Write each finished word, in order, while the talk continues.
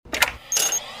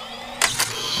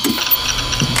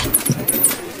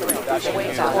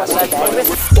Ladies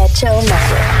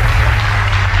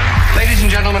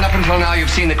and gentlemen, up until now, you've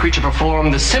seen the creature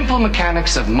perform the simple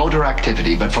mechanics of motor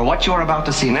activity. But for what you are about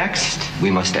to see next,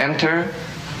 we must enter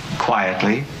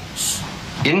quietly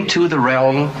into the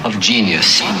realm of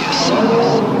genius.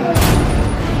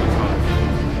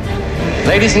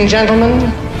 Ladies and gentlemen,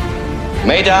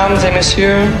 mesdames et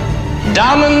messieurs,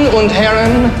 Damen und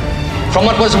Herren, from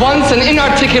what was once an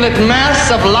inarticulate mass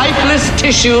of lifeless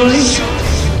tissues,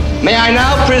 may I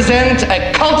now present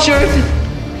a cultured,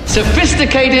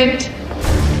 sophisticated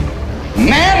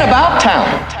man about town.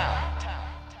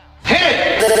 Hit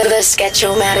it! The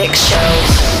Sketch-O-Matic Show.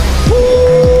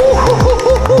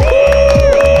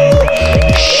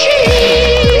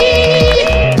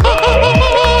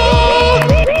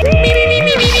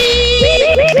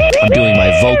 I'm doing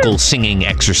my vocal singing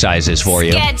exercises for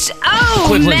you.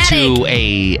 Equivalent to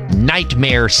a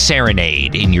nightmare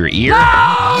serenade in your ear.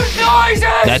 Loud noises!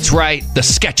 That's right. The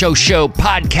Sketch-O Show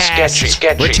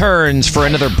podcast returns for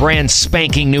another brand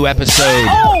spanking new episode.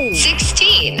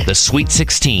 16. The Sweet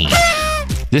 16.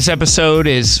 This episode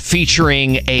is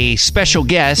featuring a special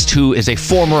guest who is a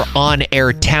former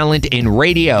on-air talent in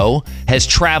radio, has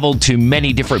traveled to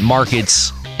many different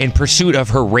markets in pursuit of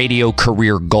her radio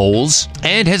career goals,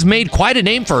 and has made quite a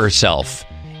name for herself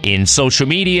in social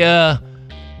media,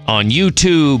 on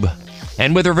YouTube,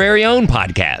 and with her very own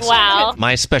podcast. Wow.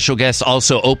 My special guest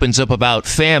also opens up about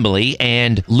family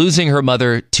and losing her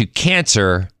mother to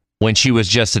cancer when she was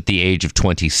just at the age of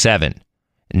 27.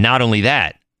 Not only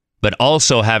that, but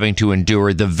also having to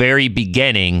endure the very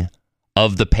beginning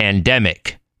of the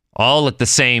pandemic, all at the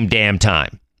same damn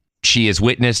time. She has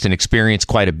witnessed and experienced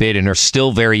quite a bit in her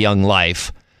still very young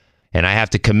life, and I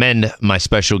have to commend my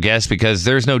special guest because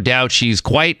there's no doubt she's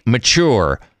quite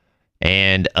mature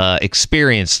and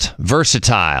experienced,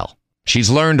 versatile.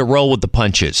 She's learned to roll with the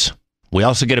punches. We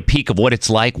also get a peek of what it's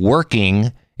like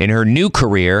working in her new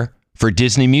career for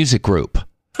Disney Music Group.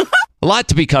 A lot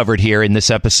to be covered here in this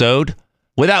episode.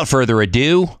 Without further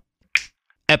ado,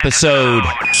 episode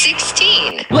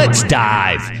 16. Let's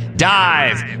dive.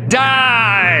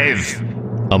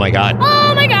 Oh my God.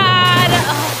 Oh my God.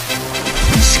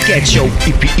 Sketch-O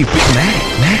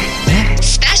Matic.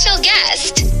 Special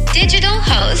guest, digital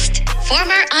host,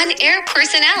 former on-air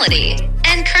personality,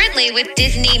 and currently with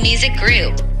Disney Music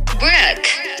Group, Brooke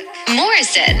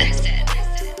Morrison.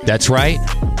 That's right.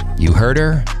 You heard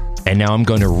her. And now I'm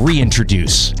going to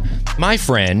reintroduce my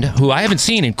friend, who I haven't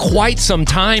seen in quite some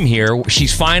time here.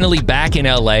 She's finally back in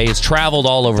LA, has traveled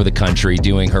all over the country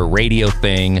doing her radio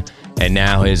thing, and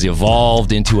now has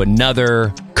evolved into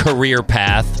another career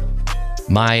path.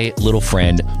 My little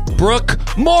friend, Brooke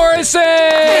Morrison! The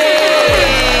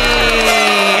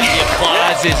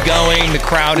applause is going. The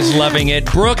crowd is loving it.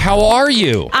 Brooke, how are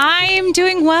you? I'm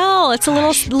doing well. It's a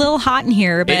little hot in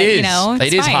here, but it is. You know,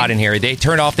 it is hot in here. They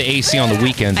turned off the AC on the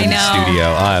weekends in the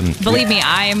studio. Believe me,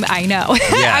 I know.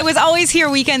 Yeah. I was always here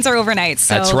weekends or overnights.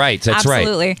 So That's right.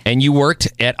 Absolutely. And you worked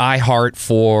at iHeart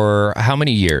for how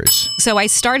many years? So I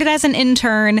started as an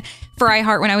intern for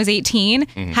iHeart when I was 18,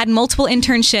 had multiple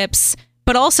internships,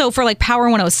 but also for like Power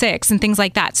 106 and things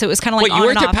like that. So it was kind of like Wait, you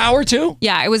worked at Power too?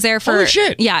 Yeah, I was there for Holy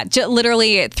shit. Yeah,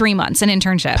 literally 3 months, an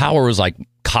internship. Power was like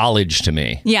college to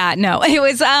me. Yeah, no, it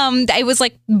was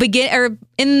like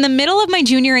in the middle of my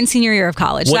junior and senior year of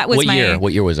college. What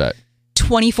year was that?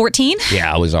 2014.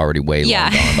 Yeah, I was already way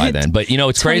long gone by then. But you know,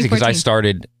 it's crazy because I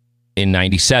started in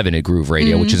 97 at Groove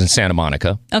Radio, which is in Santa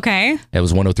Monica. Okay. It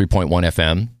was 103.1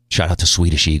 FM. Shout out to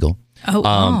Swedish Eagle.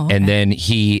 Okay. And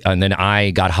then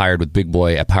I got hired with Big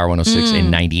Boy at Power 106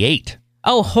 in 98.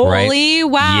 Oh, holy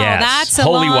wow. Yes. That's a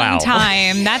Holy long wow.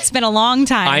 time. That's been a long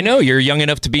time. I know. You're young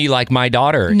enough to be like my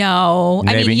daughter. No.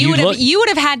 I mean, you would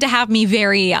have had to have me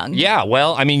very young. Yeah,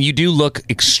 well, I mean, you do look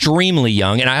extremely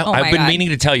young. And I've been meaning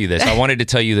to tell you this. I wanted to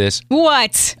tell you this.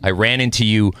 What? I ran into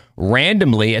you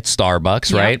randomly at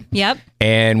Starbucks, right? Yep.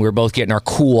 And we were both getting our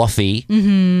coffee.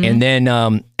 Mm-hmm. And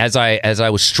then as I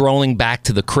was strolling back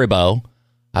to the cribbo,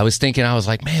 I was thinking, I was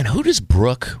like, man, who does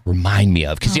Brooke remind me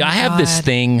of? Because I have this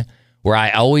thing where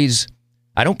I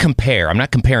don't compare. I'm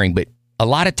not comparing, but a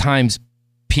lot of times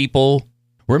people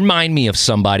remind me of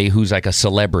somebody who's like a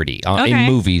celebrity in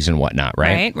movies and whatnot,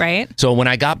 right? Right. So when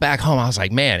I got back home, I was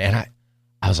like, man, and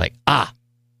I was like,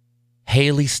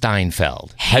 Haley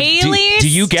Steinfeld. Haley do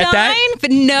you get that?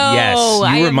 No.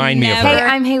 Yes, you remind me of her. Hey,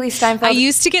 I'm Haley Steinfeld. I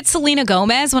used to get Selena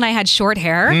Gomez when I had short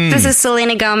hair. This is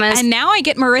Selena Gomez. And now I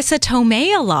get Marissa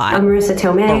Tomei a lot. Marissa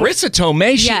Tomei. Marissa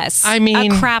Tomei? Yes. I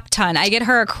mean, a crap ton. I get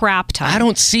her a crap ton. I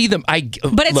don't see them.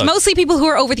 But it's mostly people who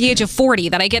are over the age of 40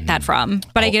 that I get that from.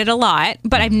 But I get it a lot.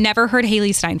 But I've never heard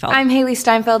Haley Steinfeld. I'm Haley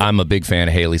Steinfeld. I'm a big fan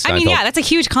of Haley Steinfeld. I mean, yeah, that's a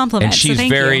huge compliment. And she's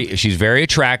she's very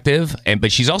attractive, but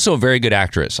she's also a very good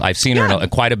actress. I've seen her in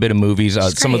quite a bit of movies,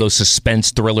 some of those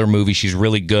suspense thriller movies. She's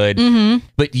really good. Mm-hmm.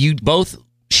 But you both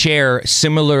share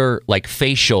similar like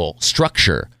facial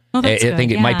structure. Oh, that's I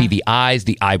think it might be the eyes,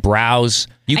 the eyebrows.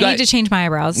 I need to change my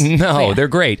eyebrows. No, they're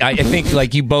great. I think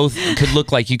like you both could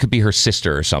look like you could be her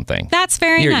sister or something. That's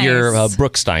very nice. You're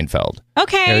Brooke Steinfeld.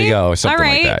 Okay. There you go. Or something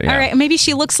like that. Yeah. All right. Maybe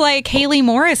she looks like Haley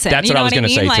Morrison. That's what I was going to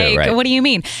say too, right? What do you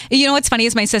mean? You know what's funny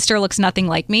is my sister looks nothing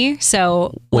like me.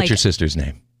 So what's your sister's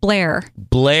name? Blair.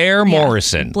 Blair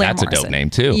Morrison. Blair That's Morrison. a dope name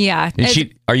too. Yeah.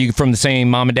 Are you from the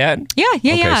same mom and dad? Yeah.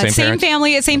 Okay, Same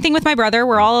family. Same thing with my brother.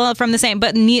 We're all from the same,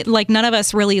 but none of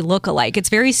us really look alike. It's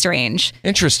very strange.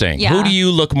 Interesting. Yeah. Who do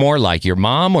you look more like, your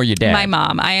mom or your dad? My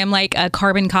mom. I am like a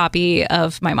carbon copy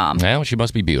of my mom. Well, she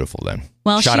must be beautiful then.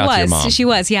 Well, Shout out to your mom. She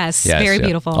was, yes. Very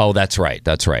beautiful. Oh, that's right.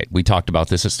 We talked about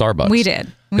this at Starbucks. We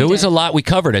did. There was a lot we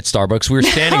covered at Starbucks. We were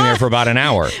standing there for about an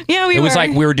hour. Yeah, we were. It was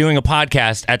like we were doing a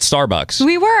podcast at Starbucks.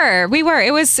 We were.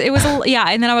 It was, yeah.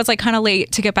 And then I was like kind of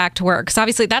late to get back to work. So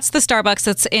obviously that's the Starbucks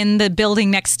that's in the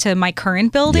building next to my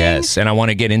current building. Yes, and I want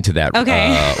to get into that. Okay.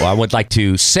 Well, I would like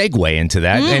to segue into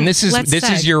that. And this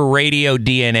is your radio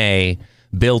DNA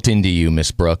built into you, Miss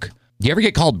Brooke. Do you ever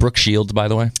get called Brooke Shields, by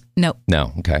the way? No.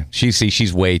 No. Okay.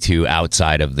 She's way too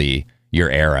outside of your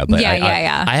era. But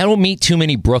yeah. I don't meet too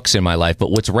many Brooks in my life.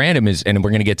 But what's random is, and we're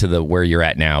going to get to where you're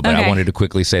at now, but I wanted to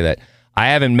quickly say that I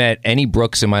haven't met any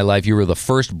Brooks in my life. You were the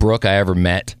first Brooke I ever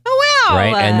met. Oh, wow.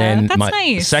 Right? And then that's my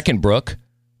nice. second Brooke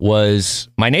was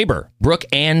my neighbor, Brooke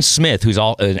Ann Smith, who's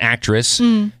an actress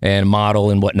and model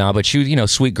and whatnot. But she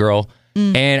was, sweet girl.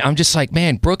 And I'm just like,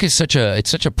 man, Brooke is such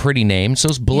a pretty name.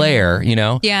 So's Blair,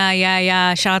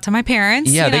 Yeah. Shout out to my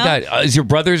parents. Yeah, they got. Is your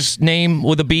brother's name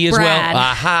with a B as Brad. well?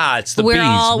 Aha, it's the we're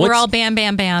B's. We're all bam,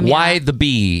 bam, bam. Why yeah. the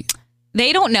B?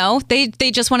 They don't know. They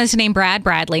just wanted to name Brad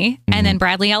Bradley, and then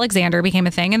Bradley Alexander became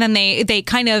a thing, and then they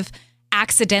kind of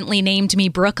accidentally named me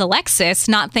Brooke Alexis,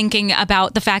 not thinking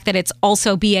about the fact that it's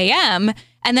also BAM.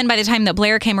 And then by the time that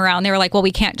Blair came around, they were like, well,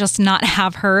 we can't just not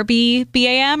have her be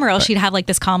BAM or else she'd have like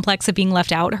this complex of being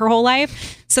left out her whole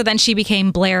life. So then she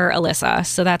became Blair Alyssa.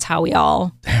 So that's how we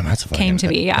all came to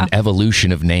be. Yeah. An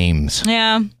evolution of names.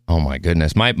 Yeah. Oh my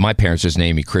goodness. My parents just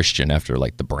named me Christian after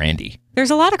like the brandy. There's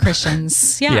a lot of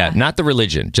Christians. Yeah. Yeah. Not the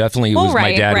religion. Definitely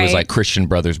my dad was like Christian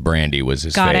Brothers Brandy was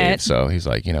his fave. So he's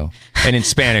like, and in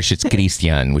Spanish it's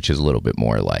Cristian, which is a little bit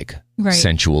more like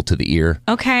sensual to the ear.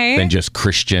 Okay. Than just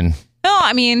Christian. Oh,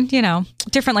 I mean,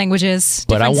 different languages.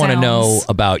 But I want to sounds. know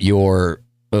about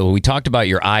we talked about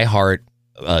your iHeart,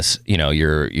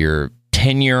 your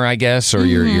tenure, I guess, or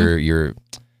your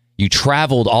you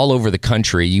traveled all over the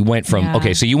country. You went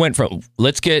from,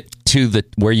 let's get to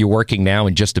where you're working now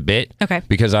in just a bit. Okay.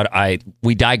 Because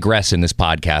we digress in this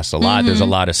podcast a lot. There's a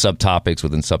lot of subtopics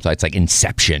within subtopics, it's like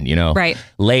Inception, Right.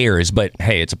 Layers. But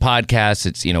hey, it's a podcast.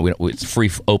 It's, it's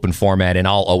free, open format, and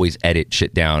I'll always edit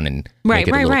shit down and make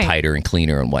it a little tighter and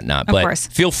cleaner and whatnot. Of but course.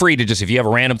 Feel free to if you have a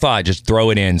random thought, just throw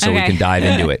it in so we can dive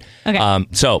into it. Okay.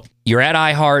 So you're at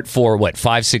iHeart for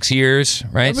 5-6 years,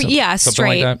 right? Yeah, something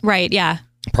straight. like that? Right, yeah.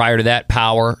 Prior to that,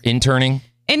 Power interning.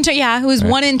 It was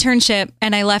one internship,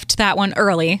 and I left that one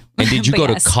early. And did you go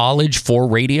to college for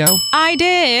radio? I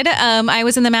did. I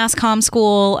was in the mass comm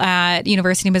school at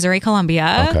University of Missouri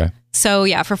Columbia. Okay. So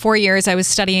yeah, for 4 years I was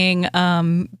studying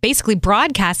basically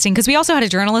broadcasting, because we also had a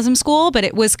journalism school, but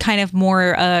it was kind of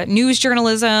more news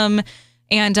journalism.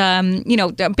 And,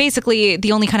 basically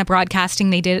the only kind of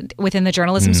broadcasting they did within the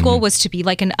journalism school was to be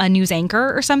like a news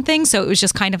anchor or something. So it was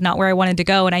just kind of not where I wanted to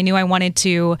go. And I knew I wanted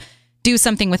to do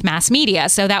something with mass media.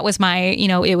 So that was my,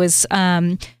 it was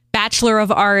Bachelor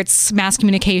of Arts, Mass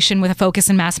Communication with a focus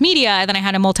in mass media. And then I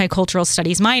had a multicultural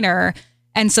studies minor.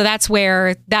 And so that's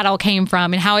where that all came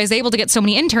from and how I was able to get so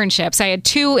many internships. I had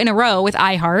 2 in a row with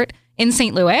iHeart in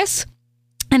St. Louis.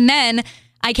 And then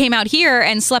I came out here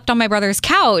and slept on my brother's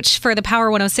couch for the Power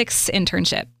 106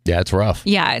 internship. Yeah, it's rough.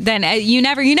 Yeah, then you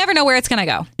never know where it's going to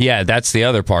go. Yeah, that's the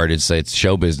other part. It's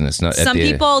show business. Some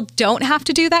people don't have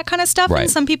to do that kind of stuff, and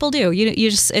some people do.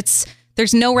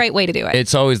 There's no right way to do it.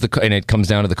 It's always and it comes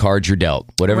down to the cards you're dealt.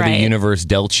 Whatever the universe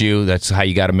dealt you, that's how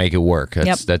you got to make it work.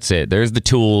 That's it. There's the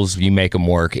tools, you make them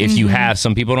work. If you have,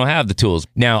 some people don't have the tools.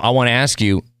 Now, I want to ask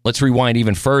you, let's rewind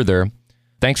even further.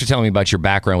 thanks for telling me about your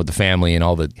background with the family and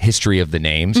all the history of the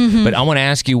names. But I want to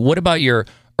ask you, what about your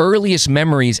earliest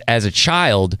memories as a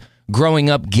child growing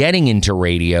up getting into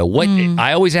radio? What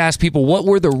I always ask people, what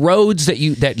were the roads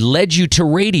that led you to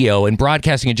radio and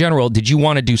broadcasting in general? Did you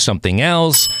want to do something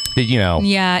else?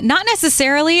 Yeah, not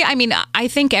necessarily. I mean, I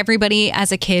think everybody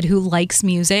as a kid who likes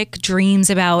music dreams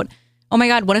about, oh my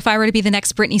God, what if I were to be the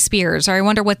next Britney Spears? Or I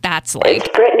wonder what that's like. It's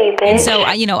Britney, bitch. And so,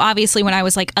 obviously when I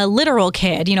was like a literal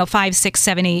kid, 5, 6,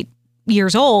 7, 8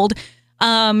 years old,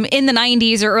 in the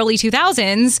 90s or early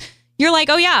 2000s, you're like,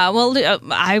 oh yeah, well,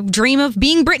 I dream of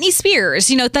being Britney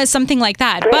Spears, that's something like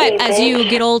that. But as you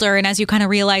get older and as you kind of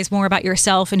realize more about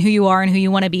yourself and who you are and who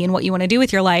you want to be and what you want to do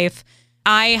with your life,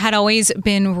 I had always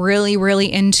been really,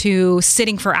 really into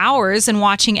sitting for hours and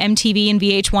watching MTV and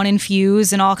VH1 and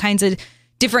Fuse and all kinds of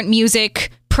different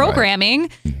music programming.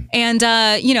 Right. And,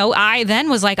 I then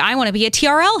was like, I want to be a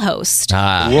TRL host.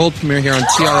 World premiere here on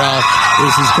TRL.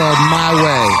 This is called My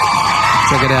Way.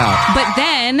 Check it out. But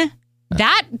then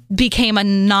that became a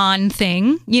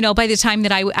non-thing. By the time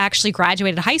that I actually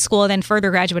graduated high school and then further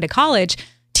graduated college,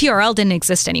 TRL didn't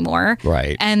exist anymore.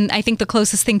 Right. And I think the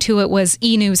closest thing to it was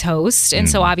E! News host. And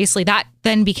so obviously that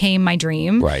then became my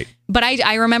dream. Right. But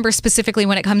I remember specifically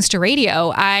when it comes to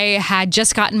radio, I had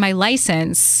just gotten my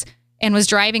license and was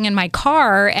driving in my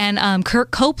car, and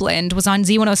Kurt Copeland was on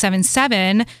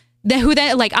Z1077, who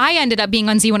then, I ended up being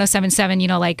on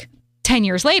Z1077, 10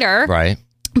 years later. Right.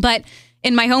 But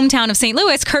in my hometown of St.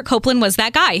 Louis, Kurt Copeland was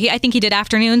that guy. I think he did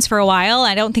afternoons for a while.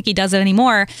 I don't think he does it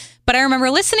anymore. But I remember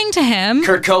listening to him.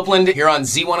 Kurt Copeland, you're on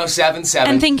Z1077.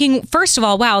 And thinking, first of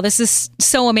all, wow, this is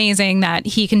so amazing that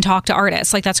he can talk to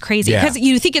artists. That's crazy. Because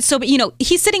you think it's so,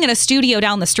 he's sitting in a studio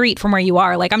down the street from where you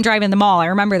are. I'm driving the mall. I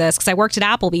remember this because I worked at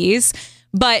Applebee's.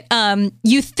 But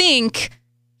you think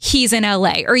he's in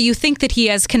LA, or you think that he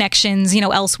has connections,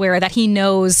 elsewhere, that he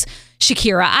knows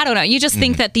Shakira. I don't know. You just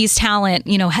think that these talent,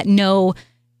 know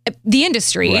the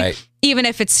industry. Right. Even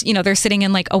if it's, they're sitting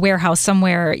in a warehouse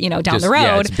somewhere, down the road.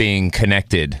 Yeah, it's being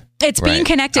connected. It's being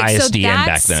connected. ISDN so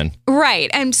that's, back then. Right.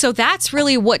 And so that's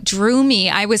really what drew me.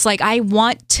 I was like, I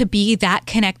want to be that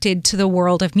connected to the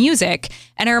world of music.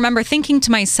 And I remember thinking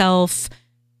to myself,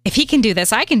 if he can do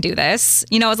this, I can do this.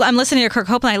 I'm listening to Kurt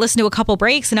Copeland. I listened to a couple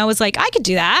breaks and I was like, I could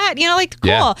do that. Cool.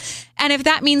 Yeah. And if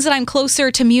that means that I'm closer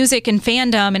to music and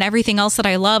fandom and everything else that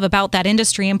I love about that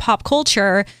industry and pop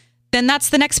culture, then that's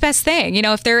the next best thing.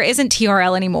 If there isn't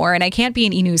TRL anymore and I can't be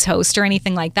an E! News host or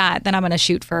anything like that, then I'm going to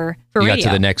shoot for radio. You got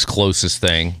to the next closest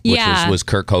thing, which was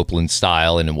Kurt Copeland's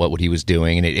style and what he was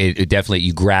doing. And it definitely,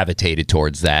 you gravitated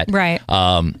towards that. Right.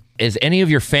 Is any of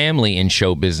your family in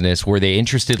show business, were they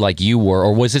interested like you were,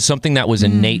 or was it something that was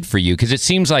innate for you? Because it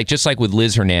seems like, just like with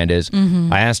Liz Hernandez,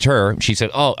 I asked her, she said,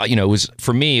 it was,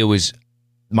 for me, it was,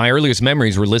 my earliest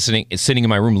memories were sitting in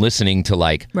my room listening to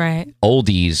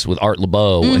oldies with Art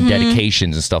LeBeau and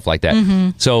dedications and stuff like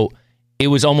that. So it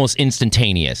was almost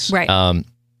instantaneous. Right.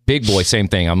 Big Boy, same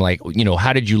thing. I'm like,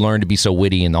 how did you learn to be so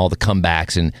witty and all the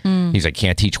comebacks? And he's like,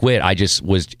 can't teach wit. It just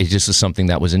was something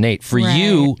that was innate. For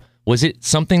you, was it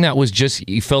something that was just,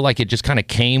 you felt like it just kind of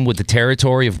came with the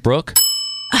territory of Brooke?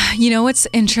 What's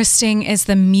interesting is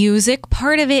the music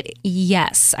part of it.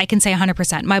 Yes, I can say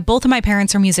 100%. Both of my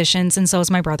parents are musicians, and so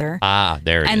is my brother.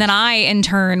 There it is. And then I, in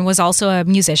turn, was also a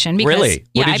musician. Because, really?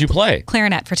 What did you play?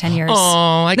 Clarinet for 10 years.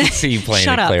 Oh, I can see you playing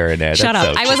the clarinet. Shut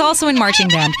up. I was also in marching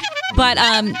band. But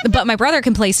my brother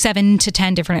can play 7 to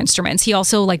 10 different instruments. He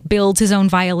also builds his own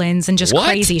violins and just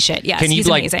crazy shit. Yes, he's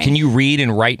amazing. Can you read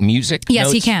and write music? Yes,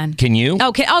 notes? he can. Can you?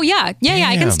 Okay. Oh yeah. Yeah.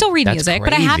 I can still read music,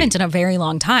 but I haven't in a very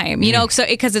long time.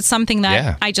 Because it's something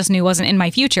that I just knew wasn't in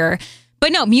my future.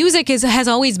 But no, music has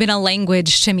always been a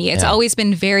language to me. It's always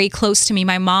been very close to me.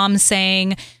 My mom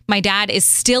sang, my dad is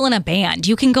still in a band.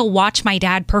 You can go watch my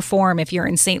dad perform if you're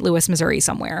in St. Louis, Missouri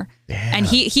somewhere. Yeah. And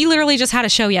he literally just had a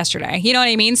show yesterday. You know what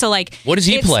I mean? So what does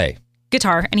he play?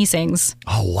 Guitar, and he sings.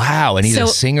 Oh, wow. And he's a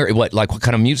singer. What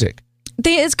kind of music?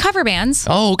 It's cover bands.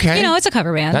 Oh, okay. It's a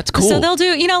cover band. That's cool. So they'll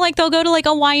do, they'll go to a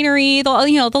winery.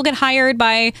 They'll get hired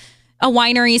by a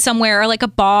winery somewhere, or a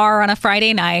bar on a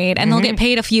Friday night, and they'll get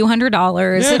paid a few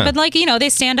 $100s. Yeah. But they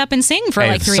stand up and sing for 3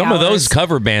 hours. Some of those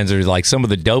cover bands are some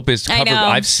of the dopest cover.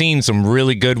 I've seen some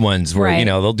really good ones where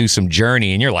they'll do some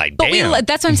Journey, and you're like, damn. But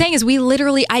that's what I'm saying is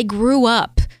I grew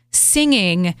up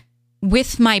singing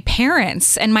with my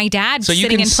parents and my dad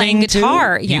sitting and playing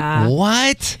guitar. Too? Yeah.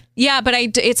 What? Yeah, but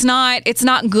it's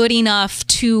not good enough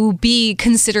to be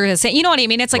considered a singer. You know what I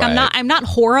mean? It's I'm not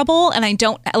horrible, and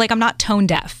I'm not tone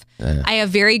deaf. I have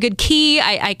very good key.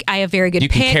 I have very good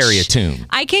pitch. You can carry a tune.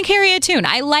 I can carry a tune.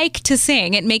 I like to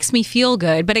sing. It makes me feel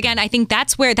good. But again, I think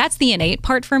that's the innate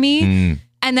part for me.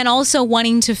 And And then also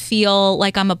wanting to feel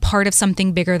like I'm a part of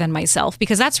something bigger than myself,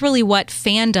 because that's really what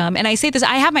fandom, and I say this,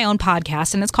 I have my own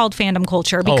podcast and it's called Fandom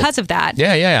Culture because of that.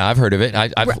 Yeah. I've heard of it.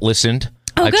 I've listened.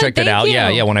 Oh, I good. checked it out. Thank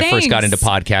you. Yeah. When I first got into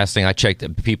Thanks. podcasting, I checked the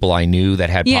people I knew that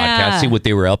had Yeah. podcasts, see what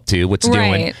they were up to, what's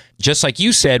doing. Right. Just like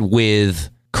you said with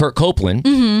Kurt Copeland,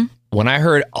 Mm-hmm. when I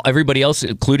heard everybody else,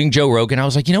 including Joe Rogan, I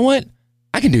was like, you know what?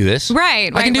 I can do this. Right,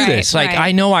 I can do right, this. Like, right.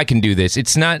 I know I can do this.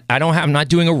 It's not, I'm not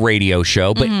doing a radio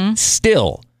show, but Mm-hmm.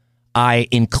 still, I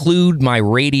include my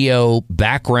radio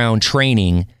background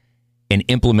training and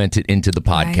implement it into the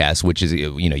podcast, which is,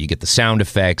 you get the sound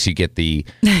effects, you get the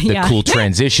Yeah. cool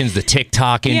transitions, the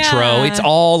TikTok intro. Yeah. It's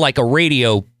all like a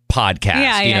radio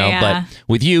podcast, Yeah. But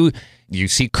with you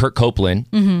see Kurt Copeland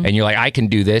and you're like, I can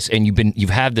do this. And you've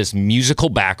had this musical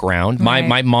background. Right.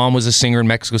 My mom was a singer in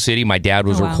Mexico City. My dad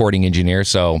was a recording engineer.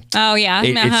 So Oh, yeah.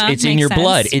 it's in your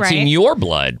blood. It's in your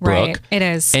blood, Brooke. Right. It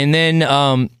is. And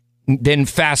then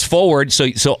fast forward.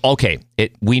 So okay,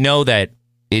 we know that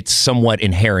it's somewhat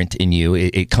inherent in you.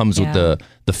 It comes with the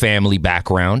family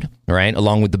background, right?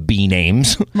 Along with the B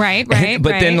names. Right. But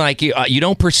then like you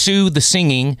don't pursue the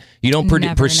singing, you don't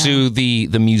Never, pursue the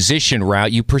musician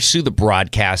route, you pursue the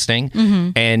broadcasting.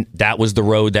 And that was the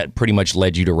road that pretty much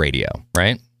led you to radio,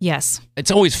 right? Yes.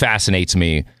 It's always fascinates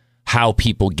me how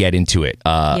people get into it.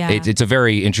 It's a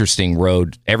very interesting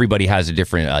road. Everybody has a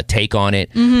different take on it,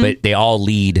 but they all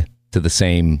lead to the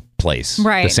same place,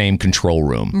 Right. the same control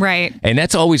room. Right. And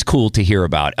that's always cool to hear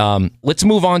about. Let's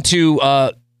move on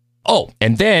to,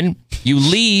 and then you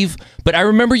leave, but I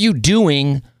remember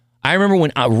when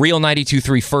Real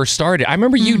 92.3 first started, I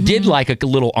remember you did like a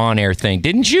little on-air thing,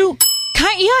 didn't you?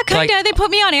 Kind of. They put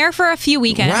me on air for a few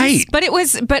weekends, Right. But it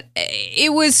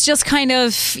was just kind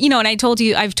of, and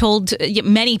I've told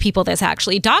many people this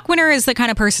actually. Doc Winter is the kind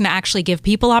of person to actually give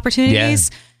people opportunities.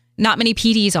 Yeah. Not many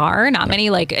PDs are. Not many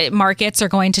markets are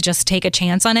going to just take a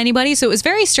chance on anybody. So it was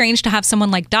very strange to have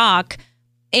someone like Doc,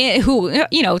 who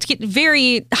to get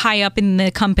very high up in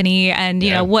the company and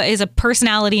what is a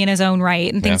personality in his own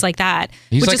right and things like that.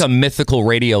 He's like a mythical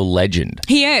radio legend.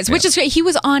 He is, which is he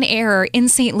was on air in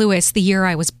St. Louis the year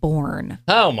I was born.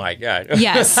 Oh my God!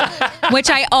 Yes, which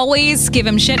I always give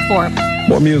him shit for.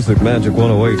 More music, Magic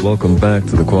 108. Welcome back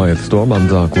to The Quiet Storm. I'm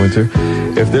Doc Winter.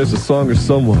 If there's a song or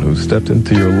someone who stepped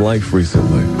into your life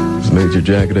recently, has made your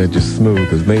jacket edges smooth,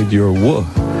 has made your woof,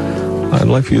 I'd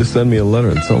like for you to send me a letter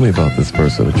and tell me about this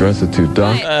person. Address it to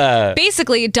Doc.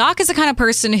 Basically, Doc is the kind of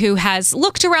person who has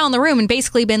looked around the room and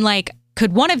basically been like,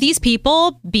 could one of these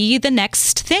people be the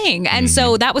next thing? And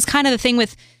so that was kind of the thing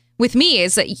with me,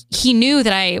 is that he knew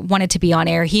that I wanted to be on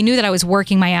air. He knew that I was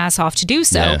working my ass off to do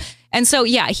so. Yeah. And so,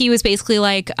 he was basically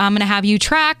like, I'm going to have you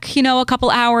track, a couple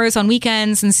hours on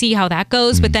weekends and see how that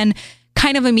goes. But then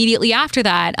kind of immediately after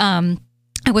that,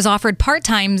 I was offered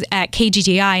part-time at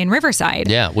KGGI in Riverside.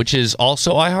 Yeah, which is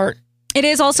also iHeart. It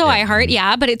is also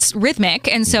iHeart, but it's rhythmic.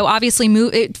 And so obviously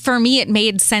for me, it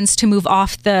made sense to move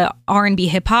off the R&B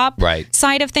hip hop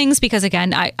side of things because,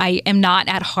 again, I am not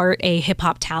at heart a hip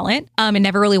hop talent and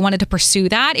never really wanted to pursue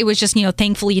that. It was just,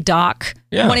 thankfully Doc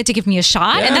wanted to give me a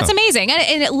shot. And that's amazing.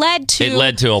 And it led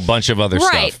to a bunch of other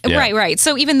stuff. Right.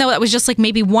 So even though that was just like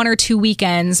maybe 1 or 2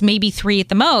 weekends, maybe 3 at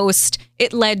the most,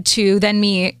 it led to then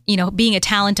me, being a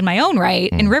talent in my own right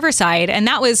in Riverside. And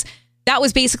that was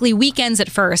basically weekends at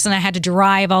first, and I had to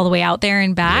drive all the way out there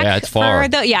and back. Yeah, it's far.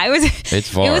 It's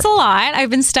far. It was a lot.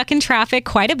 I've been stuck in traffic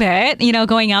quite a bit,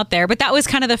 going out there. But that was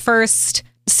kind of the first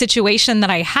situation that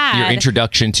I had. Your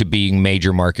introduction to being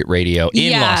major market radio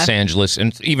in Los Angeles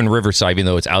and even Riverside, even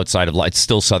though it's outside of, it's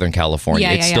still Southern California.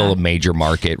 It's still a major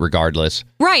market regardless.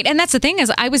 Right. And that's the thing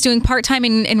is I was doing part-time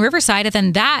in Riverside, and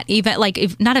then that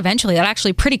that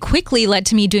actually pretty quickly led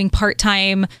to me doing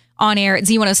part-time on air at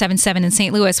Z1077 in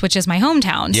St. Louis, which is my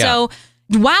hometown. Yeah. So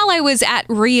while I was at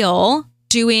Real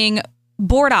doing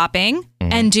board opping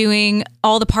and doing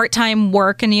all the part-time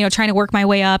work and, trying to work my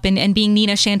way up and being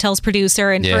Nina Chantel's producer.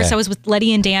 And first I was with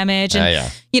Letty and Damage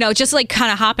and, just like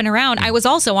kind of hopping around. I was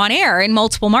also on air in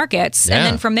multiple markets. Yeah. And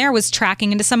then from there was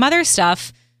tracking into some other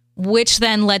stuff, which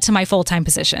then led to my full-time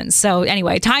position. So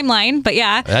anyway, timeline, but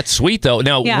yeah. That's sweet though.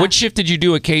 Now, what shift did you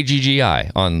do at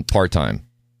KGGI on part-time?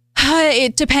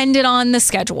 It depended on the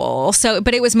schedule.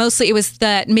 But it was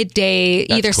that midday,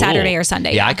 either cool. Saturday or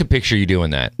Sunday. Yeah, I could picture you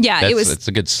doing that. Yeah, it's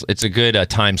a good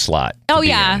time slot. Oh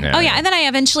yeah. And then I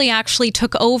eventually actually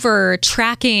took over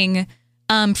tracking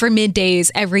for middays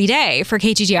every day for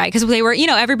KGGI because they were,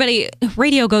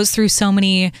 radio goes through so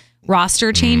many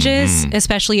roster changes,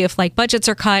 especially if like budgets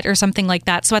are cut or something like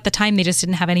that. So at the time they just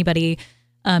didn't have anybody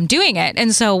doing it.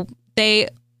 And so they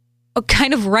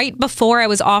kind of right before I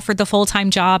was offered the full-time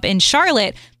job in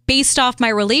Charlotte, based off my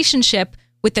relationship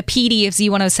with the PD of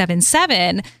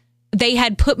Z1077, they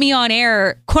had put me on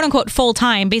air, quote unquote, full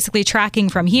time, basically tracking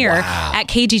from here at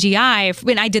KGGI.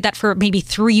 When I did that for maybe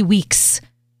 3 weeks,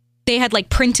 they had like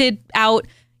printed out,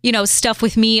 stuff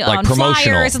with me like on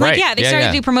flyers. And they started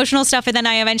to do promotional stuff. And then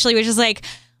I eventually was just like,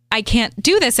 I can't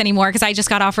do this anymore because I just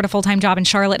got offered a full-time job in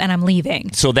Charlotte and I'm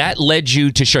leaving. So that led you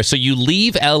to Charlotte. So you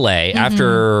leave LA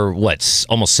after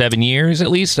almost 7 years at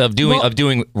least of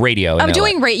doing radio.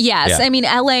 Yes. Yeah. I mean,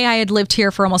 LA, I had lived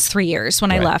here for almost 3 years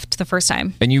when I left the first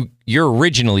time. And you're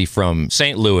originally from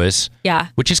St. Louis. Yeah.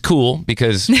 Which is cool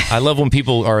because I love when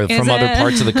people are from other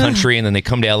parts of the country and then they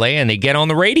come to LA and they get on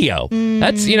the radio.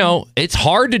 That's, it's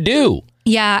hard to do.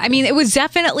 Yeah. I mean, it was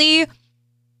definitely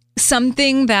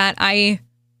something that I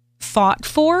fought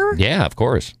for. Yeah, of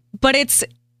course. But it's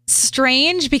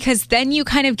strange because then you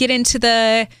kind of get into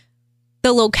the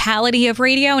locality of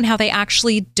radio and how they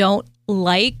actually don't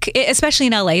like, especially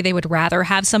in LA, they would rather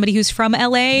have somebody who's from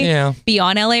LA be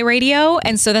on LA radio.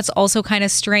 And so that's also kind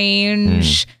of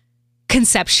strange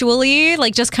conceptually,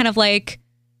 like just kind of like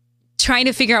trying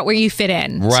to figure out where you fit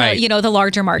in. Right. To, the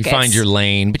larger markets. You find your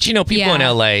lane. But people in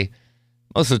LA,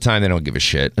 most of the time, they don't give a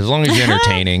shit. As long as you're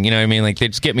entertaining, you know what I mean? Like, they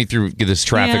just get me through this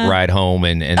traffic ride home.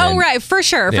 And right. For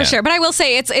sure. But I will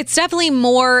say it's definitely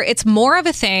more of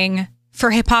a thing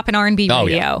for hip hop and R&B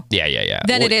radio. Yeah.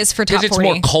 Than it is for top 40. Because it's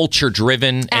more culture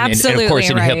driven. Absolutely. And of course,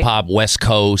 in hip hop, West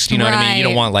Coast, you know what I mean? You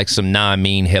don't want like some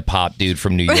non-mean hip hop dude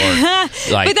from New York. But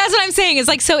that's what I'm saying. Is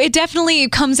like, so it definitely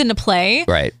comes into play.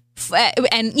 Right.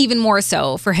 And even more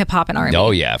so for hip hop and R&B. Oh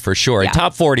yeah, for sure. Yeah. And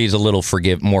top 40 is a little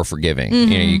more forgiving.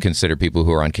 You consider people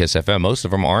who are on Kiss FM. Most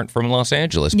of them aren't from Los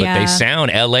Angeles, but they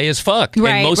sound LA as fuck.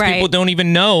 Right, and most people don't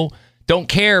even don't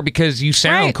care because you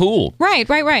sound cool.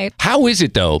 Right. How is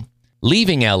it though?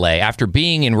 Leaving LA after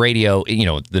being in radio,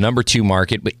 the number 2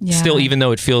 market, but still, even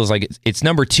though it feels like it's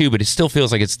number 2, but it still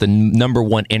feels like it's the number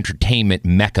 1 entertainment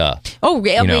mecca. Oh,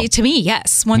 to me,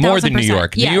 yes. 1,000%. More than New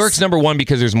York. Yes. New York's number 1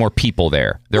 because there's more people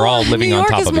there. They're all living on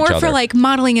top of each other. New York is more for like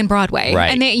modeling and Broadway.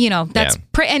 Right. And they, that's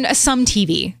and some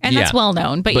TV. And that's well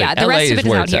known. But the LA rest of it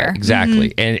is out here.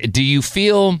 Exactly. And do you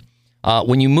feel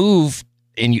when you move...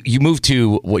 And you moved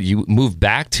to you moved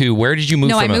back to, where did you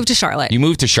move from? No, I moved to Charlotte. You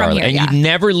moved to Charlotte. Here, and you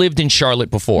never lived in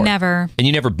Charlotte before? Never. And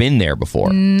you never been there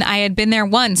before? I had been there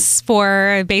once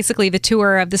for basically the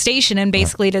tour of the station and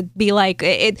basically to be like,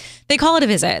 they call it a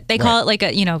visit. They call it like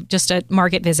a, just a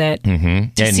market visit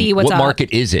to see what's up. What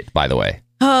market is it, by the way?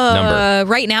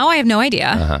 Number. Right now, I have no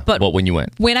idea. But when you went?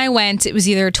 When I went, it was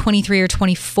either 23 or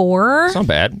 24. It's not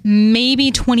bad. Maybe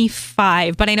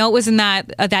 25. But I know it was in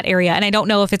that area. And I don't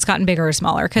know if it's gotten bigger or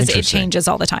smaller because it changes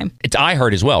all the time. It's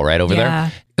iHeart as well, right, over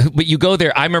there? But you go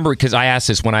there. I remember because I asked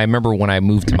this when I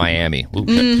moved to Miami.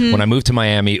 When I moved to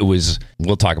Miami, it was.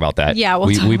 We'll talk about that. Yeah,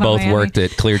 we both worked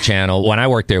at Clear Channel. When I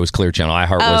worked there, it was Clear Channel.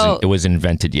 iHeart wasn't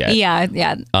invented yet. Yeah.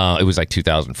 It was like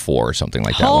 2004 or something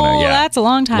like that. That's a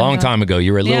long time. Long time ago.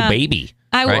 You were a little baby.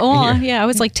 I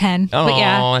was like 10. Oh,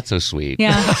 but that's so sweet.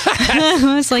 Yeah,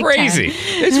 I was like crazy.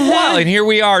 10. It's wild, and here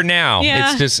we are now.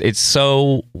 Yeah. It's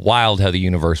so wild how the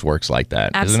universe works like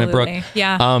that, isn't it, Brooke?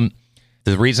 Yeah.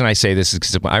 The reason I say this is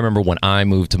because I remember when I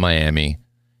moved to Miami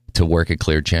to work at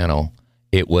Clear Channel,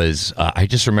 it was, I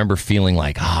just remember feeling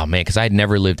like, oh man, because I had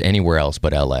never lived anywhere else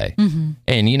but LA.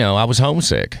 And, I was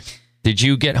homesick. Did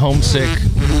you get homesick?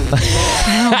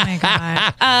 Oh my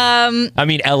God. I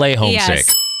mean, LA homesick.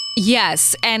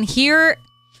 Yes. And here,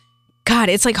 God,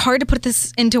 it's like hard to put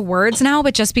this into words now,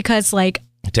 but just because like.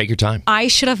 Take your time. I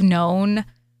should have known,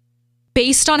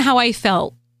 based on how I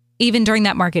felt, even during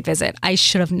that market visit, I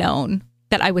should have known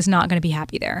that I was not going to be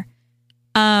happy there.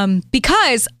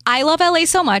 Because I love LA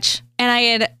so much and I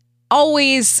had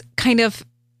always kind of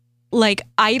like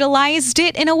idolized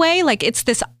it in a way. Like it's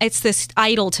this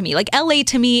idol to me. Like LA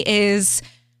to me is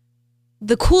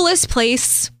the coolest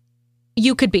place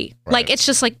you could be. Right. Like it's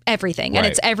just like everything and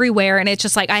it's everywhere. And it's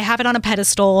just like, I have it on a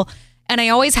pedestal and I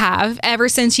always have ever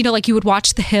since, like you would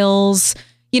watch The Hills,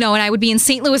 and I would be in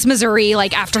St. Louis, Missouri,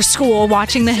 like after school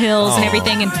watching The Hills and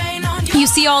everything. And you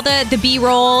see all the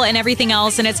B-roll and everything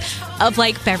else. And it's of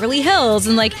like Beverly Hills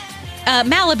and like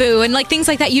Malibu and like things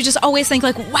like that. You just always think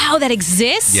like, wow, that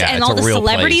exists. Yeah, and all the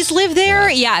celebrities live there.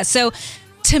 Yeah. So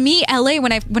to me, LA,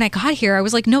 when I got here, I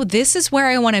was like, no, this is where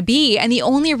I want to be. And the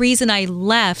only reason I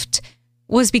left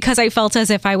was because I felt as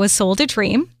if I was sold a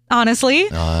dream, honestly.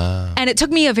 And it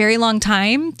took me a very long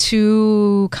time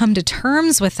to come to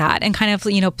terms with that and kind of,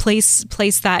 place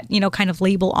that, kind of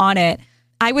label on it.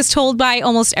 I was told by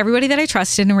almost everybody that I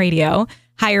trusted in radio,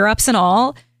 higher ups and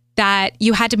all, that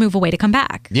you had to move away to come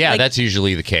back. Yeah, Like, that's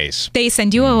usually the case. they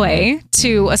send you away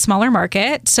to a smaller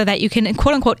market so that you can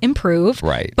quote unquote improve.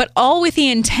 Right. But all with the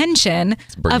intention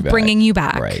of bringing you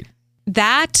back. Right.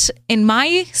 That, in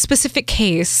my specific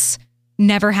case,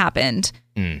 never happened.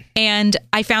 And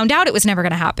I found out it was never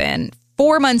going to happen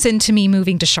 4 months into me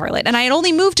moving to Charlotte. And I had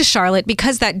only moved to Charlotte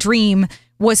because that dream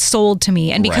was sold to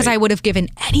me and because Right. I would have given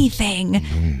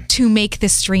anything to make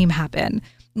this dream happen.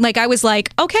 Like, I was like,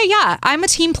 okay, yeah, I'm a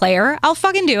team player. I'll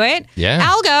fucking do it. Yeah.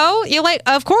 I'll go. You're like,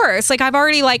 of course. Like, I've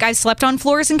already, like, I slept on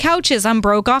floors and couches. I'm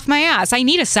broke off my ass. I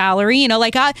need a salary. You know,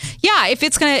 like, yeah, if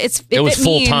it's going to, It was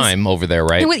full time over there,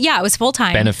 right? It was full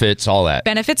time. Benefits, all that.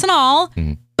 Benefits and all.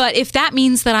 But if that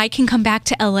means that I can come back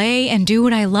to LA and do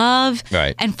what I love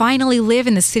Right. and finally live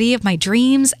in the city of my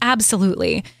dreams,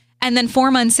 absolutely. And then 4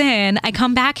 months in, I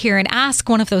come back here and ask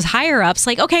one of those higher ups,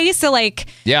 like, okay, so like,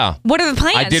 Yeah. what are the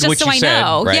plans? I did just what so you I said.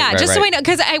 know. Right, yeah, right, just so right. I know.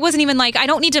 Because I wasn't even like, I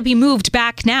don't need to be moved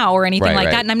back now or anything Right, like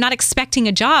right. that. And I'm not expecting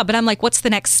a job, but I'm like, what's the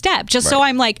next step? Just so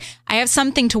I'm like, I have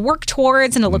something to work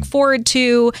towards and to look forward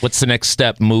to. What's the next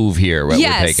step move here? What we're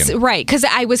Yes, taking? right. Because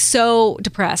I was so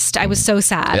depressed. I was so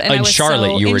sad. And I In was Charlotte,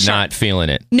 so you in were Char- not feeling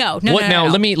it. No. Now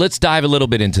let's dive a little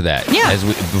bit into that. Yeah.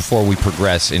 Before we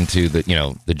progress into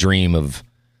the dream of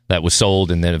that was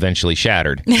sold and then eventually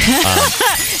shattered.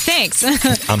 Thanks.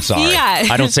 I'm sorry. Yeah.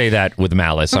 I don't say that with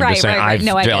malice. I'm Right, just saying right, right.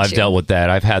 No, I get I've you. dealt with that.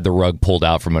 I've had the rug pulled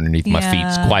out from underneath my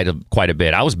feet quite a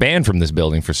bit. I was banned from this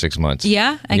building for 6 months.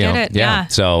 Yeah, I get it. Yeah.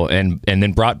 So and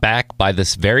then brought back by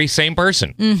this very same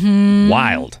person. Mm-hmm.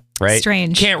 Wild. Right?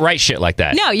 Strange. Can't write shit like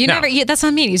that. No, you never. Yeah, that's what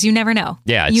I mean. Is you never know.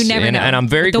 Yeah, you never know. And I'm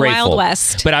very the grateful. Wild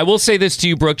West. But I will say this to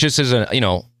you, Brooke, just as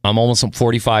I'm almost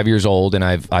 45 years old, and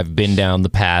I've been down the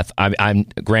path. I'm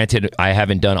granted I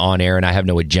haven't done on air, and I have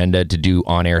no agenda to do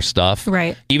on air stuff.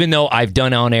 Right. Even though I've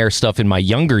done on air stuff in my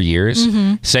younger years,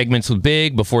 Mm-hmm. segments with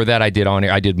Big. Before that, I did on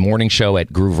air. I did morning show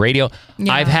at Groove Radio.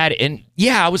 Yeah. I've had, and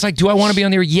yeah, I was like, do I want to be on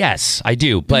there? Yes, I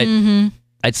do, but. Mm-hmm.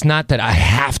 It's not that I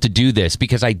have to do this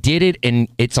because I did it and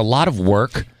it's a lot of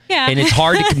work. Yeah. And it's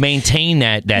hard to maintain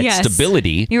that Yes.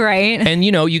 stability. You're right. And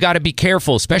you got to be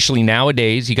careful, especially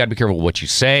nowadays. You got to be careful what you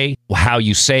say, how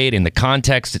you say it, in the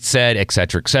context it's said, et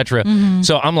cetera, et cetera. Mm-hmm.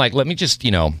 So I'm like, let me just,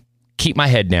 keep my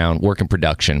head down, work in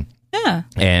production. Yeah.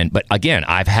 But again,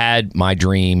 I've had my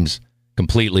dreams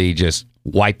completely just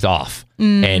wiped off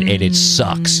and it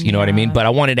sucks. You know what I mean? But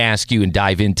I wanted to ask you and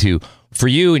dive into, for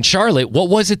you in Charlotte, what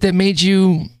was it that made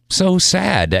you so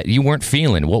sad that you weren't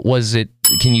feeling? What was it?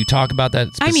 Can you talk about that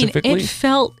specifically? I mean, it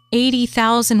felt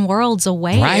 80,000 worlds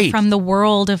away Right. from the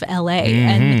world of LA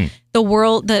and the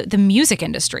world, the music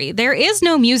industry. There is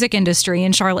no music industry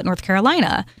in Charlotte, North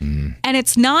Carolina. And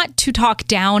it's not to talk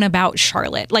down about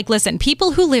Charlotte. Like, listen,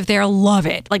 people who live there love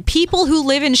it. Like, people who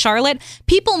live in Charlotte,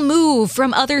 people move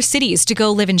from other cities to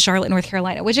go live in Charlotte, North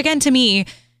Carolina, which again, to me,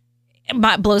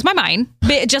 blows my mind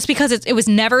just because it was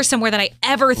never somewhere that I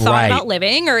ever thought Right. about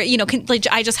living or,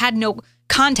 I just had no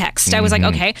context. I was like,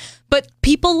 okay, but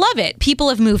people love it. People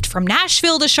have moved from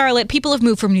Nashville to Charlotte. People have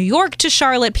moved from New York to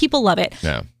Charlotte. People love it.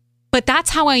 Yeah. But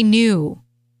that's how I knew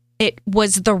it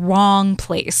was the wrong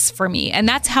place for me. And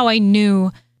that's how I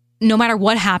knew no matter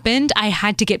what happened, I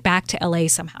had to get back to LA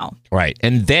somehow. Right.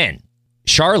 And then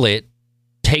Charlotte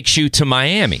takes you to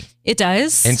Miami. It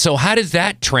does. And so how does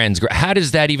that how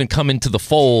does that even come into the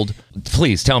fold?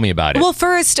 Please tell me about it. Well,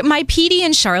 first, my PD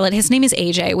in Charlotte, his name is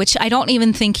AJ, which I don't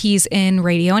even think he's in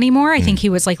radio anymore. I think he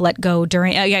was like let go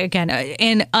during,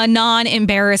 in a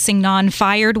non-embarrassing,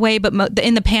 non-fired way. But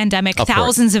in the pandemic, Of course.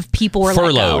 thousands of people were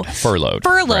Furloughed. Furloughed,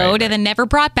 Right. and then never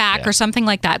brought back or something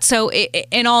like that. So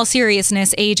in all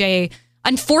seriousness, AJ...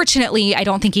 Unfortunately, I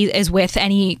don't think he is with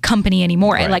any company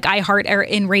anymore, Right. like iHeart or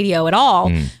in radio at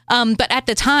all. But at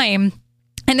the time,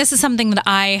 and this is something that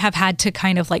I have had to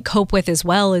kind of like cope with as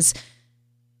well, is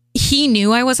he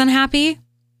knew I was unhappy.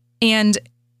 And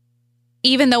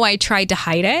even though I tried to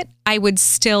hide it, I would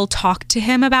still talk to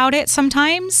him about it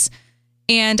sometimes.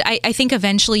 And I think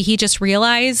eventually he just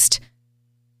realized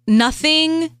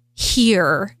nothing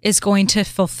here is going to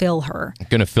fulfill her.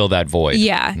 Going to fill that void.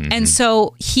 Yeah. And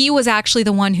so he was actually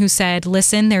the one who said,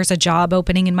 listen, there's a job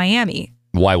opening in Miami.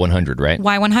 Y100, right?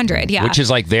 Y100, yeah. Which is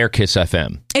like their Kiss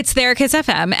FM. It's their Kiss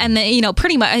FM. And,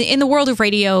 pretty much in the world of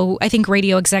radio, I think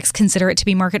radio execs consider it to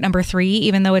be market number 3,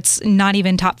 even though it's not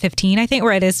even top 15, I think,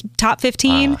 or it is top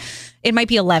 15. It might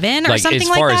be 11 or something like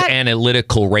that. As far as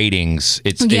analytical ratings,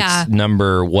 it's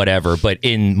number whatever, but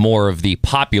in more of the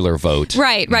popular vote.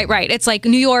 Right. It's like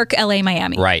New York, LA,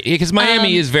 Miami. Right. Because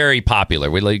Miami is very popular.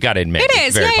 We got to admit. It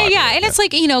is. Very popular. And it's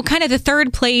like, kind of the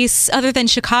third place other than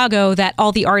Chicago that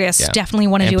all the artists definitely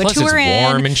want to do a plus tour in.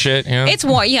 It's warm and shit. It's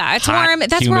warm. Yeah, it's Hot. warm.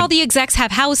 That's that's where all the execs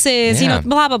have houses, you know,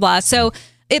 blah, blah, blah. So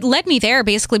it led me there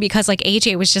basically because like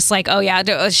AJ was just like, oh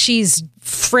yeah, she's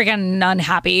friggin'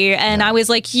 unhappy. And I was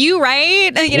like, you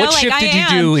right? You know, what like, shift did you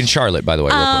do in Charlotte, by the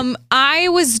way? I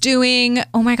was doing,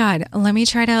 oh my God, let me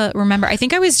try to remember. I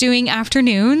think I was doing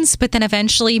afternoons, but then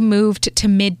eventually moved to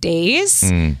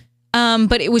middays.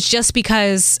 But it was just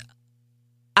because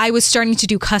I was starting to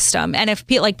do custom. And if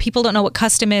people don't know what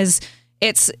custom is,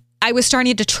 I was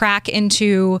starting to track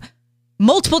into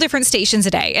multiple different stations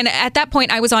a day. And at that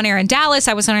point, I was on air in Dallas,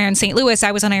 I was on air in St. Louis,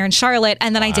 I was on air in Charlotte,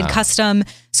 and then I did custom.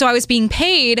 So I was being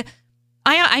paid.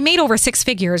 I made over six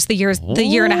figures the year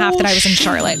and a half that I was in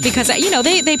Charlotte because, you know,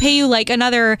 they pay you like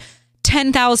another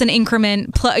 10,000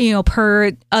 increment,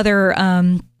 per other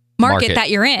market that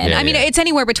you're in. I mean, it's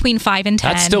anywhere between 5 and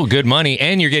 10. That's still good money,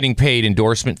 and you're getting paid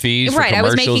endorsement fees. Right, for I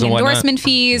was commercials making and whatnot. endorsement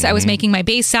fees. I was making my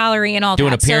base salary and all doing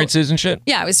that. Appearances and shit.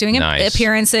 Yeah, I was doing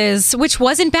appearances, which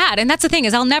wasn't bad. And that's the thing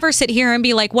is, I'll never sit here and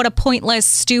be like, "What a pointless,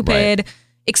 stupid."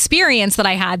 Experience that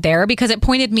I had there because it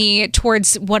pointed me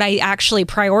towards what I actually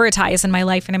prioritize in my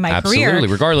life and in my career.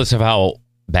 Absolutely, regardless of how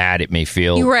bad it may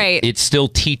feel. Right. It still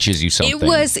teaches you something. It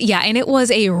was, and it was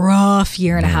a rough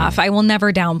year and a half. I will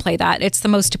never downplay that. It's the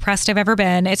most depressed I've ever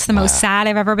been. It's the most sad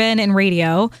I've ever been in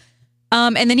radio.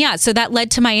 And then, so that led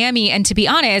to Miami. And to be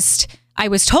honest, I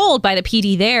was told by the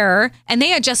PD there, and they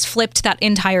had just flipped that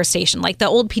entire station. Like the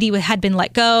old PD had been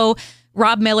let go.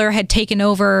 Rob Miller had taken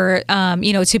over,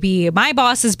 to be my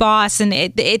boss's boss, and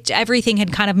everything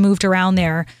had kind of moved around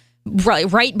there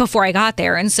right before I got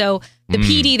there. And so the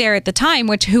PD there at the time,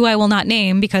 who I will not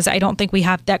name because I don't think we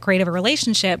have that great of a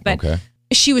relationship, but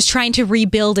she was trying to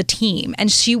rebuild a team, and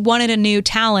she wanted a new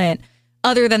talent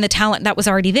other than the talent that was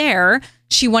already there.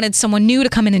 She wanted someone new to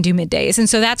come in and do middays, and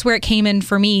so that's where it came in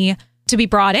for me to be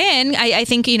brought in. I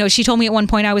think she told me at one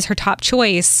point I was her top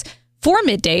choice for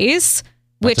middays.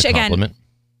 Which again,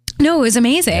 no, it was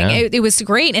amazing. Yeah. It was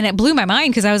great. And it blew my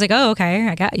mind because I was like, oh, okay,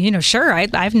 I got, sure.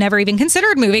 I've never even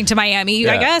considered moving to Miami,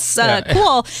 I guess.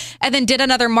 Cool. And then did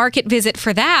another market visit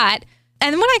for that.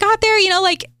 And when I got there,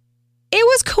 it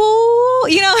was cool.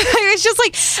 It was just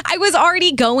like, I was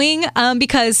already going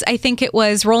because I think it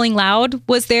was Rolling Loud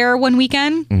was there one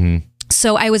weekend. Mm-hmm.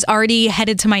 So I was already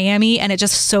headed to Miami, and it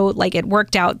just it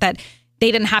worked out that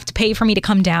they didn't have to pay for me to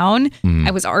come down. I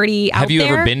was already out there. Have you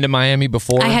ever been to Miami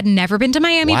before? I had never been to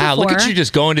Miami before. Wow, look at you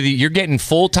just going to you're getting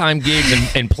full-time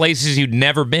gigs in places you'd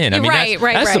never been. I mean,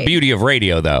 that's the beauty of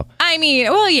radio, though. I mean,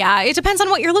 well, yeah, it depends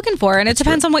on what you're looking for, and it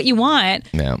depends on what you want.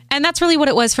 Yeah. And that's really what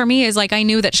it was for me is I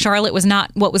knew that Charlotte was not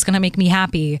what was going to make me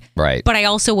happy. Right. But I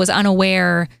also was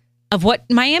unaware of what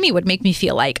Miami would make me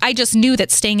feel like. I just knew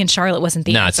that staying in Charlotte wasn't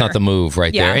the answer. No, it's not the move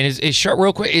right there. And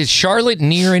real quick, is Charlotte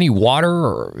near any water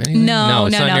or anything? No.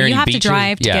 You have to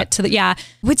drive to get to I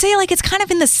would say it's kind of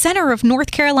in the center of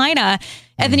North Carolina.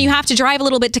 And then you have to drive a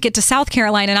little bit to get to South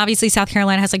Carolina. And obviously South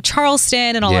Carolina has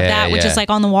Charleston and all of that, which is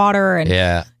on the water. And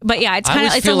But it's kind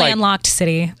of, it's a landlocked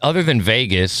city. Other than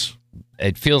Vegas,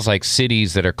 it feels like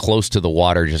cities that are close to the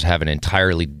water just have an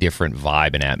entirely different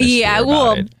vibe and atmosphere. Yeah,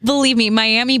 well, believe me,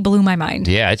 Miami blew my mind.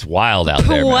 Yeah, it's wild out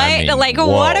there. What? Man. I mean,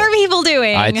 what are people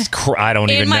doing? I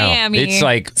don't even know. In Miami.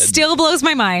 It's still blows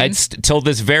my mind. It's till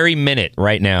this very minute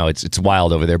right now. It's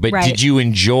wild over there. But did you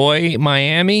enjoy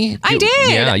Miami? I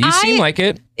did. Yeah, you seem like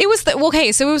it. It was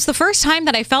so it was the first time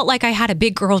that I felt like I had a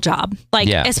big girl job,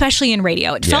 especially in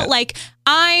radio. It felt like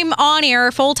I'm on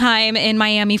air full time in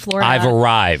Miami, Florida. I've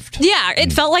arrived. Yeah,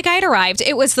 it felt like I'd arrived.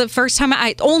 It was the first time,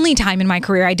 only time in my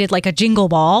career I did a jingle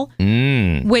ball,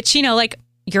 which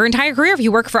your entire career, if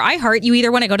you work for iHeart, you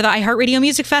either want to go to the iHeartRadio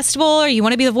Music Festival or you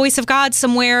want to be the voice of God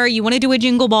somewhere. You want to do a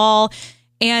jingle ball,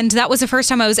 and that was the first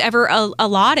time I was ever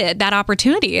allotted that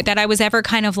opportunity. That I was ever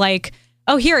kind of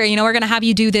oh, here, we're going to have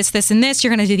you do this, this, and this. You're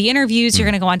going to do the interviews. You're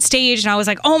going to go on stage. And I was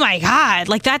like, oh my God,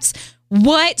 that's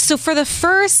what? So for the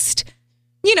first,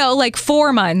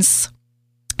 4 months,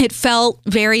 it felt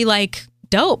very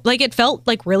dope. It felt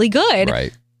really good.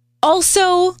 Right.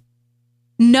 Also,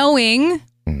 knowing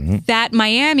that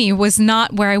Miami was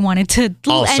not where I wanted to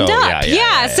end up.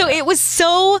 Yeah. So it was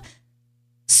so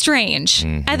strange.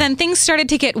 Mm-hmm. And then things started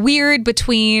to get weird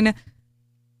between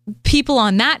people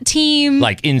on that team,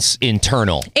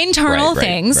 internal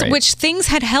things, which things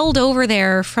had held over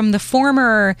there from the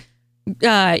former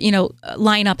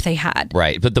lineup they had.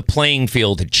 Right, but the playing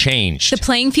field had changed.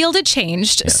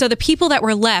 Yeah. So the people that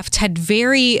were left had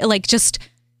very just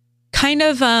kind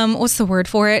of what's the word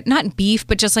for it? Not beef,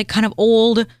 but just kind of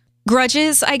old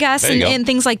grudges, I guess, and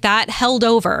things like that held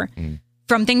over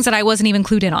from things that I wasn't even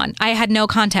clued in on. I had no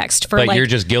context for But you're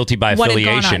just guilty by what had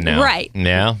gone affiliation on. now. Right.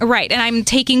 Yeah. Right. And I'm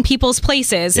taking people's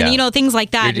places and, things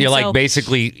like that. You're And like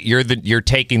basically you're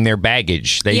taking their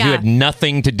baggage that you Yeah. had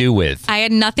nothing to do with. I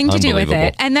had nothing to do with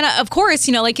it. And then, of course,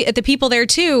 like the people there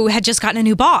too had just gotten a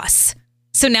new boss.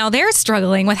 So now they're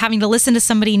struggling with having to listen to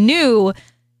somebody new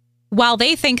while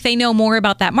they think they know more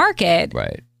about that market.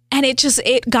 Right. And it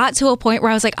got to a point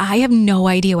where I was like, I have no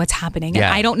idea what's happening. And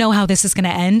I don't know how this is going to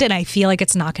end. And I feel like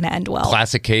it's not going to end well.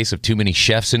 Classic case of too many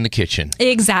chefs in the kitchen.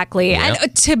 Exactly. Yeah.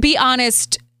 And to be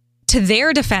honest, to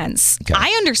their defense,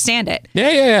 I understand it.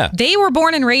 Yeah. They were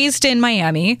born and raised in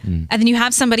Miami. And then you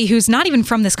have somebody who's not even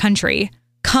from this country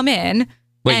come in.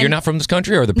 Wait, you're not from this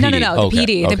country or the PD? No, the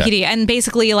PD. The PD. And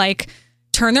basically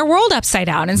turn their world upside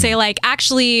down and say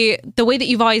actually, the way that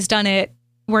you've always done it,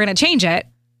 we're going to change it.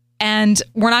 And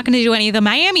we're not going to do any of the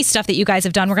Miami stuff that you guys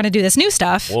have done. We're going to do this new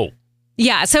stuff. Whoa.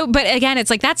 Yeah. So, but again,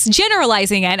 it's that's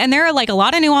generalizing it. And there are a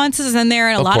lot of nuances in there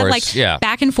and a lot of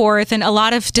back and forth. And a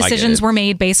lot of decisions were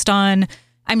made based on,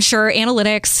 I'm sure,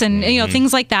 analytics and,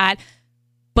 things like that.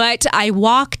 But I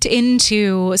walked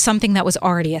into something that was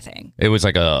already a thing. It was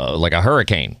like a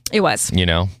hurricane. It was.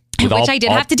 Which I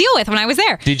did have to deal with when I was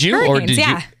there. Did you? Or did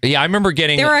you? Yeah, I remember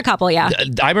getting... There were a couple, yeah.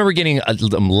 I remember getting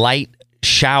light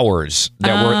showers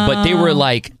that but they were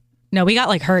No, we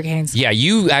got hurricanes. Yeah,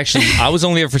 you actually... I was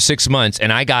only there for 6 months,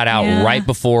 and I got out right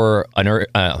before an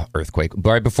earthquake,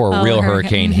 right before a real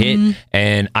hurricane hit,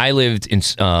 and I lived in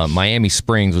Miami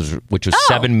Springs, which was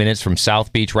 7 minutes from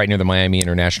South Beach, right near the Miami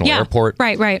International Airport.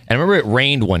 Right. And I remember it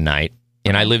rained one night,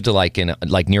 and I lived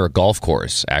near a golf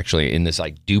course, actually, in this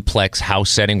duplex house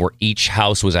setting where each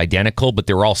house was identical, but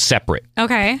they were all separate.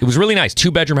 Okay. It was really nice.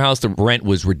 2-bedroom house. The rent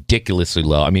was ridiculously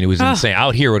low. I mean, it was insane.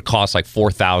 Out here, it would cost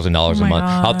 $4,000 a month.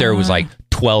 Out there, it was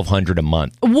 $1,200 a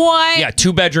month. What? Yeah,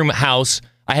 2-bedroom house.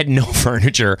 I had no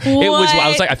furniture. What?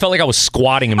 I felt like I was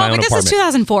squatting in my own apartment. This is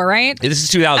 2004, right? This is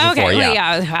 2004. Okay,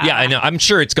 yeah. Yeah, I know. I'm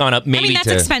sure it's gone up. Maybe that's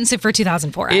expensive for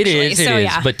 2004. Actually. It is.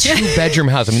 Yeah. But 2-bedroom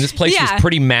house. I mean, this place was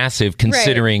pretty massive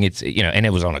considering it's and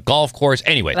it was on a golf course.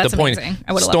 Anyway, that's the point amazing.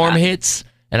 is, storm hits,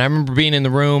 and I remember being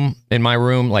in my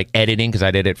room, editing because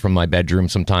I did it from my bedroom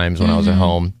sometimes when I was at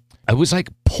home. I was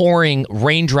pouring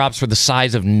raindrops for the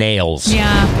size of nails.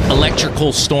 Yeah.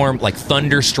 Electrical storm,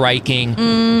 thunder striking.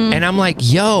 And I'm like,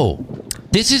 yo,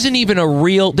 this isn't even a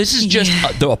real, this is just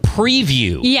a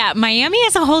preview. Yeah, Miami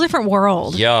is a whole different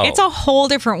world. Yo. It's a whole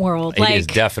different world. It is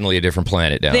definitely a different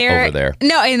planet over there.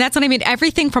 No, and that's what I mean.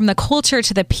 Everything from the culture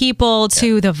to the people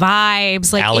to the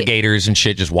vibes. Alligators and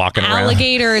shit just walking around.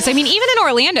 Alligators. I mean, even in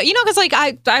Orlando, because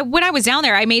I when I was down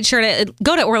there, I made sure to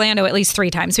go to Orlando at least 3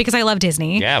 times because I love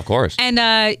Disney. Yeah, of course.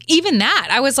 And even that,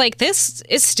 I was like, this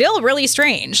is still really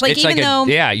strange.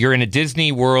 You're in a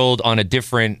Disney world in a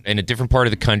different part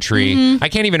of the country. I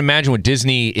can't even imagine what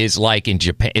Disney is like in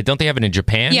Japan. Don't they have it in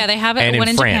Japan? Yeah, they have it. And one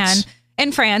in France. Japan.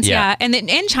 In France, yeah. And then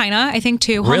in China, I think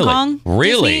too. Hong Really? Kong.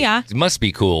 Really? Disney, yeah. It must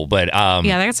be cool. But yeah,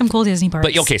 they got some cool Disney parks.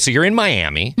 But okay, so you're in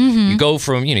Miami. You go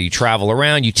from, you travel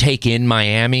around, you take in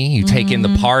Miami, you take in the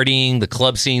partying, the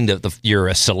club scene, you're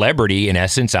a celebrity in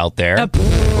essence out there.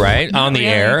 Right? On the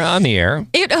air.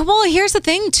 Well, here's the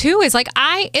thing too, is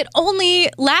it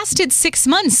only lasted 6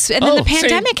 months and then the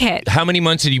pandemic hit. How many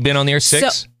months had you been on the air?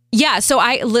 6? So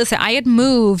I had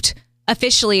moved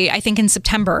officially, I think in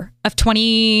September of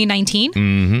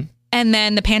 2019. And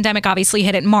then the pandemic obviously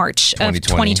hit in March of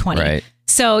 2020. Right.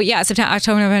 So yeah, September,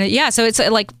 October, November. Yeah. So it's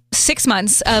 6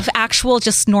 months of actual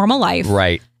just normal life.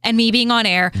 Right. And me being on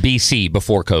air. BC,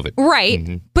 before COVID.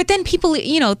 Right. But then people,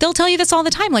 they'll tell you this all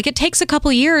the time. It takes a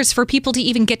couple years for people to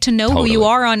even get to know who you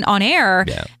are on air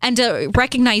and to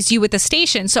recognize you with the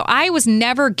station. So I was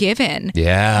never given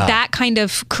that kind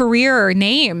of career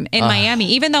name in Miami,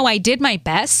 even though I did my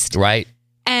best. Right.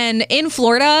 And in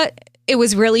Florida, it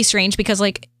was really strange because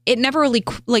it never really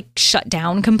shut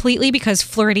down completely because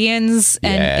Floridians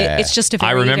and it's just a very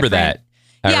I remember different,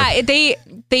 that. Yeah,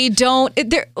 they don't.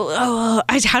 They're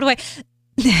how do I?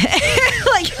 They're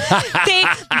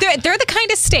the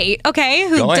kind of state, okay,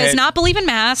 who does not believe in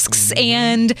masks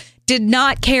and did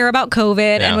not care about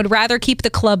COVID and would rather keep the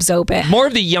clubs open. More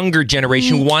of the younger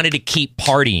generation who wanted to keep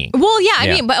partying. Well, yeah, I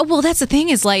mean, but that's the thing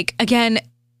is again.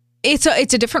 It's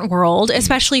a different world,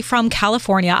 especially from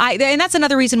California. And that's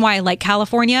another reason why I like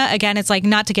California. Again, it's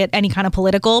not to get any kind of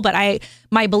political, but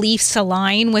my beliefs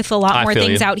align with a lot more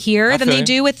things out here than they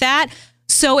do with that.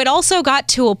 So it also got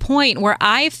to a point where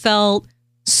I felt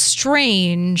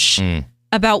strange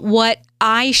about what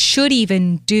I should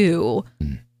even do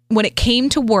when it came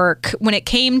to work, when it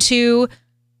came to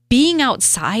being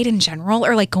outside in general,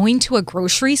 or going to a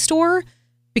grocery store.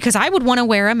 because I would want to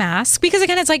wear a mask because,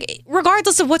 again, it's like,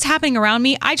 regardless of what's happening around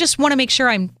me, I just want to make sure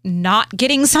I'm not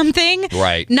getting something.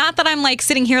 Right. Not that I'm like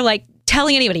sitting here like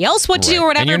telling anybody else what to do or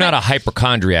whatever. And you're not a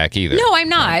hypochondriac either. No, I'm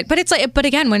not. But it's like, but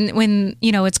again, when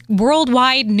it's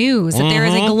worldwide news that there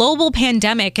is a global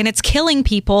pandemic and it's killing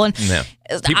people, and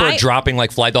people are dropping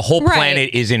like flies. The whole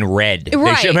planet is in red.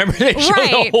 Right. Remember they showed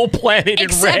the whole planet in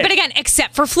red. But again,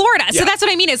 except for Florida. So that's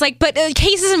what I mean. It's like, but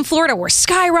cases in Florida were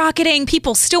skyrocketing.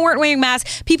 People still weren't wearing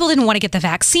masks. People didn't want to get the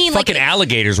vaccine. Fucking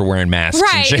alligators were wearing masks.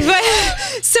 Right.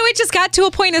 But, so it just got to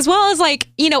a point as well as like,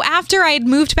 after I had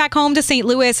moved back home to St.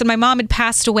 Louis and my mom had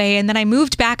passed away, and then I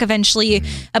moved back eventually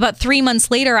about 3 months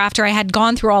later after I had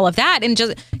gone through all of that and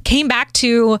just came back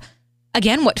to,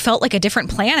 again, what felt like a different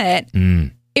planet.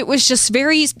 It was just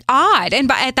very odd. And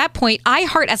at that point,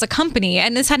 iHeart as a company,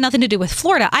 and this had nothing to do with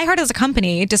Florida, iHeart as a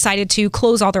company decided to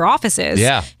close all their offices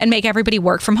and make everybody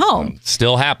work from home.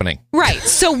 Still happening. Right.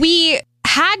 So we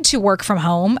had to work from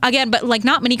home again, but like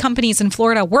not many companies in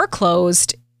Florida were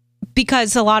closed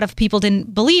because a lot of people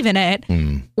didn't believe in it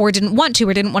or didn't want to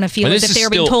or didn't want to feel as if they were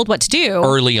being told what to do.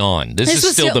 Early on. This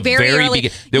is still the very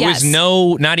beginning. There was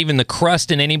not even the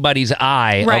crust in anybody's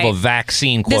eye of a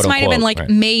vaccine, quote This might have been like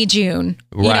May, June,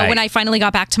 when I finally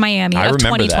got back to Miami of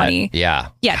 2020. That. Yeah.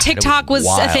 Yeah. TikTok was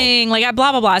a thing, like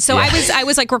blah, blah, blah. So I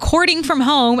was like recording from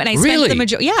home and I spent the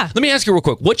majority. Yeah. Let me ask you real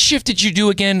quick. What shift did you do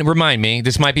again? Remind me.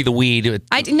 This might be the weed.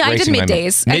 I did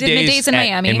middays. I did middays in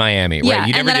Miami. In Miami. Yeah.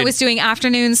 Right. And then I was doing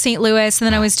afternoons St. Louis, and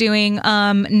then I was doing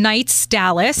nights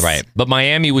Dallas. Right. But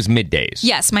Miami was middays.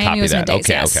 Yes, Miami was middays.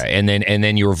 Okay, yes. okay. And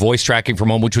then you were voice tracking from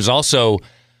home, which was also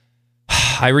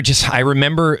I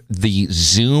remember the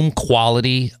Zoom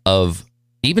quality of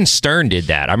even Stern did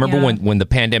that. I remember when the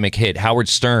pandemic hit, Howard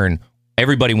Stern,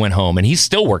 everybody went home, and he's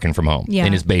still working from home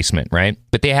in his basement, right?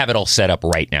 But they have it all set up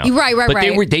right now. Right.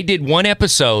 But they did one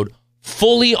episode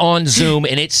fully on Zoom,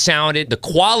 and it sounded, the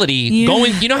quality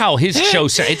going, you know how his show,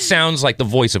 it sounds like the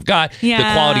voice of God. The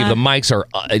quality of the mics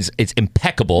it's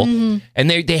impeccable. And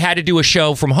they had to do a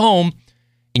show from home,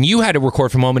 and you had to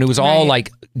record from home, and it was all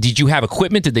like, did you have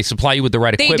equipment? Did they supply you with the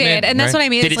right equipment? They did, and that's what I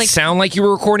mean. Did it sound like you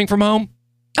were recording from home?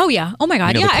 Oh, yeah. Oh, my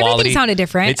God. Everything sounded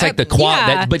different. It's like the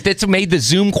quality, but that's made the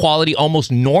Zoom quality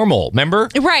almost normal, remember?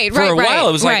 Right. For a while,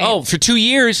 it was like, for 2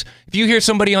 years, if you hear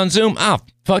somebody on Zoom,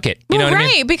 fuck it. You know what I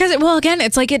mean? Because, again,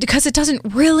 it's like because it doesn't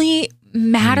really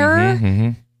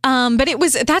matter. But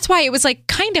that's why it was like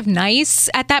kind of nice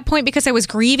at that point because I was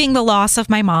grieving the loss of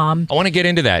my mom. I want to get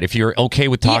into that if you're okay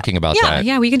with talking about that.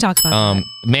 Yeah, we can talk about that.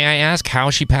 May I ask how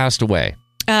she passed away?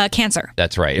 Cancer.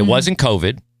 That's right. It wasn't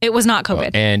COVID. It was not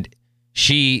COVID. And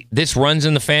this runs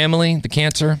in the family, the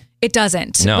cancer? It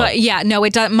doesn't. No. But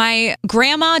it does. My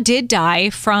grandma did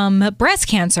die from breast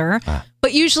cancer.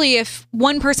 But usually if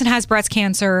one person has breast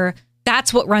cancer,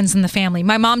 that's what runs in the family.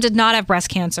 My mom did not have breast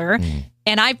cancer.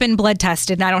 And I've been blood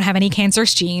tested and I don't have any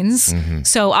cancerous genes.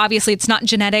 So obviously it's not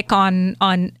genetic on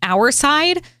our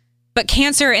side. But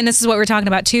cancer, and this is what we're talking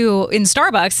about too in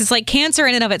Starbucks, is like cancer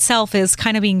in and of itself is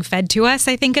kind of being fed to us,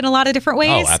 I think, in a lot of different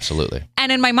ways. Oh, absolutely. And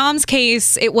in my mom's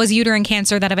case, it was uterine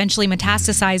cancer that eventually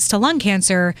metastasized to lung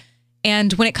cancer.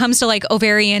 And when it comes to like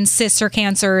ovarian, cysts or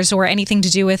cancers or anything to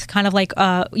do with kind of like,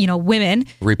 women.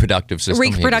 Reproductive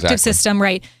system,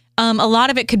 right. A lot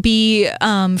of it could be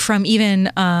from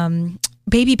even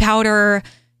baby powder,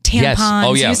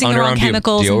 tampons, using the wrong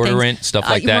chemicals, deodorant, and things. stuff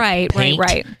like that. Right. Paint.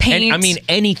 And, I mean,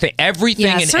 anything, everything,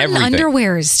 and certain everything.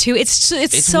 underwears too. It's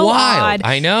so wild. odd.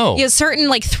 I know. Yeah, certain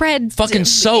like threads, fucking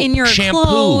soap, in your shampoo.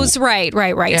 clothes. Right.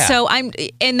 Yeah. So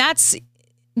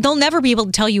they'll never be able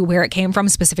to tell you where it came from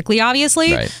specifically,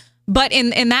 obviously. Right. But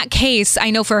in that case, I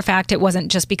know for a fact it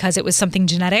wasn't just because it was something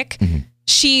genetic.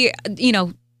 She,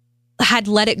 had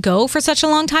let it go for such a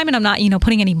long time, and I'm not,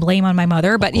 putting any blame on my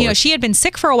mother, but she had been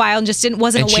sick for a while and just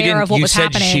wasn't aware of what was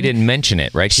happening. She didn't mention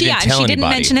it, right? She didn't tell anybody. She didn't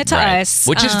mention it to us,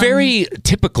 which is very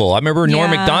typical. I remember Norm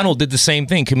Macdonald did the same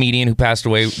thing. Comedian who passed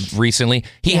away recently.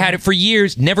 He had it for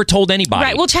years, never told anybody.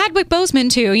 Right. Well, Chadwick Boseman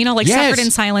too. Suffered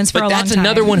in silence for a long time. But that's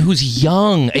another one who's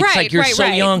young. It's like you're so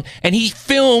young, and he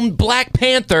filmed Black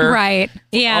Panther. Right.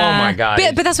 Yeah. Oh my God.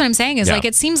 But that's what I'm saying is like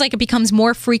it seems like it becomes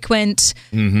more frequent.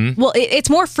 Well, it's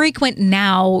more frequent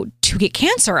now to get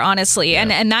cancer, honestly.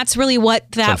 And that's really what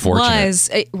that was.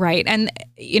 Right. And,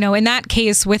 in that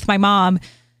case with my mom,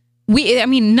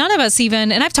 none of us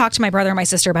even, and I've talked to my brother and my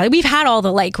sister about it. We've had all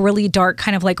the like really dark,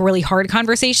 kind of like really hard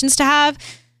conversations to have.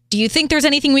 Do you think there's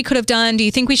anything we could have done? Do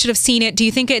you think we should have seen it? Do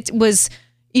you think it was,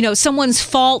 someone's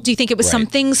fault? Do you think it was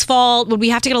something's fault? Would we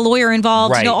have to get a lawyer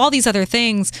involved? Right. All these other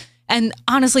things. And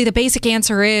honestly, the basic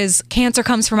answer is cancer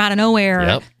comes from out of nowhere.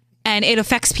 Yep. And it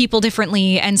affects people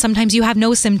differently. And sometimes you have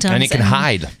no symptoms. And it can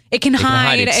hide. It can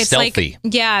hide. It's stealthy.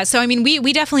 like, yeah. So, I mean,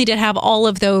 we definitely did have all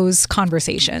of those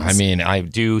conversations. I mean, I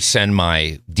do send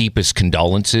my deepest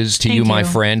condolences to you, my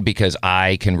friend, because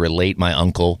I can relate. My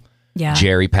uncle,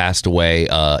 Jerry, passed away,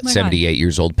 78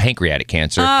 years old, pancreatic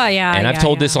cancer. Oh, yeah. And I've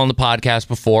told this on the podcast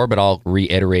before, but I'll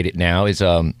reiterate it now, is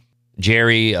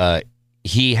Jerry,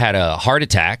 he had a heart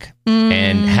attack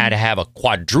and had to have a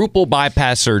quadruple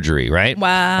bypass surgery, right?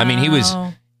 Wow. I mean, he was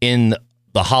in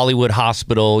the Hollywood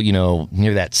hospital,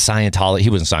 near that Scientology. He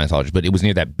wasn't Scientology, but it was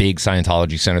near that big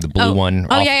Scientology center, the blue one.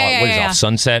 What is off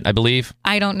Sunset, I believe?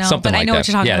 I don't know, Something but like I know that. what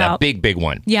you're talking about. Yeah, that big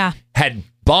one. Yeah. Had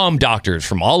bomb doctors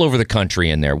from all over the country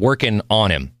in there working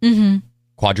on him. Mm-hmm.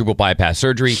 Quadruple bypass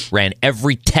surgery, ran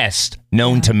every test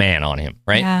known to man on him,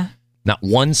 right? Yeah. Not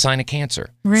one sign of cancer.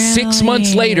 Really? 6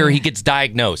 months later, he gets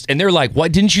diagnosed. And they're like,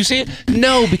 what, didn't you see it?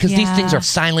 No, because these things are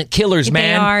silent killers,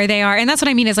 man. They are. And that's what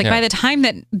I mean is like by the time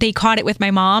that they caught it with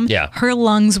my mom, her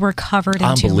lungs were covered in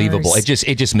Unbelievable. tumors.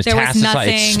 It just metastasized.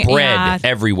 It spread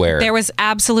everywhere. There was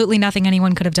absolutely nothing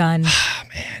anyone could have done. Man.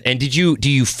 And do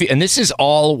you feel, and this is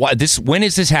all, when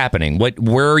is this happening?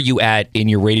 Where are you at in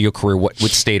your radio career? What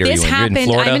state are you in? You're in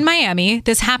Florida? I'm in Miami.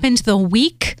 This happened the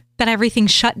week that everything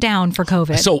shut down for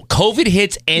COVID. So COVID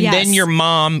hits and then your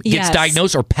mom gets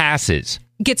diagnosed or passes?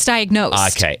 Gets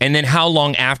diagnosed. Okay. And then how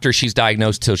long after she's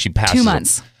diagnosed till she passes? 2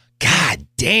 months. God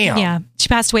damn. Yeah. She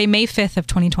passed away May 5th of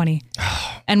 2020.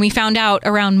 And we found out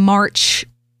around March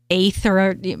 8th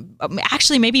or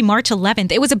actually maybe March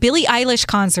 11th. It was a Billie Eilish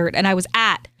concert and I was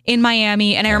in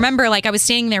Miami. And I remember like I was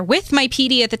standing there with my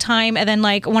PD at the time. And then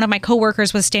like one of my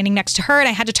coworkers was standing next to her and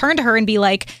I had to turn to her and be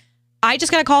like, I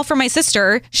just got a call from my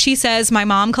sister. She says my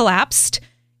mom collapsed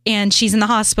and she's in the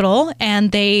hospital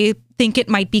and they think it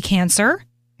might be cancer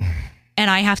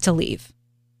and I have to leave.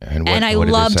 And I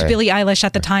loved Billie Eilish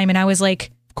at the time and I was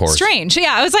like, of course. Strange.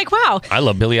 Yeah, I was like, wow. I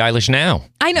love Billie Eilish now.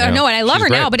 I know, and I love her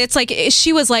now, but it's like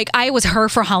she was like I was her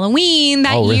for Halloween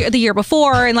the year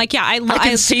before, and like I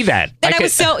can see that. And I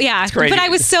was so but I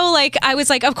was so like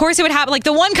of course it would happen. Like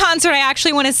the one concert I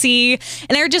actually want to see,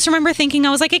 and I just remember thinking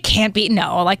I was like it can't be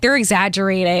like they're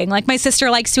exaggerating. Like my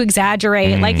sister likes to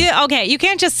exaggerate. Like okay, you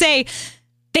can't just say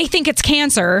they think it's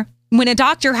cancer when a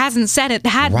doctor hasn't said it.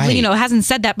 Hasn't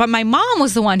said that. But my mom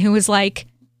was the one who was like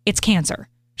it's cancer.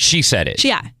 She said it.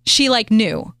 She like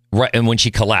knew. Right, and when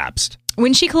she collapsed.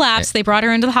 They brought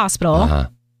her into the hospital. Uh-huh.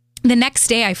 The next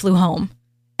day I flew home.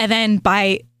 And then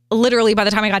by the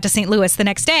time I got to St. Louis the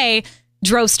next day,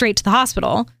 drove straight to the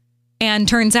hospital. And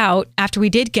turns out after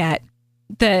we did get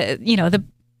the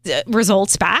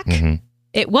results back,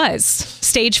 it was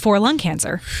stage 4 lung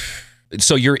cancer.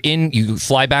 So you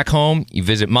fly back home, you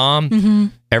visit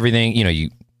mom, everything, you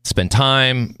spend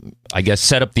time, I guess,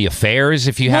 set up the affairs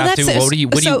if you have to.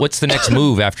 What's the next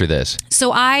move after this? So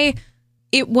went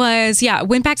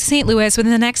back to St. Louis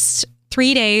within the next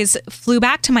 3 days, flew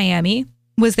back to Miami,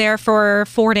 was there for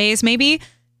 4 days maybe,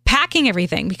 packing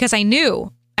everything because I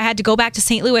knew I had to go back to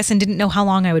St. Louis and didn't know how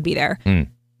long I would be there.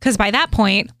 Because by that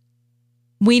point,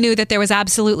 we knew that there was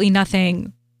absolutely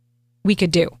nothing we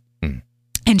could do.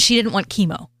 And she didn't want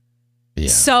chemo. Yeah.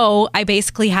 So I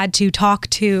basically had to talk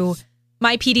to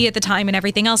my PD at the time and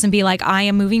everything else and be like, I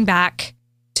am moving back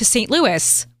to St.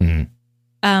 Louis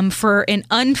for an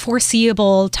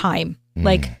unforeseeable time.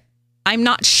 Like, I'm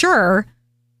not sure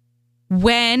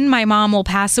when my mom will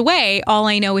pass away. All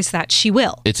I know is that she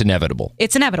will. It's inevitable.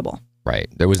 Right.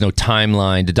 There was no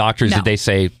timeline. The doctors, did they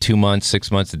say 2 months,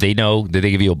 6 months? Did they know? Did they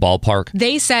give you a ballpark?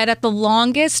 They said at the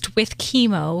longest with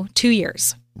chemo, 2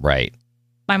 years. Right.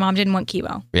 My mom didn't want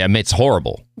chemo. Yeah, I mean, it's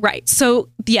horrible. Right. So,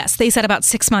 yes, they said about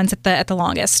 6 months at the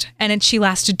longest. And she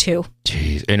lasted 2.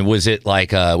 Jeez. And was it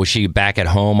like, was she back at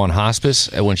home on hospice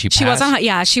when she passed?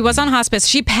 She was on hospice.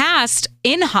 She passed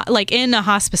in a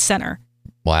hospice center.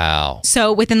 Wow.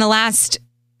 So, within the last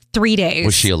 3 days.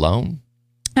 Was she alone?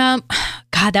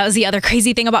 God, that was the other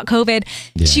crazy thing about COVID.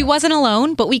 Yeah. She wasn't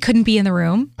alone, but we couldn't be in the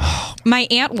room. Oh. My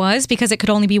aunt was because it could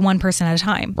only be one person at a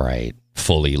time. Right.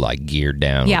 Fully like geared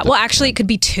down. Yeah. Well, actually, it could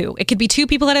be 2. It could be 2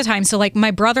 people at a time. So like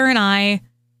my brother and I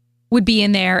would be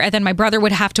in there and then my brother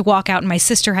would have to walk out and my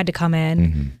sister had to come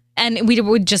in and we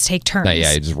would just take turns.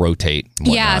 Yeah. Just rotate.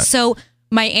 Yeah. So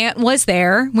my aunt was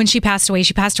there when she passed away.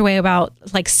 She passed away about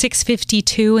like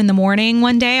 6:52 in the morning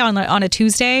one day on a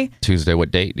Tuesday. Tuesday, what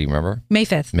date? Do you remember? May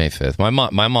 5th. May 5th.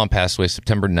 My mom passed away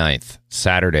September 9th.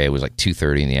 Saturday. It was like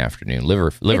 2:30 in the afternoon.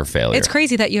 Liver failure. It's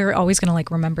crazy that you're always going to like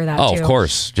remember that. Oh, too. of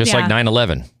course. Just like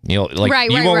 9/11. You know,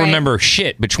 like you won't remember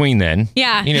shit between then.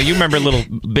 Yeah. You know, you remember little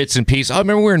bits and pieces. Oh,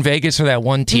 remember we were in Vegas for that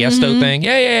one Tiesto thing?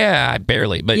 Yeah.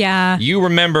 Barely. But you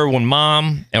remember when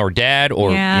mom or dad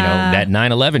or, that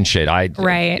 9/11 shit.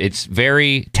 It's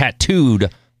very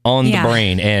tattooed on the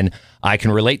brain. And I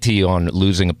can relate to you on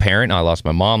losing a parent. I lost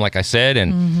my mom, like I said,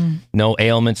 and no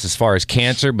ailments as far as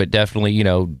cancer, but definitely,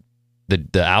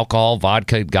 the alcohol,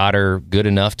 vodka got her good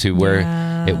enough to where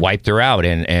it wiped her out.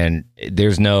 And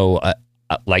there's no,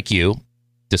 like you,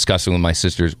 discussing with my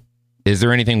sisters, is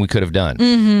there anything we could have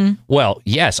done? Well,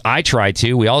 yes, I tried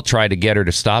to. We all tried to get her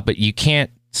to stop, but you can't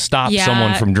stop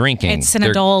someone from drinking. It's an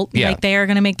adult. Like they are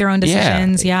going to make their own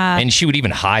decisions. Yeah. And she would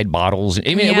even hide bottles.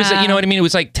 I mean, it was, you know what I mean? It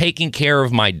was like taking care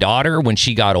of my daughter when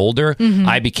she got older.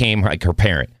 I became like her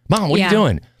parent. Mom, what are you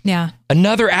doing? Yeah.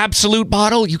 Another Absolute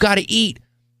bottle? You got to eat.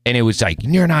 And it was like,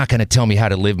 you're not going to tell me how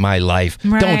to live my life.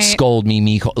 Right. Don't scold me,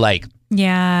 Miko. Like,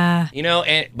 but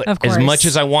as much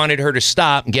as I wanted her to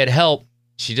stop and get help,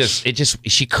 she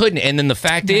couldn't. And then the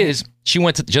fact is, she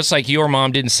went to, just like your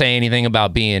mom didn't say anything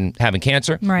about having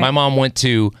cancer. Right. My mom went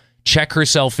to check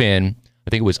herself in, I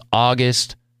think it was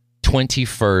August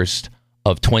 21st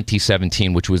of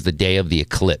 2017, which was the day of the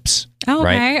eclipse. Oh,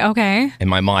 right? Okay. And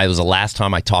my mom, it was the last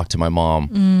time I talked to my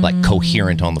mom, like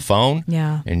coherent on the phone.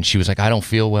 Yeah. And she was like, I don't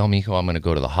feel well, Miko. I'm going to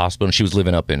go to the hospital. And she was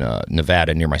living up in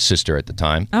Nevada near my sister at the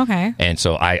time. Okay. And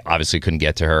so I obviously couldn't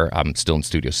get to her. I'm still in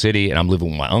Studio City and I'm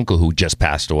living with my uncle who just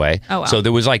passed away. Oh, wow. So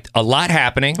there was like a lot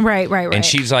happening. Right. And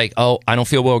she's like, oh, I don't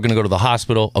feel well. We're going to go to the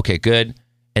hospital. Okay, good.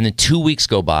 And then 2 weeks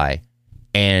go by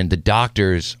and the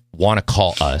doctors want to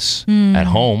call us at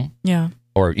home. Yeah.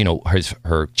 Or,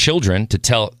 her children to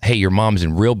tell, hey, your mom's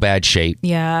in real bad shape.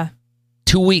 Yeah.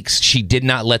 2 weeks, she did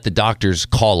not let the doctors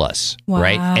call us. Wow.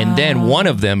 Right. And then one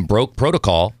of them broke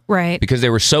protocol. Right. Because they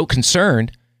were so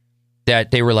concerned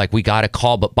that they were like, we got to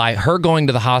call. But by her going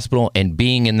to the hospital and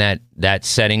being in that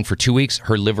setting for 2 weeks,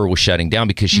 her liver was shutting down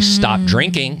because she stopped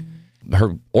drinking.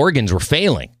 Her organs were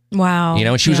failing. Wow.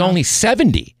 And she was only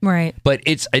 70. Right. But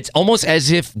it's almost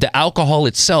as if the alcohol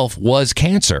itself was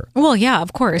cancer. Well, yeah,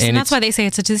 of course. And that's why they say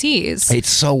it's a disease. It's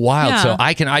so wild. Yeah. So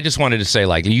I just wanted to say,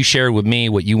 like, you shared with me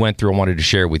what you went through. I wanted to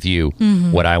share with you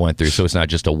what I went through. So it's not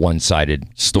just a one-sided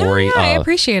story. No, I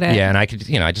appreciate it. Yeah. And I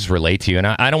could, I just relate to you. And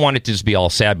I don't want it to just be all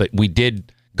sad, but we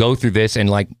did go through this. And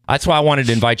like, that's why I wanted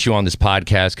to invite you on this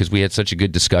podcast because we had such a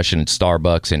good discussion at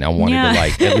Starbucks. And I wanted to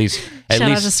like, at least. Shout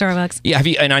out to Starbucks. Yeah,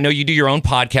 and I know you do your own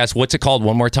podcast. What's it called?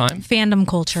 One more time. Fandom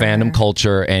Culture. Fandom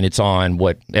Culture, and it's on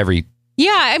every.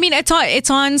 Yeah, I mean it's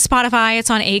on Spotify. It's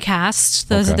on Acast.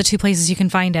 Those are the two places you can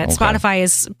find it. Okay. Spotify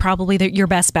is probably your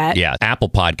best bet. Yeah, Apple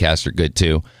Podcasts are good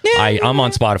too. I'm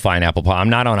on Spotify and Apple. I'm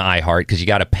not on iHeart because you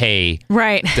got to pay.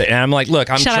 Right. And I'm like, look,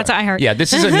 shout out to iHeart. Yeah,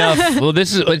 this is enough. Well,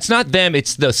 it's not them.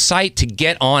 It's the site to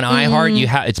get on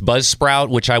iHeart. It's Buzzsprout,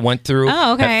 which I went through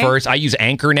at first. I use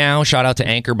Anchor now. Shout out to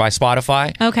Anchor by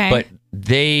Spotify. Okay. But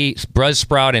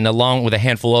Buzzsprout and along with a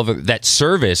handful of that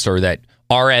service or that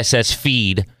RSS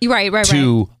feed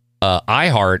to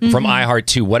iHeart, from iHeart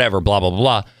to whatever, blah, blah,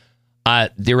 blah.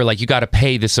 They were like, you got to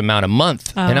pay this amount a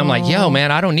month. And I'm like, yo, man,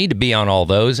 I don't need to be on all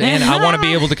those. And I want to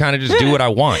be able to kind of just do what I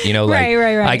want.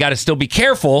 Right. I got to still be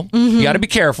careful. You got to be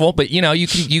careful. But,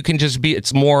 you can just be,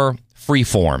 it's more free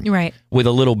form. Right. With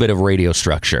a little bit of radio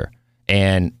structure.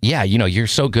 And yeah, you're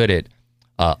so good at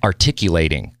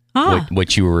articulating.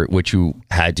 What you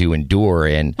had to endure,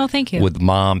 and thank you. With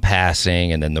mom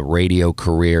passing, and then the radio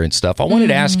career and stuff. I wanted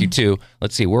to ask you too.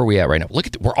 Let's see, where are we at right now? Look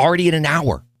at we're already at an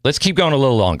hour. Let's keep going a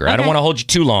little longer. Okay. I don't want to hold you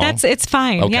too long. It's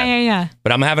fine. Okay. Yeah.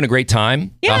 But I'm having a great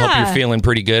time. Yeah. I hope you're feeling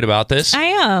pretty good about this. I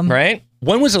am. Right?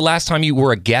 When was the last time you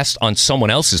were a guest on someone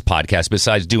else's podcast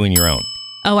besides doing your own?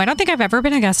 Oh, I don't think I've ever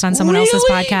been a guest on someone else's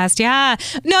podcast. Yeah.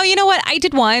 No, you know what? I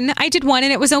did one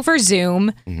and it was over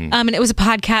Zoom. And it was a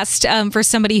podcast for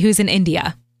somebody who's in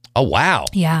India. Oh, wow.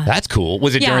 Yeah. That's cool.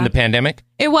 Was it during the pandemic?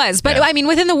 It was. But I mean,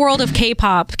 within the world of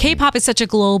K-pop is such a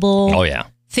global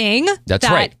thing. That's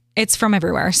right. It's from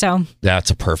everywhere. So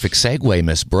that's a perfect segue,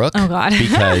 Miss Brooke. Oh, God.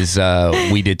 Because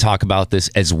we did talk about this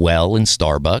as well in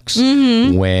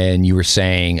Starbucks when you were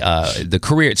saying the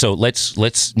career. So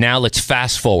let's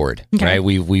fast forward. Okay. Right.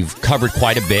 We've covered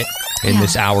quite a bit in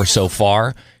this hour so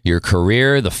far. Your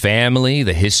career, the family,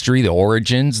 the history, the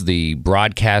origins, the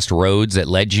broadcast roads that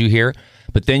led you here.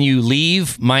 But then you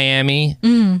leave Miami,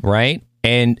 right?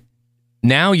 And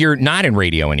now you're not in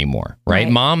radio anymore, right?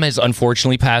 Mom has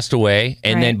unfortunately passed away,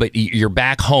 and but you're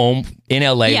back home in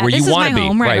LA where you want to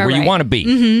be, right? Where you want to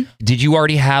be. Did you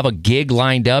already have a gig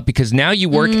lined up? Because now you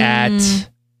work at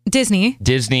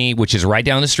Disney, which is right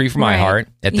down the street from iHeart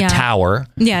at the Tower.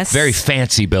 Yes. Very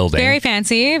fancy building. Very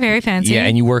fancy. Yeah,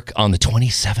 and you work on the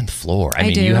 27th floor. I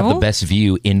mean, you have the best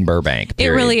view in Burbank,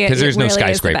 period. It really is. Because there's no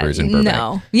skyscrapers in Burbank.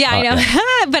 No. Yeah, I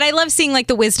know. But I love seeing like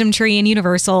the Wisdom Tree and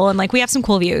Universal, and like we have some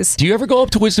cool views. Do you ever go up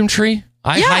to Wisdom Tree?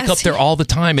 I hike up there all the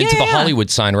time into the Hollywood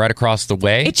sign right across the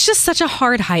way. It's just such a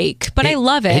hard hike, but I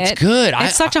love it. It's good.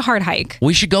 It's such a hard hike.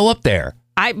 We should go up there.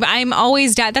 I'm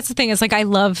always down. That's the thing is like I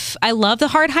love the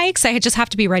hard hikes. I just have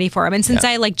to be ready for them. And since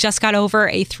I like just got over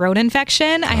a throat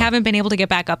infection, I haven't been able to get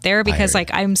back up there because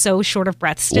like I'm so short of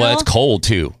breath still. Well, it's cold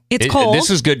too. It's cold. This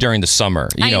is good during the summer.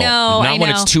 I know. Not when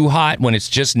it's too hot. When it's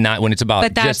just not. When it's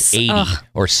about just 80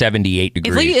 or 78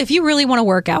 degrees. If you really want to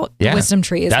work out, the Wisdom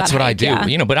Tree is that's what I do.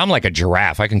 Yeah. But I'm like a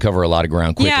giraffe. I can cover a lot of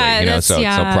ground quickly. So it's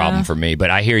no problem for me. But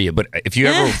I hear you. But if you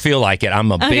ever feel like it,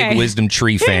 I'm a big Wisdom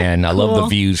Tree fan. I love the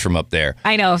views from up there.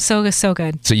 I know. So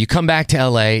good. So you come back to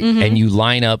LA and you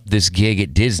line up this gig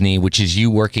at Disney, which is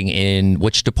you working in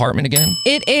which department again?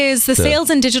 It is the sales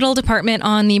and digital department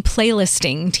on the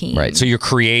playlisting team. Right. So you're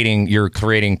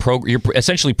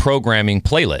essentially programming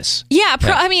playlists. Yeah.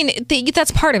 I mean,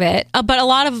 that's part of it, but a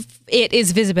lot of it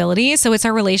is visibility. So it's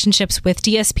our relationships with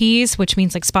DSPs, which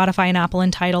means like Spotify and Apple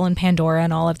and Tidal and Pandora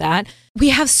and all of that. We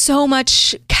have so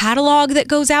much catalog that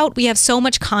goes out. We have so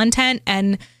much content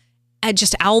and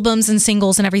just albums and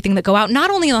singles and everything that go out, not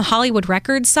only on the Hollywood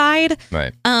Records side,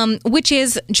 right? Which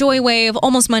is Joywave,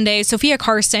 Almost Monday, Sophia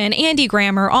Carson, Andy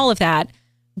Grammer, all of that.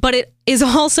 But it is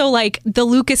also like the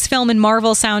Lucasfilm and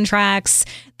Marvel soundtracks,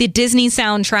 the Disney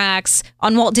soundtracks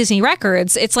on Walt Disney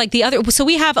Records. It's like the other. So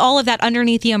we have all of that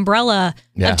underneath the umbrella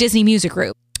of Disney Music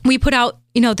Group. We put out,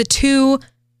 the 2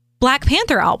 Black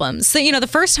Panther albums. So, the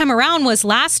first time around was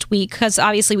last week because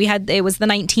obviously it was the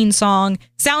 19 song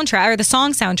soundtrack or the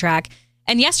song soundtrack.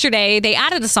 And yesterday they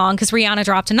added a song because Rihanna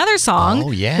dropped another song,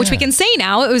 which we can say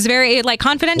now. It was very like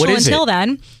confidential until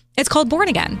then. It's called Born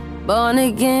Again. Born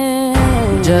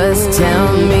again, just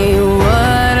tell me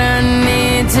what I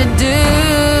need to do.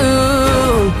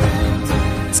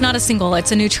 It's not a single.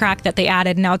 It's a new track that they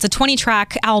added. Now it's a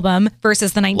 20-track album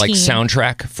versus the 19. Like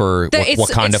soundtrack for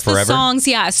Wakanda it's Forever? The songs,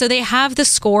 yeah. So they have the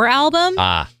score album,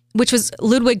 which was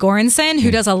Ludwig Göransson, who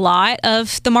does a lot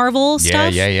of the Marvel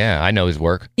stuff. Yeah. I know his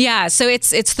work. Yeah, so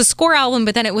it's the score album,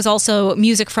 but then it was also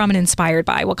music from and inspired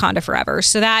by Wakanda Forever.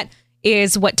 So that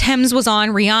is what Thames was on,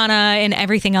 Rihanna, and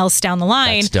everything else down the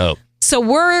line. That's dope. So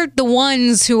we're the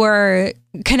ones who are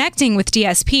connecting with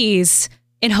DSPs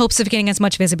in hopes of getting as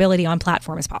much visibility on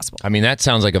platform as possible. I mean, that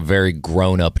sounds like a very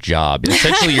grown-up job.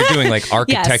 Essentially, you're doing like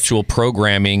architectural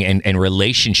programming and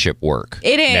relationship work.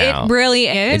 It is. Now. It really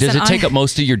is. And does it take up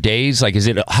most of your days? Like,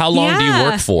 how long do you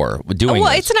work for doing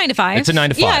this? this? It's a 9 to 5. It's a 9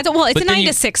 to 5. Yeah, it's a 9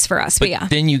 to 6 for us, but yeah.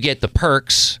 Then you get the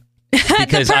perks.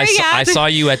 Because I saw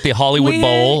you at the Hollywood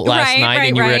Bowl last night,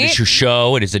 and you were at your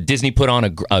show. It is a Disney put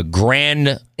on a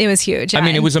grand. It was huge. I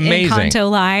mean, it was amazing.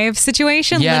 Encanto Live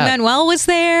situation. Yeah. Lin-Manuel was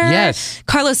there. Yes.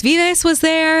 Carlos Vives was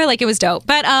there. Like, it was dope.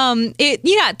 But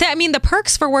the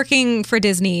perks for working for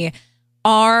Disney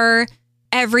are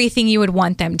everything you would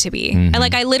want them to be. Mm-hmm. And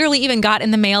like, I literally even got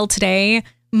in the mail today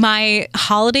my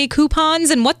holiday coupons,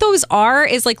 and what those are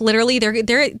is like literally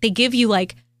they give you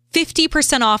like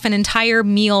 50% off an entire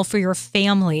meal for your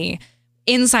family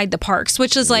inside the parks,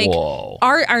 which is like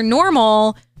our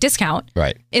normal discount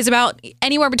is about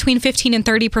anywhere between 15 and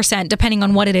 30%, depending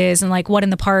on what it is and like what in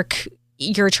the park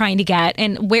you're trying to get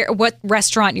and what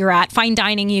restaurant you're at. Fine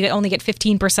dining, you only get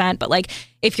 15%, but like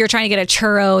if you're trying to get a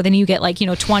churro, then you get like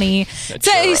 20.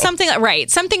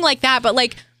 Something like that. But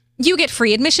like, you get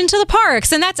free admission to the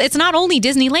parks, and it's not only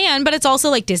Disneyland, but it's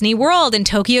also like Disney World and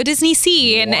Tokyo Disney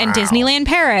Sea and Disneyland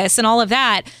Paris and all of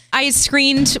that. I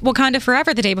screened Wakanda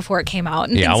Forever the day before it came out.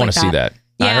 And I want to see that.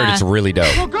 Yeah. I heard it's really dope.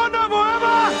 Wakanda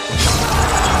Forever!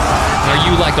 Are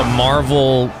you like a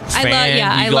Marvel fan?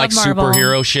 I you like love Marvel.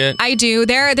 Superhero shit? I do.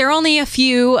 There are only a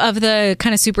few of the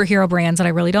kind of superhero brands that I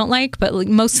really don't like, but like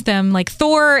most of them, like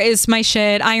Thor is my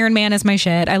shit, Iron Man is my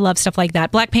shit. I love stuff like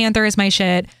that. Black Panther is my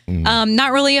shit.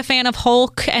 Not really a fan of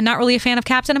Hulk and not really a fan of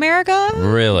Captain America.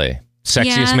 Really?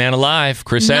 Sexiest man alive,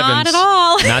 Chris Evans. Not at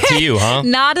all. Not to you, huh?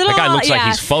 Not at all. That guy looks like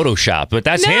he's photoshopped, but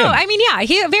that's him. No, I mean,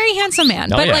 he's a very handsome man.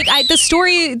 But like the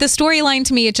storyline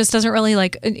to me, it just doesn't really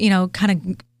like, kind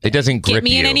of. It doesn't grip get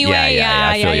me you. in any way.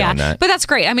 I feel you on that. But that's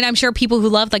great. I mean, I'm sure people who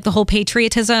love like the whole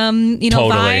patriotism,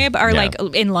 vibe are like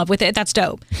in love with it. That's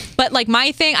dope. But like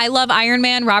my thing, I love Iron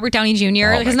Man, Robert Downey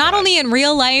Jr. Because not only in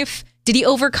real life did he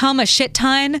overcome a shit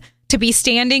ton to be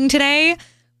standing today,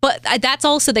 but that's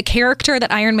also the character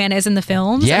that Iron Man is in the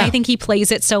films. Yeah. And I think he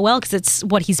plays it so well because it's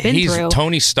what he's been through. He's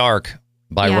Tony Stark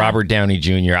by Robert Downey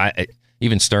Jr.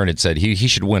 Even Stern had said he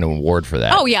should win an award for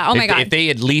that. Oh, yeah. Oh, my God. If they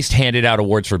at least handed out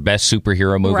awards for best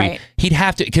superhero movie, Right. he'd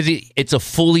have to, because it's a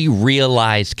fully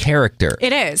realized character.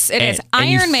 It is. It is. And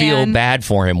you Iron Man. feel bad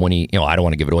for him when I don't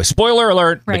want to give it away. Spoiler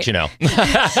alert, Right. but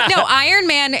No, Iron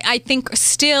Man, I think,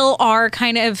 still are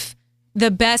kind of the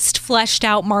best fleshed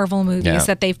out Marvel movies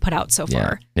that they've put out so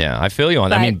far. Yeah, I feel you on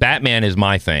that. I mean, Batman is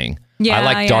my thing. Yeah, I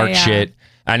like dark shit.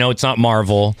 I know it's not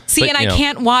Marvel. See, but, and I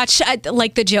can't watch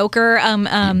like the Joker.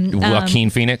 Joaquin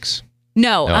Phoenix.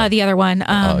 No, the other one.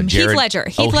 Heath Jared- Ledger.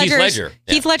 Heath Ledger.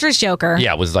 Yeah. Heath Ledger's Joker.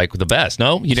 Yeah, it was like the best.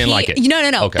 No, you didn't like it.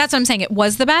 No. Okay. That's what I'm saying. It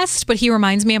was the best, but he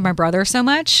reminds me of my brother so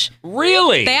much.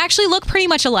 Really? They actually look pretty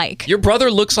much alike. Your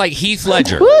brother looks like Heath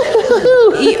Ledger.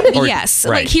 Yes,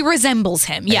 right. like he resembles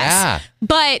him. Yes, Yeah.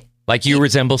 but. Like you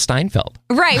resemble Steinfeld.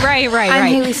 Right.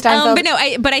 I'm Haley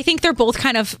Steinfeld. But I think they're both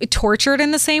kind of tortured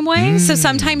in the same way. So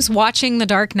sometimes watching The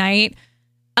Dark Knight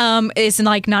is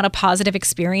like not a positive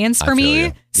experience for me.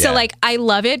 you. So Yeah. like I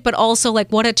love it, but also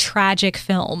like what a tragic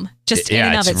film just in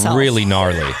and of it's itself. really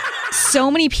gnarly. So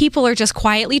many people are just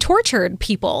quietly tortured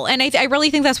people, and I really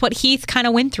think that's what Heath kind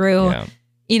of went through. Yeah.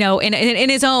 In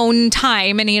his own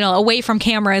time, and away from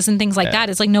cameras and things like that.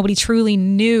 It's like nobody truly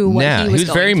knew what he was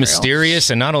going very through. mysterious,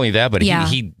 and not only that, but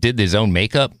he did his own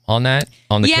makeup on the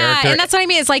character. Yeah, and that's what I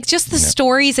mean. It's like just the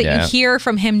stories that you hear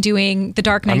from him doing the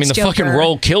Dark Knight's the Joker. fucking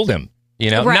role killed him.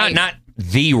 Right. Not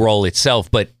the role itself,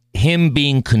 but him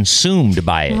being consumed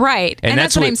by it. Right, and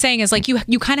that's what I'm saying is like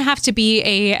you kind of have to be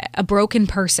a broken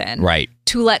person, right,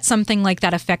 to let something like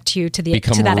that affect you to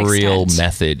become that real extent.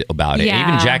 method about it. Yeah.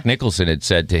 Even Jack Nicholson had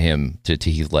said to him, to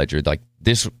Heath Ledger, like,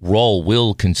 this role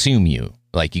will consume you.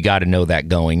 Like, you got to know that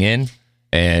going in.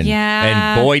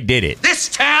 And boy, did it. This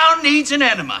town needs an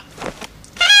enema.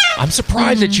 I'm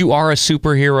surprised that you are a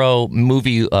superhero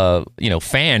movie,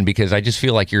 fan, because I just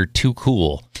feel like you're too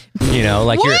cool.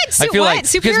 Like what? you're. I feel like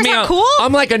Superheroes not cool?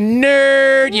 I'm like a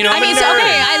nerd.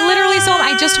 I literally saw.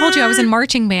 I just told you I was in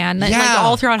marching band, like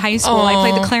all throughout high school. I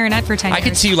played the clarinet for 10 years. I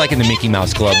could see you like in the Mickey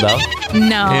Mouse Club, though.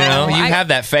 No, you have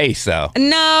that face, though.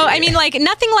 No, I mean, like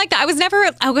nothing like that. I was never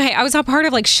okay. I was a part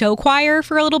of like show choir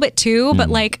for a little bit too, but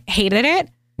like hated it.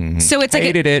 Mm-hmm. So it's like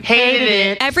hated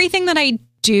it. Everything that I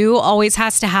do always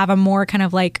has to have a more kind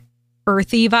of like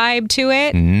earthy vibe to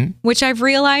it, which I've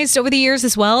realized over the years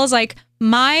as well is like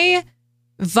my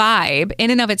vibe in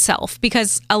and of itself,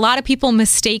 because a lot of people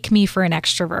mistake me for an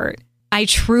extrovert. I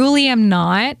truly am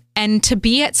not. And to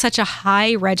be at such a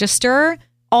high register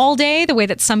all day, the way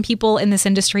that some people in this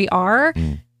industry are,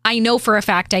 I know for a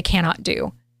fact I cannot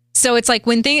do. So it's like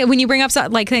when you bring up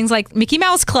like things like Mickey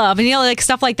Mouse Club and like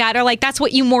stuff like that, or like that's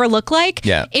what you more look like.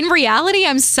 Yeah. In reality,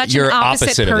 I'm such You're an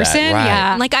opposite of that, person. right.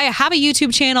 Yeah. Like I have a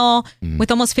YouTube channel with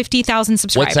almost 50,000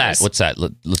 subscribers. What's that?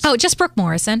 Oh, just Brooke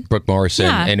Morrison. Brooke Morrison.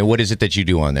 Yeah. And what is it that you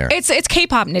do on there? It's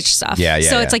K-pop niche stuff. Yeah.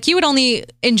 So it's like you would only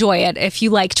enjoy it if you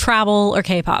like travel or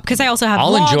K-pop, because I also have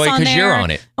I'll vlogs enjoy it on because there. you're on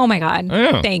it. Oh my God.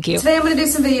 Yeah. Thank you. Today I'm going to do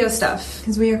some video stuff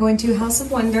because we are going to House of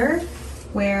Wonder,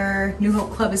 where New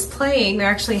Hope Club is playing.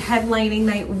 They're actually headlining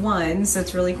night 1, so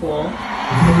it's really cool.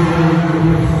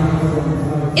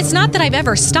 It's not that I've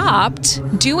ever stopped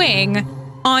doing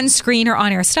on-screen or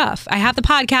on-air stuff. I have the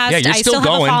podcast. Yeah, you're I still have a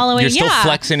going. following. You're still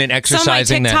flexing and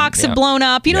exercising. Some of my TikToks have blown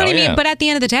up. You know what I mean? Yeah. But at the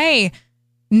end of the day,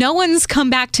 no one's come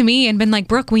back to me and been like,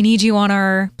 Brooke, we need you on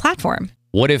our platform.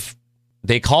 What if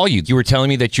they call you? You were telling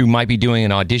me that you might be doing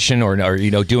an audition or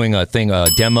doing a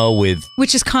demo with,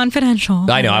 which is confidential.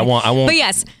 I know. I won't. But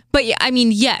yes. But yeah, I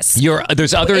mean, yes.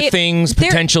 There's other things,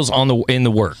 potentials in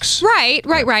the works. Right.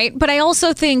 But I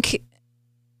also think,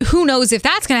 who knows if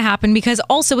that's going to happen, because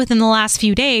also within the last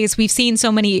few days, we've seen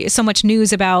so much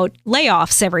news about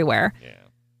layoffs everywhere. Yeah.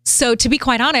 So to be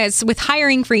quite honest, with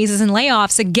hiring freezes and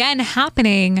layoffs again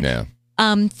happening,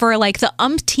 for like the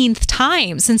umpteenth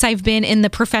time since I've been in the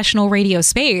professional radio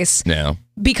space. Yeah.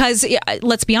 Because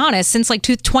let's be honest, since like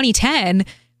 2010,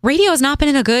 radio has not been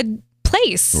in a good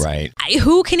place. Right.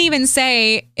 Who can even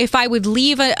say if I would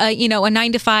leave a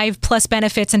 9-to-5 plus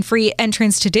benefits and free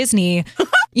entrance to Disney,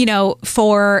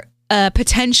 for a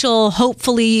potential,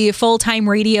 hopefully full-time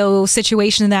radio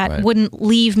situation that wouldn't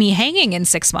leave me hanging in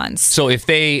 6 months. So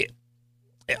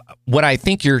what I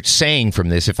think you're saying from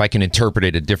this, if I can interpret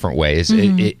it a different way, is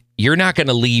you're not going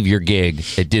to leave your gig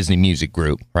at Disney Music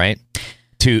Group, right?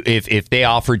 If they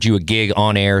offered you a gig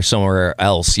on air somewhere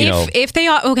else, if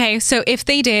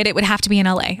they did, it would have to be in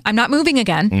LA. I'm not moving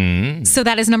again. So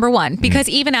that is number one, because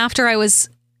even after I was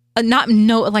not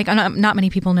many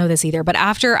people know this either, but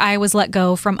after I was let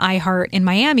go from iHeart in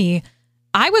Miami,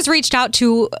 I was reached out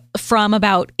to from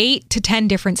about 8 to 10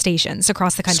 different stations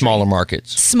across the country. Smaller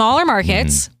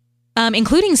markets.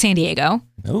 including San Diego.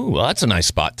 Oh, well, that's a nice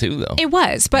spot too, though. It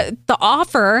was, but the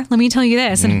offer, let me tell you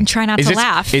this, and try not to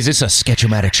laugh. Is this a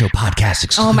Sketch-O-Matic Show podcast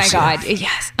exclusive? Oh my God,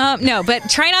 yes. No, but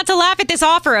try not to laugh at this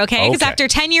offer, okay? Because after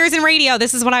 10 years in radio,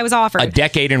 this is what I was offered. A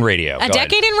decade in radio. A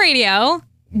decade in radio,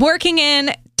 working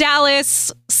in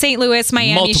Dallas, St. Louis,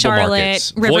 Miami, Multiple Charlotte,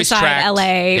 markets. Riverside, LA.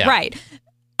 Yeah. Right.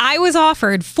 I was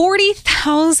offered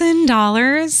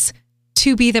 $40,000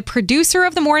 to be the producer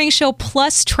of the morning show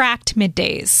plus tracked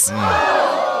middays.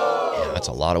 That's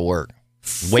a lot of work.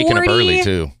 Waking up early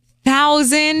too.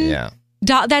 $40,000. Yeah.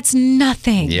 That's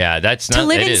nothing. Yeah, that's not. To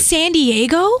live in San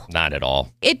Diego? Not at all.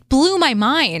 It blew my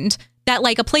mind that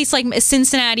like a place like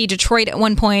Cincinnati, Detroit at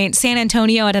one point, San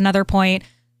Antonio at another point,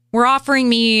 were offering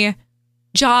me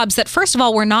jobs that, first of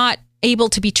all, were not able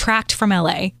to be tracked from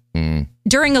LA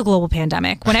during a global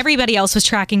pandemic when everybody else was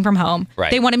tracking from home.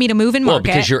 Right. They wanted me to move and market.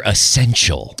 Well, because you're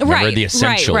essential. Remember the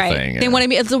essential thing. They wanted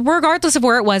me, regardless of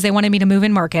where it was, they wanted me to move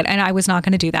and market, and I was not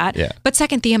going to do that. Yeah. But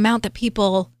second, the amount that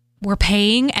people were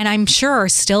paying, and I'm sure are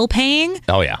still paying.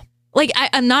 Oh, yeah. Like,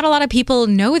 not a lot of people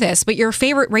know this, but your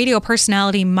favorite radio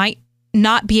personality might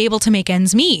not be able to make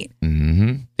ends meet.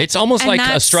 Mm-hmm. It's almost like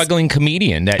a struggling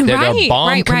comedian that are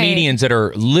bomb comedians that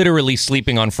are literally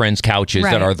sleeping on friends' couches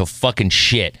that are the fucking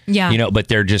shit. Yeah. You know, but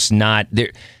they're just not.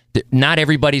 Not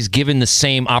everybody's given the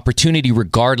same opportunity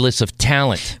regardless of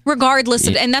talent. Regardless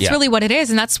of, and that's really what it is.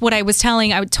 And that's what I was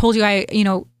telling. I told you I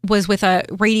was with a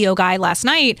radio guy last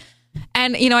night.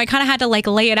 And, I kind of had to like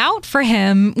lay it out for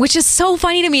him, which is so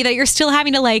funny to me that you're still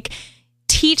having to like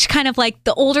teach kind of like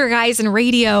the older guys in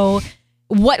radio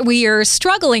what we are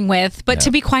struggling with. But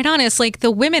to be quite honest, like the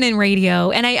women in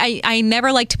radio, and I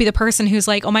never like to be the person who's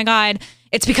like, oh my God,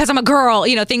 it's because I'm a girl,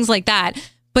 things like that.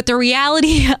 But the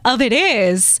reality of it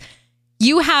is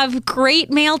you have great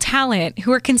male talent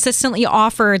who are consistently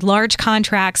offered large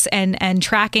contracts and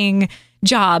tracking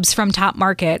jobs from top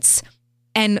markets.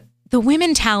 And the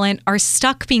women talent are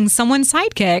stuck being someone's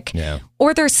sidekick,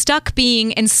 or they're stuck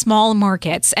being in small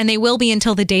markets, and they will be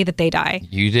until the day that they die.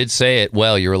 You did say it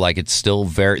well. You were like, it's still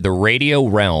the radio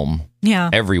realm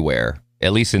everywhere,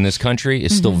 at least in this country,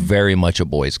 is still very much a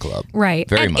boys' club. Right.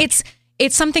 Very and much.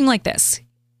 It's something like this.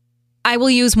 I will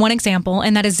use one example,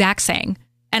 and that is Zach Sang.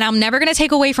 And I'm never going to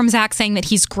take away from Zach saying that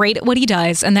he's great at what he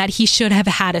does and that he should have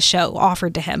had a show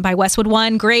offered to him by Westwood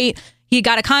One. Great. He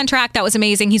got a contract. That was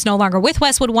amazing. He's no longer with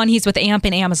Westwood One. He's with AMP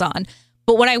and Amazon.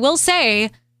 But what I will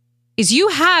say is you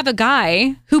have a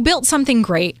guy who built something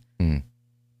great and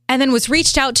then was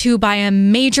reached out to by a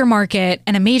major market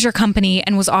and a major company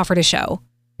and was offered a show.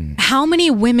 How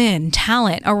many women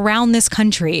talent around this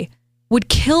country would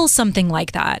kill something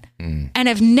like that and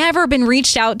have never been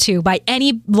reached out to by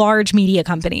any large media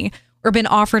company or been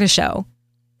offered a show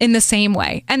in the same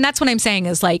way? And that's what I'm saying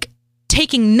is like,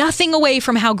 taking nothing away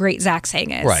from how great Zach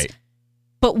Sang is. Right.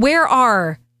 But where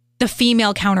are the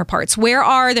female counterparts? Where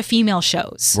are the female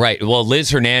shows? Right. Well, Liz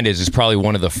Hernandez is probably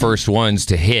one of the first ones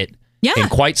to hit in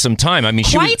quite some time. I mean,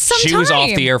 she was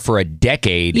off the air for a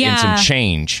decade and some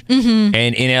change. And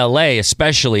in LA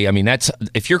especially, I mean, that's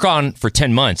if you're gone for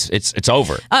 10 months, it's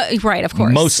over. Right, of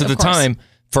course. Most of the time.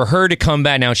 For her to come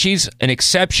back, now she's an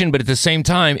exception, but at the same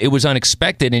time, it was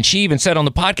unexpected. And she even said on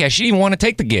the podcast, she didn't want to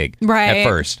take the gig at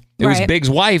first. It was Big's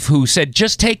wife who said,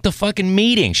 just take the fucking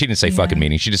meeting. She didn't say fucking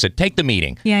meeting. She just said, take the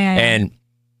meeting. And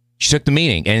she took the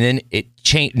meeting. And then it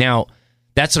changed. Now,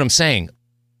 that's what I'm saying.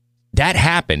 That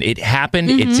happened. It happened.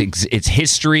 It's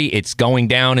history. It's going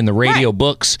down in the radio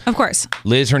books. Of course.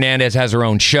 Liz Hernandez has her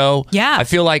own show. Yeah. I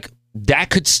feel like that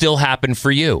could still happen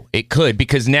for you. It could,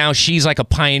 because now she's like a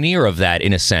pioneer of that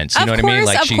in a sense. You know what I mean?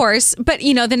 Like of course. But,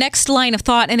 the next line of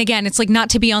thought, and again, it's like not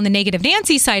to be on the negative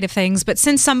Nancy side of things, but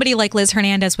since somebody like Liz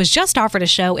Hernandez was just offered a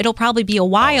show, it'll probably be a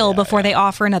while before they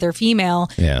offer another female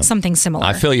something similar.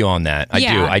 I feel you on that.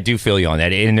 I do feel you on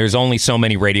that. And there's only so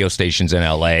many radio stations in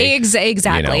LA.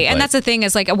 Exactly. And that's the thing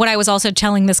is like what I was also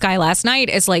telling this guy last night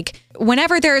is like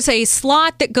whenever there's a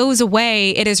slot that goes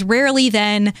away, it is rarely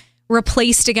then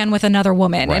replaced again with another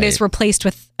woman. Right. It is replaced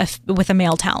with a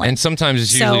male talent. And sometimes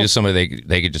it's usually just somebody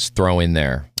they could just throw in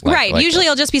there. Usually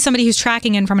it'll just be somebody who's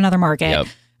tracking in from another market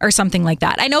or something like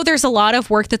that. I know there's a lot of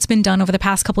work that's been done over the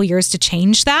past couple of years to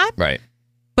change that. Right.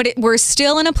 But we're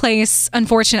still in a place,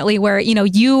 unfortunately, where,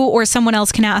 you or someone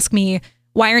else can ask me,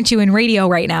 why aren't you in radio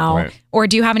right now? Right. Or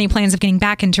do you have any plans of getting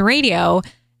back into radio?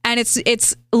 And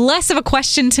it's less of a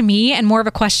question to me and more of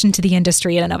a question to the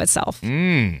industry in and of itself.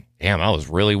 Damn, I was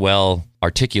really well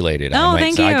articulated. Oh,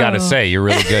 thank you. I got to say, you're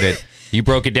really good at You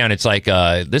broke it down. It's like,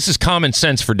 this is common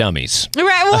sense for dummies.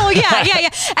 Right. Well, yeah.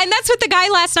 And that's what the guy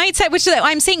last night said, which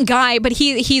I'm saying guy, but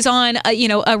he's on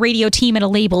a radio team at a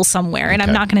label somewhere, and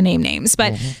I'm not going to name names,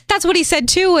 but that's what he said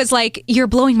too. Was like, you're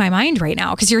blowing my mind right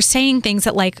now because you're saying things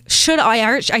that like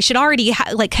I should already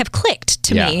have clicked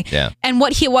to me. Yeah. And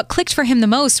what clicked for him the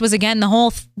most was again the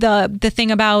whole the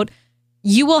thing about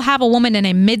you will have a woman in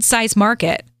a mid-sized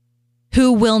market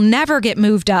who will never get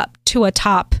moved up to a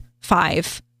top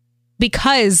 5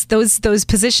 because those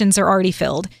positions are already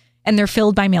filled and they're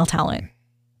filled by male talent.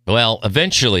 Well,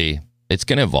 eventually it's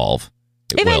going to evolve.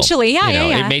 It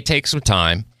may take some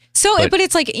time. So, but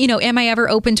it's like, am I ever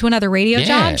open to another radio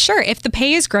job? Sure. If the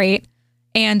pay is great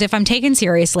and if I'm taken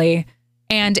seriously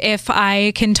and if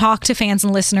I can talk to fans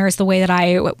and listeners the way that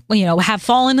I, have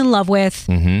fallen in love with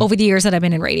over the years that I've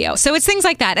been in radio. So it's things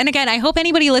like that. And again, I hope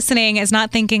anybody listening is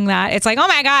not thinking that it's like, oh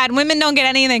my God, women don't get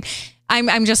anything.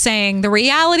 I'm just saying the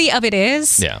reality of it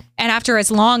is, and after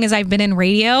as long as I've been in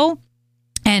radio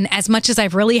and as much as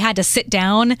I've really had to sit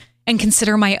down and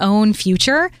consider my own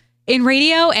future in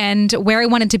radio and where I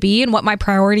wanted to be and what my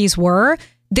priorities were,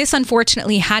 this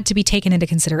unfortunately had to be taken into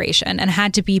consideration and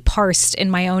had to be parsed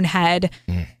in my own head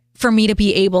for me to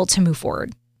be able to move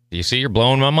forward. You see, you're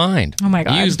blowing my mind. Oh my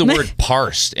God. You used the word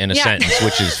parsed in a sentence,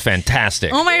 which is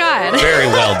fantastic. Oh my God. Very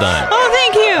well done. Oh,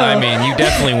 thank you. I mean, you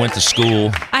definitely went to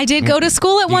school. I did go to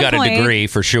school at one point. You got a degree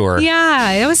for sure.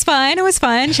 Yeah, it was fun. It was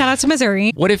fun. Shout out to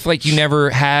Missouri. What if you never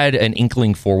had an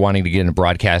inkling for wanting to get into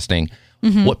broadcasting?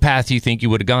 What path do you think you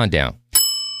would have gone down?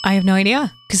 I have no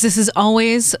idea because this is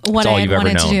always what I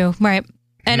wanted to do. Right.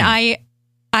 And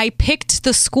I picked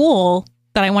the school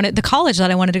that I wanted, the college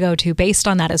that I wanted to go to based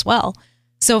on that as well.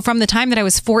 So from the time that I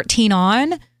was 14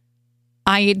 on,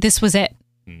 this was it.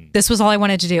 This was all I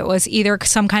wanted to do. It was either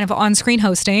some kind of on-screen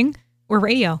hosting or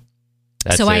radio.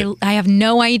 I have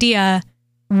no idea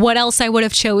what else I would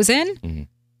have chosen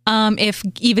if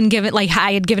even given, I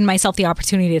had given myself the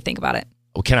opportunity to think about it.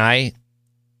 Well, can I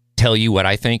tell you what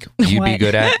I think you'd be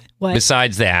good at? What?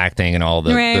 Besides the acting and all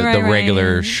the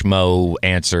regular schmo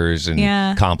answers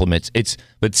and compliments.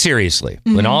 But seriously,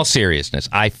 in all seriousness,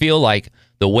 I feel like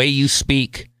the way you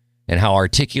speak and how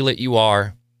articulate you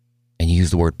are, and you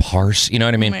use the word parse, you know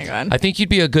what I mean? Oh my God. I think you'd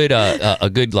be a good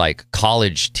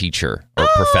college teacher or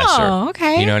professor. Oh,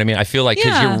 okay. You know what I mean? I feel like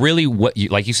because you're really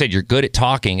like you said, you're good at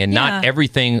talking, and not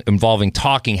everything involving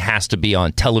talking has to be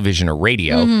on television or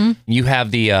radio. You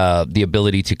have the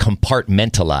ability to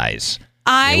compartmentalize,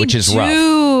 which is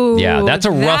rough. Yeah, that's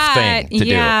a rough thing to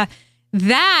do.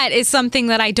 That is something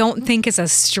that I don't think is a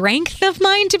strength of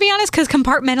mine, to be honest, because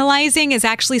compartmentalizing is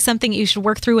actually something you should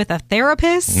work through with a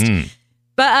therapist.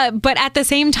 But at the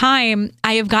same time,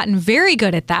 I have gotten very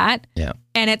good at that. Yeah.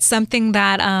 And it's something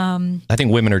that I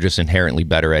think women are just inherently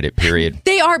better at it, period.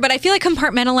 They are, but I feel like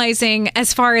compartmentalizing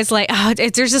as far as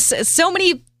there's just so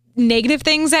many negative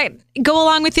things that go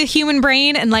along with the human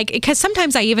brain. And because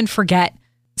sometimes I even forget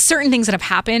certain things that have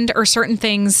happened or certain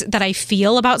things that I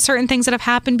feel about certain things that have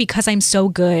happened because I'm so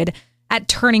good at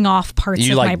turning off parts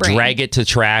of my brain. You drag it to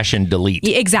trash and delete.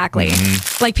 Exactly.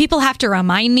 People have to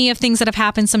remind me of things that have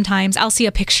happened sometimes. I'll see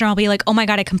a picture and I'll be like, oh my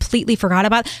God, I completely forgot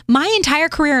about it. My entire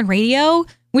career in radio,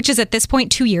 which is at this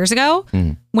point 2 years ago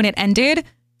when it ended,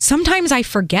 sometimes I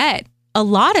forget a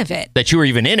lot of it. That you were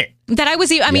even in it. That I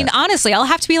was, I mean, honestly, I'll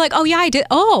have to be like, oh yeah, I did.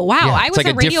 Oh wow, I was like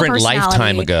a radio different personality.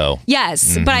 Lifetime ago.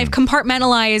 Yes, but I've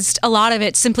compartmentalized a lot of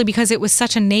it simply because it was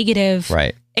such a negative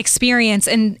experience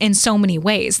in so many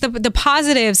ways. The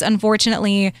positives,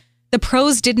 unfortunately, the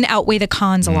pros didn't outweigh the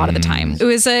cons a lot of the time.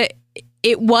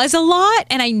 It was a lot,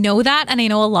 and I know that, and I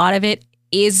know a lot of it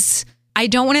is, I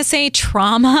don't want to say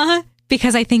trauma,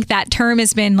 because I think that term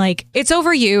has been it's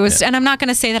overused, and I'm not going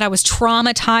to say that I was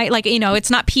traumatized.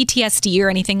 It's not PTSD or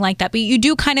anything like that, but you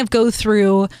do kind of go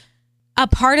through a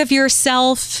part of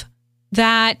yourself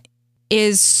that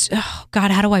is, oh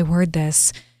God, how do I word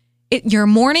this? You're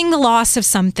mourning the loss of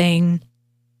something,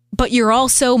 but you're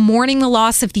also mourning the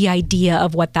loss of the idea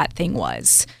of what that thing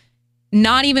was.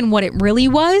 Not even what it really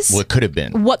was. What could have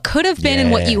been. What could have been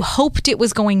and what you hoped it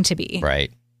was going to be.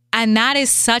 Right. And that is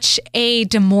such a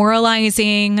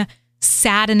demoralizing,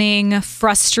 saddening,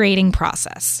 frustrating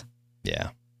process.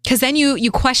 Yeah. Because then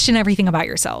you question everything about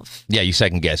yourself. Yeah, you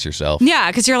second guess yourself. Yeah,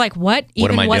 because you're like, what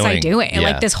even was I doing?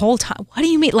 Yeah. This whole time, what do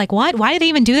you mean? What? Why did I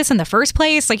even do this in the first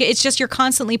place? It's just you're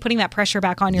constantly putting that pressure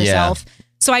back on yourself. Yeah.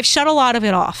 So I've shut a lot of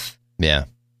it off. Yeah.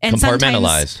 And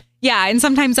compartmentalized. And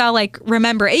sometimes I'll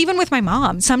remember, even with my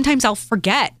mom, sometimes I'll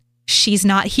forget she's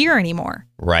not here anymore.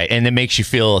 Right. And it makes you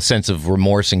feel a sense of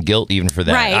remorse and guilt even for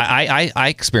that. Right. I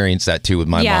experience that too with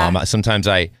my mom. Sometimes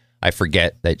I I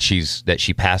forget that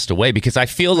she passed away because I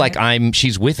feel like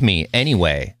she's with me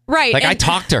anyway. Right. Like I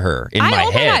talk to her in my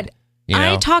oh head. My God. You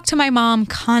know? I talk to my mom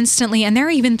constantly, and there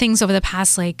are even things over the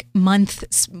past month,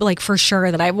 for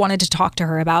sure, that I wanted to talk to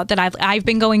her about that I've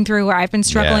been going through or I've been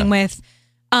struggling with.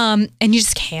 And you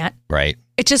just can't. Right.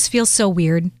 It just feels so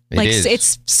weird.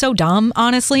 It's so dumb,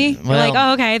 honestly. Well, you're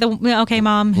like, oh, okay,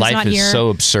 mom, who's life not is here. so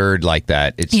absurd like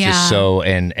that. It's just so,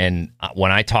 and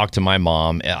when I talk to my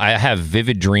mom, I have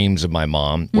vivid dreams of my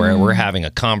mom where we're having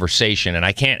a conversation, and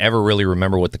I can't ever really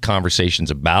remember what the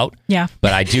conversation's about. Yeah.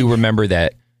 But I do remember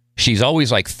that she's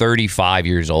always 35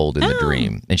 years old in the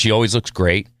dream, and she always looks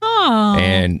great. Oh.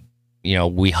 And,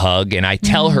 we hug, and I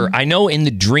tell her, I know in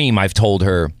the dream I've told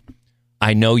her,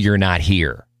 I know you're not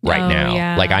here right now.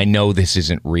 Yeah. I know this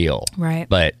isn't real. Right.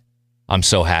 But I'm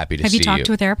so happy to see you. Have you talked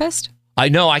to a therapist? I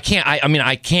know I can't.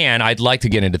 I can. I'd like to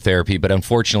get into therapy, but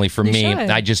unfortunately for me,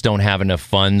 I just don't have enough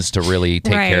funds to really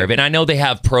take care of it. And I know they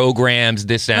have programs,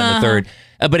 this, that, and the third.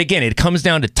 But again, it comes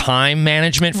down to time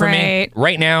management for me.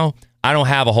 Right now, I don't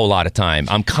have a whole lot of time.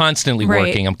 I'm constantly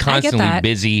working. I'm constantly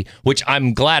busy, which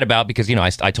I'm glad about because,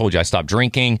 I told you I stopped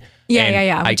drinking.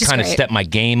 Yeah. I kind of stepped my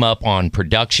game up on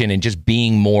production and just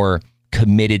being more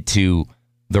committed to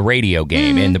the radio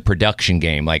game and the production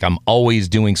game. I'm always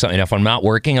doing something. If I'm not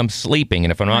working, I'm sleeping.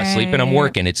 And if I'm not sleeping, I'm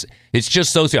working. It's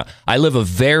just so. I live a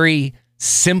very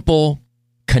simple,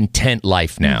 content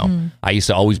life now. I used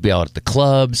to always be out at the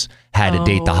clubs, had to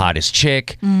date the hottest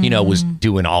chick, was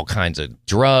doing all kinds of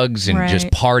drugs and just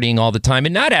partying all the time,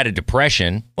 and not out of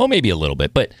depression. Well, maybe a little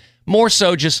bit, but more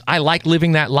so just I like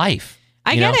living that life.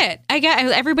 I get it.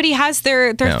 Everybody has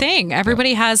their thing.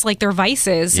 Everybody has their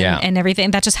vices and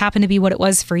everything. That just happened to be what it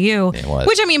was for you. It was.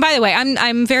 Which, by the way,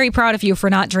 I'm very proud of you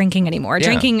for not drinking anymore. Yeah.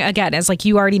 Drinking, again, is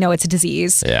you already know it's a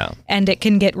disease. Yeah. And it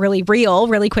can get really real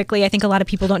really quickly. I think a lot of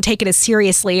people don't take it as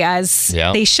seriously as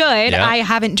they should. Yeah. I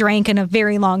haven't drank in a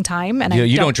very long time, and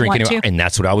you don't drink anymore. And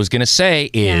that's what I was going to say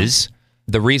is...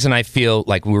 The reason I feel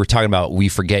like we were talking about, we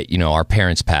forget, our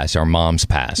parents passed, our moms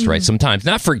passed, right? Sometimes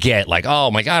not forget,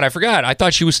 oh my God, I forgot. I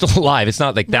thought she was still alive. It's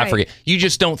not like that. Forget. You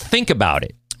just don't think about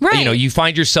it. Right. You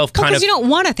find yourself kind of. Because you don't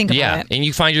want to think about it. And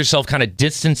you find yourself kind of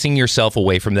distancing yourself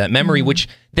away from that memory, which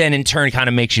then in turn kind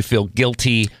of makes you feel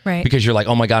guilty. Right. Because you're like,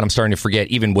 oh my God, I'm starting to forget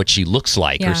even what she looks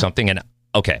like or something. And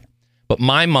okay. But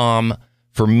my mom,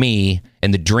 for me,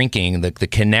 and the drinking, the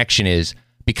connection is.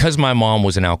 Because my mom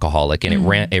was an alcoholic and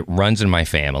it runs in my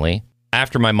family,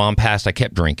 after my mom passed, I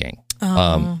kept drinking.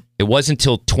 It wasn't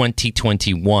until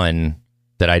 2021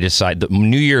 that I decided,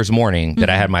 New Year's morning, that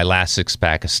I had my last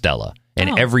 6-pack of Stella.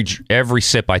 And every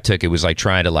sip I took, it was like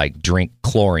trying to drink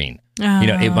chlorine.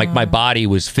 My body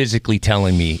was physically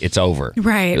telling me it's over.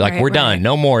 Right. We're done.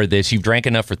 No more of this. You've drank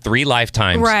enough for 3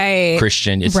 lifetimes,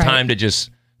 Christian. It's time to just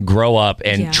grow up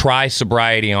and try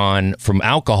sobriety on from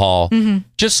alcohol.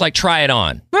 Just try it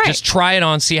on. Just try it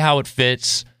on, see how it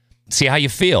fits, see how you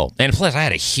feel. And plus I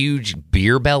had a huge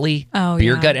beer belly,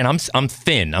 beer gut, and I'm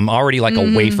thin. I'm already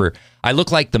a wafer. I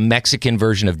look like the Mexican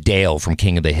version of Dale from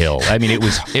King of the Hill. I mean, it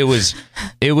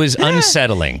was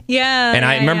unsettling. Yeah. And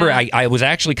I remember I was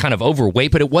actually kind of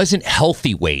overweight, but it wasn't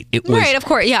healthy weight. It was right, of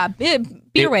course, yeah.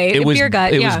 Beer weight, beer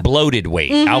gut. It was bloated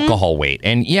weight, alcohol weight.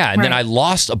 And then I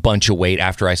lost a bunch of weight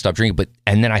after I stopped drinking,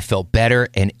 and then I felt better,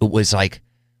 and it was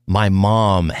my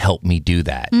mom helped me do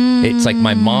that. It's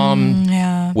my mom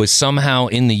was somehow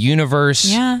in the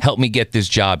universe, helped me get this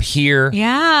job here,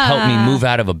 helped me move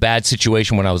out of a bad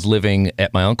situation when I was living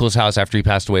at my uncle's house after he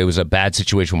passed away. It was a bad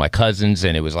situation with my cousins,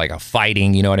 and it was a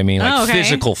fighting, you know what I mean?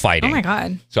 Physical fighting. Oh my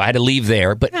God. So I had to leave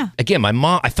there. But again, my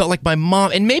mom, I felt like my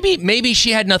mom, and maybe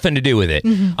she had nothing to do with it.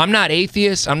 I'm not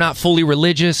atheist. I'm not fully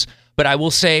religious, but I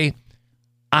will say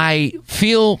I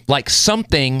feel like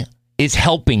something is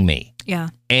helping me. Yeah.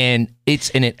 And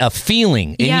it's a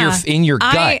feeling in your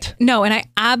gut. No, and I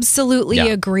absolutely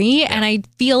agree. And I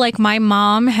feel like my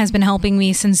mom has been helping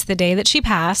me since the day that she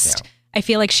passed. I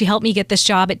feel like she helped me get this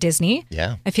job at Disney.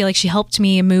 Yeah. I feel like she helped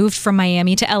me move from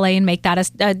Miami to LA and make that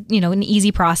an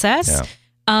easy process.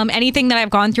 Yeah. Anything that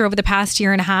I've gone through over the past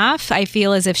year and a half, I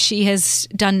feel as if she has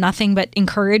done nothing but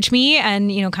encourage me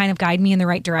and, kind of guide me in the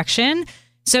right direction.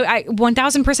 So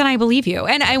 1000% I believe you.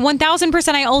 And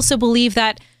 1000% I also believe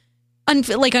that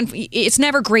it's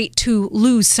never great to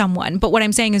lose someone. But what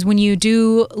I'm saying is when you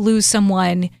do lose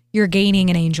someone, you're gaining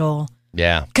an angel.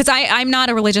 Yeah. Because I'm not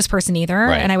a religious person either.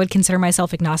 Right. And I would consider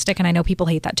myself agnostic. And I know people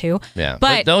hate that too. Yeah.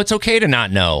 But no, it's okay to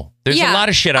not know. There's a lot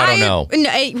of shit I don't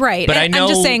know. Right. But I know I'm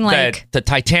just saying, that like, the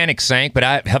Titanic sank, but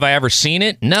have I ever seen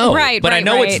it? No. Right, but I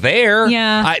know it's there.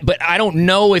 Yeah. But I don't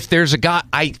know if there's a God.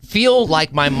 I feel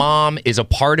like my mom is a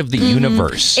part of the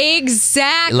universe.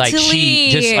 Exactly. Like she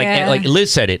just like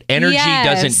Liz said it. Energy Yes.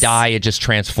 doesn't die; it just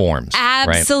transforms.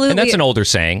 Absolutely. Right? And that's an older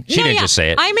saying. She didn't just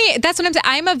say it. That's what I'm saying.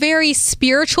 I'm a very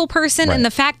spiritual person, and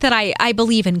the fact that I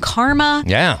believe in karma.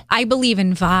 Yeah. I believe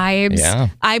in vibes. Yeah.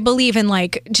 I believe in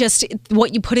like just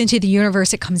what you put into the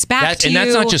universe, it comes back to you. And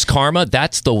that's not just karma.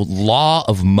 That's the law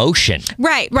of motion.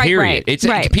 Right. Period.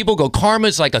 People go, karma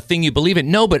is like a thing you believe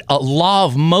in. No, but a law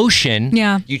of motion.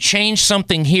 Yeah. You change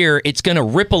something here, it's going to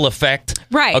ripple effect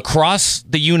across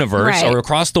the universe or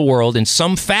across the world in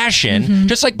some fashion,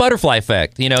 just like butterfly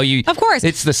effect. Of course,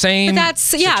 it's the same. But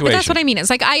that's what I mean. It's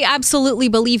like I absolutely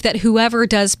believe that whoever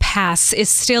does pass is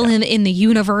still in the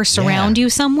universe around you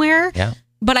somewhere. Yeah.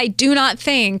 But I do not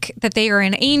think that they are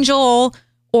an angel.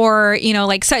 Or,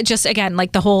 like just again,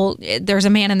 like the whole there's a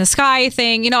man in the sky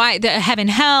thing, the heaven,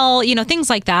 hell, things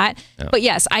like that. Yeah. But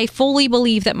yes, I fully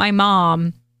believe that my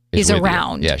mom is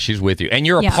around. You. Yeah, she's with you. And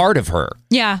you're a part of her.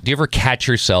 Yeah. Do you ever catch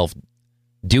yourself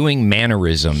doing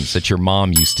mannerisms that your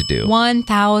mom used to do?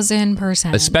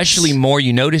 1,000%. Especially more,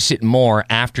 you notice it more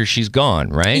after she's gone,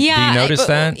 right? Yeah. Do you notice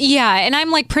that? Yeah. And I'm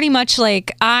like pretty much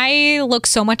like, I look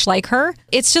so much like her.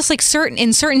 It's just like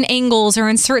in certain angles or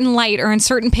in certain light or in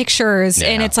certain pictures. Yeah.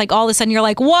 And it's like all of a sudden you're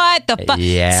like, what the fuck?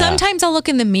 Yeah. Sometimes I'll look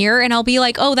in the mirror and I'll be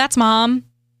like, oh, that's mom.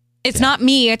 It's not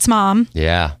me, it's mom.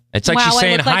 Yeah. It's like she's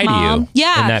saying hi to you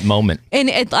in that moment. And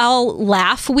I'll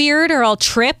laugh weird or I'll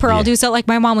trip or I'll do so. Like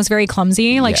my mom was very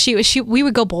clumsy. Like we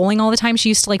would go bowling all the time. She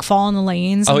used to like fall in the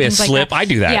lanes. And things slip. Like that. I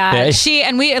do that.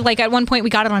 Yeah. We like at one point we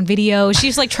got it on video. She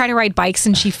used to like try to ride bikes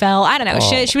and she fell. I don't know.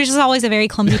 She was just always a very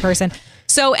clumsy person.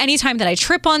 So anytime that I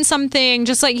trip on something,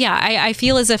 just like, I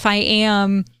feel as if I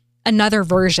am another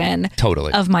version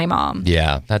of my mom.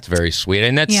 Yeah. That's very sweet.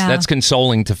 And that's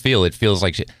consoling to feel. It feels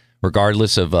like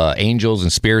regardless of angels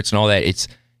and spirits and all that,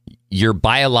 you're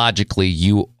biologically,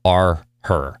 you are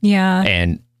her. Yeah.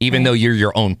 And even though you're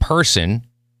your own person,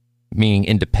 meaning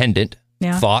independent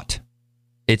thought,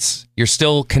 you're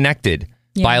still connected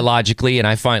biologically. And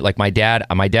I find like my dad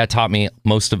taught me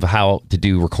most of how to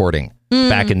do recording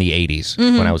back in the 80s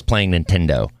when I was playing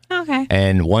Nintendo. Okay.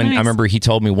 And I remember he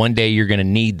told me one day you're going to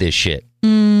need this shit.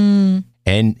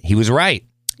 And he was right.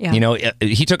 Yeah.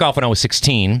 He took off when I was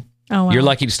 16. Oh, wow. You're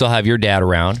lucky to still have your dad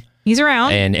around. He's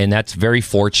around. And that's very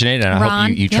fortunate. And I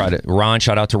hope you try to... Ron,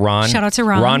 shout out to Ron. Shout out to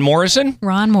Ron. Ron Morrison?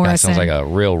 Ron Morrison. That sounds like a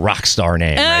real rock star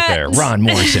name right there. Ron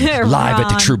Morrison, live at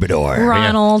the Troubadour.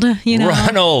 Ronald,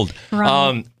 Ronald.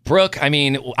 Ronald. Brooke, I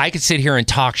mean, I could sit here and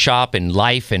talk shop and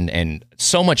life and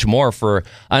so much more for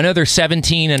another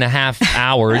 17 and a half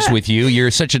hours with you. You're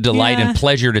such a delight and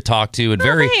pleasure to talk to and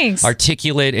very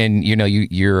articulate. And,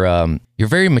 you're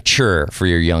very mature for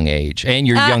your young age and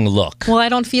your young look. Well, I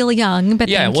don't feel young, but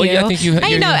thank you. I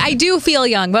think I do feel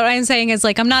young, but what I'm saying is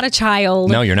like, I'm not a child.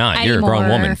 No, you're not. Anymore. You're a grown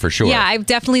woman for sure. Yeah, I've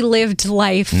definitely lived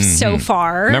life so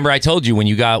far. Remember I told you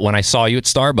when I saw you at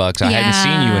Starbucks, I hadn't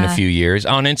seen you in a few years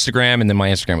on Instagram, and then my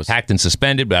Instagram was hacked and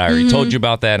suspended, but I already told you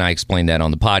about that and I explained that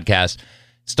on the podcast.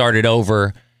 Started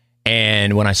over,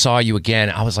 and when I saw you again,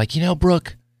 I was like,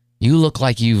 Brooke, you look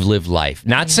like you've lived life.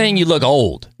 Not saying you look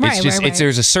old. It's just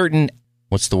there's a certain,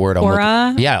 what's the word?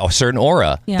 Aura? A certain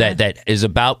aura that is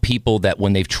about people that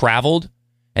when they've traveled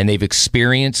and they've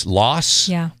experienced loss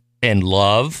and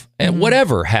love and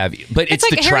whatever have you. But it's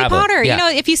like the Harry travel. Potter.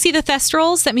 Yeah. If you see the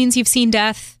Thestrals, that means you've seen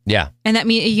death. Yeah. And that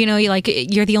means,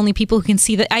 you're the only people who can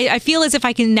see that. I feel as if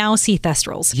I can now see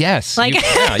Thestrals. Yes. Like,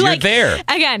 you're there.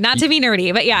 Again, not to be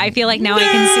nerdy, but I feel like now I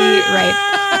can see,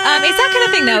 right. It's that kind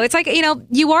of thing, though. It's like,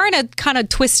 you are in a kind of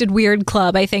twisted, weird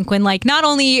club, I think, when like not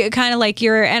only kind of like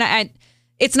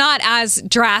it's not as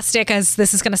drastic as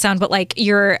this is going to sound, but like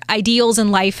your ideals in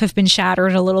life have been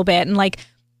shattered a little bit. And like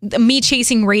me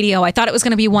chasing radio, I thought it was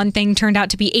going to be one thing, turned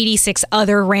out to be 86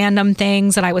 other random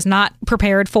things that I was not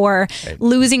prepared for. Right.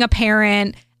 Losing a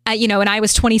parent, and I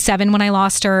was 27 when I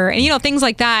lost her, and things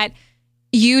like that.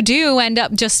 You do end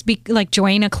up just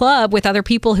joining a club with other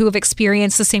people who have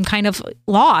experienced the same kind of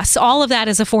loss. All of that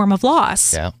is a form of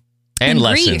loss. Yeah. And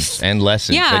lessons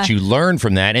that you learn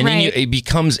from that. And then it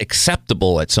becomes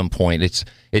acceptable at some point.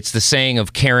 It's the saying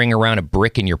of carrying around a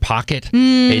brick in your pocket.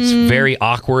 It's very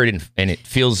awkward and it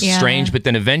feels strange. But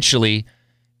then eventually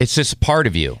It's just part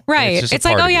of you. Right. It's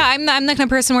like, oh yeah, I'm the kind of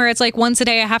person where it's like once a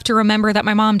day I have to remember that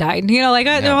my mom died. You know, like,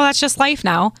 well, that's just life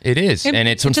now. It is. And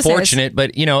it's unfortunate,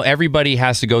 but you know, everybody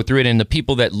has to go through it. And the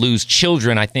people that lose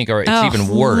children, I think it's even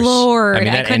worse. Lord, I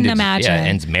mean, I couldn't imagine. Yeah,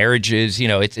 ends marriages, you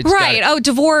know, it's right.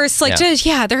 Divorce. Like,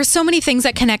 there's so many things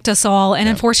that connect us all. And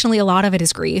unfortunately, a lot of it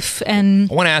is grief. And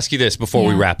I want to ask you this before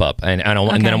we wrap up. And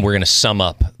then we're going to sum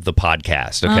up the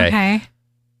podcast. Okay.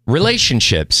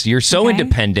 Relationships. You're so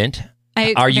independent.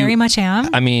 I very much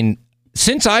am. I mean,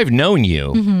 since I've known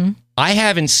you, I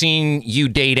haven't seen you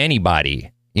date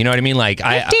anybody. You know what I mean? Like,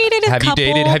 I've dated a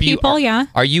couple people, yeah.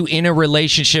 Are you in a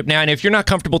relationship now? And if you're not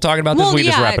comfortable talking about this, we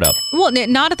just wrap it up. Well,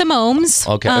 not at the moments.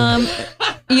 Okay.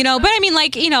 You know, but I mean,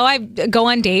 like, you know, I go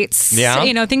on dates,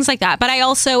 you know, things like that. But I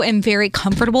also am very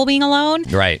comfortable being alone.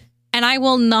 Right. And I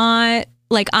will not...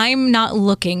 Like, I'm not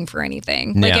looking for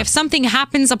anything. Like, if something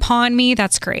happens upon me,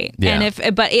 that's great. Yeah.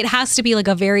 But it has to be like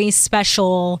a very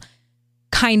special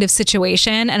kind of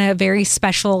situation and a very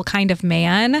special kind of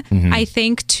man, I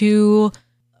think, to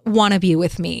want to be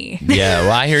with me. Yeah,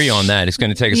 well, I hear you on that. It's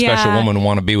going to take a special woman to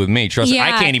want to be with me. Trust me,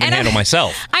 I can't even handle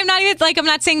myself. I'm not even I'm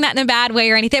not saying that in a bad way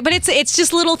or anything, but it's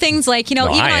just little things like, you know,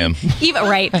 even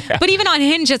right. But even on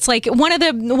Hinge, it's like one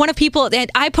of people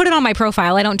that I put it on my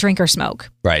profile. I don't drink or smoke.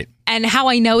 Right. And how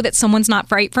I know that someone's not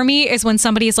right for me is when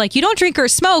somebody is like, you don't drink or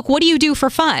smoke. What do you do for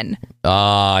fun?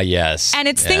 Yes. And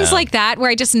it's things like that where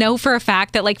I just know for a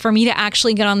fact that, like, for me to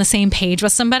actually get on the same page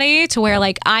with somebody to where,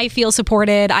 like, I feel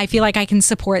supported, I feel like I can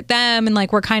support them, and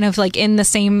like we're kind of like in the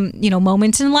same, you know,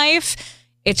 moment in life.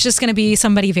 It's just going to be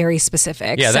somebody very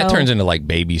specific. Yeah, that turns into like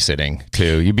babysitting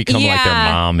too. You become like their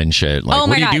mom and shit. Like,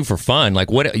 what do you do for fun? Like,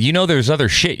 what, you know, there's other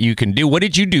shit you can do. What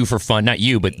did you do for fun? Not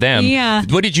you, but them. Yeah.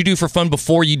 What did you do for fun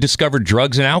before you discovered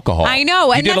drugs and alcohol? I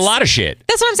know. You did a lot of shit.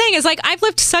 That's what I'm saying is, like, I've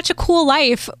lived such a cool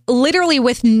life, literally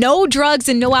with no drugs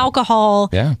and no alcohol.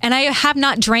 Yeah. And I have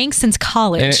not drank since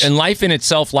college. And life in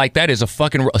itself like that is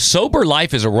a sober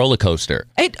life is a roller coaster.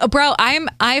 Bro,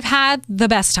 I've had the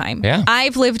best time. Yeah.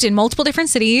 I've lived in multiple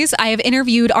different cities. I have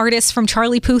interviewed artists from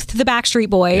Charlie Puth to the Backstreet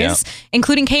Boys,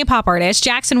 including K-pop artists,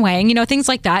 Jackson Wang, you know, things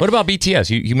like that. What about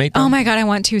BTS? You made them? Oh my God, I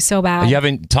want to so bad. You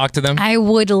haven't talked to them? I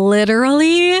would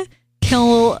literally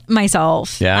kill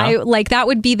myself. Yeah. That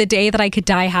would be the day that I could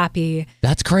die happy.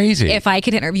 That's crazy. If I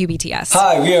could interview BTS.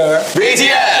 Hi, we are BTS.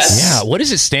 Yeah. What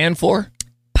does it stand for?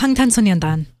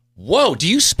 방탄소년단. Whoa. Do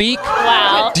you speak?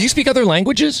 Wow. Do you speak other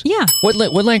languages? Yeah.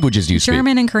 What languages do you speak?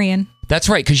 German and Korean. That's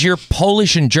right, because you're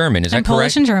Polish and German. Is that correct?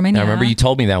 Polish and German, I remember you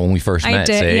told me that when we first met. I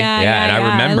did, see? yeah, and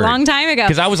I remember a long time ago.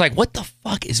 Because I was like, what the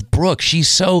fuck is Brooke? She's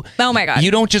so... Oh my God.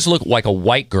 You don't just look like a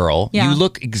white girl. Yeah. You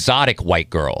look exotic white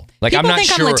girl. Like, People I'm not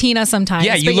think sure. I'm Latina sometimes.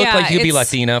 Yeah, you look like you'd be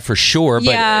Latina for sure,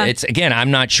 but it's, again,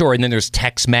 I'm not sure. And then there's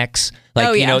Tex-Mex.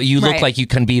 Like, you know, you look like you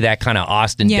can be that kind of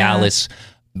Austin, Dallas...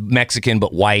 Mexican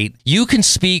but white. You can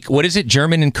speak, what is it,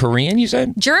 German and Korean, you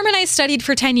said? German I studied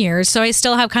for 10 years, so I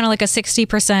still have kind of like a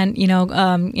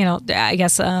 60%, I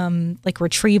guess like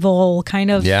retrieval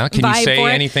kind of Yeah, can you vibe say for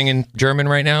it. anything in German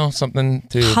right now? Something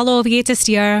to... Hallo, wie geht es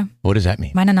dir? What does that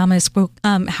mean? Mein Name ist Brooke.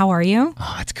 How are you?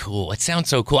 Oh, that's cool. It sounds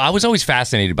so cool. I was always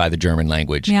fascinated by the German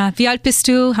language. Yeah, wie alt bist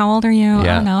du? How old are you?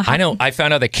 Yeah. I know. I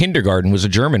found out that kindergarten was a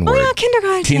German word. Oh, yeah,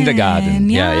 kindergarten. Kindergarten.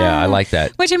 Yeah, I like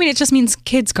that. Which, I mean, it just means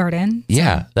kids' garden. So,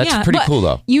 yeah, that's pretty cool,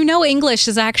 though. You know, English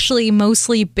is actually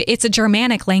mostly, it's a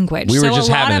Germanic language. We were just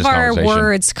so a lot having of this our conversation.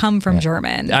 words come from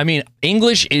German. I mean,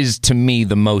 English is, to me,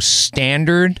 the most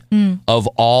standard of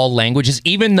all languages,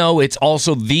 even though it's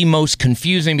also the most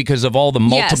confusing because of all the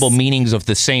multiple meanings of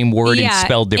the same word and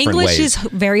spelled different English ways. is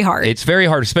very hard. It's very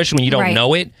hard, especially when you don't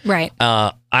know it. Right.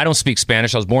 I don't speak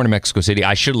Spanish. I was born in Mexico City.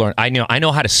 I should learn. I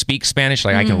know how to speak Spanish.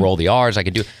 Like I can roll the R's. I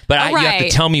can do. But you have to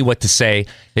tell me what to say.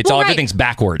 It's all everything's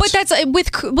backwards. But that's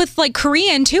with like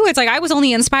Korean too. It's like I was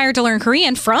only inspired to learn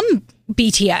Korean from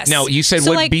BTS. Now you said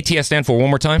what BTS stand for one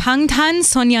more time?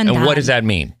 방탄소년단. And what does that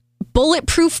mean?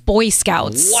 Bulletproof Boy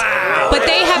Scouts. Wow. But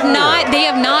they have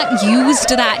not used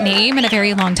that name in a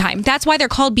very long time. That's why they're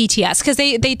called BTS, because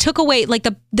they took away like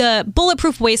the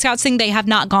Bulletproof Boy Scouts thing. They have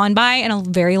not gone by in a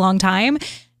very long time,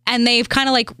 and they've kind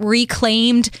of like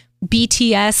reclaimed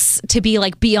BTS to be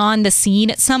like beyond the scene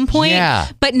at some point. Yeah.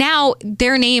 But now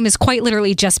their name is quite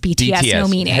literally just BTS. No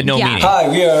meaning. Had no meaning. Hi,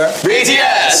 we are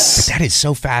BTS. But that is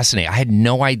so fascinating. I had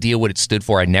no idea what it stood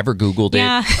for. I never Googled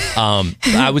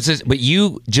it. But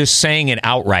you just saying it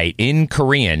outright in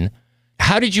Korean.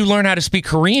 How did you learn how to speak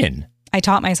Korean? I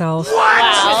taught myself.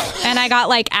 Wow. And I got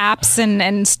like apps and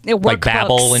workbooks. Like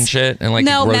Babbel and shit? And like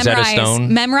Rosetta Stone?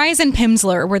 Memrise and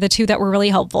Pimsleur were the two that were really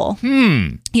helpful.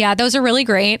 Yeah, those are really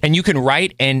great. And you can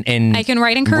write and I can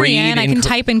write in Korean. I can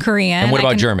type in Korean. And what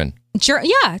about German?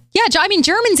 I mean,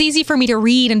 German's easy for me to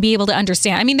read and be able to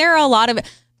understand. I mean, there are a lot of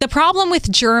the problem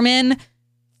with German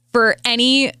for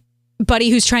anybody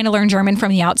who's trying to learn German from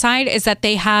the outside is that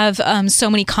they have so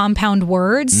many compound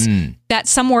words that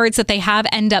some words that they have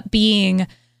end up being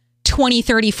 20,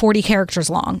 30, 40 characters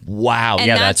long. Wow. And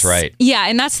that's right. Yeah.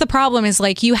 And that's the problem is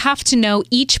like you have to know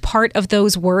each part of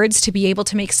those words to be able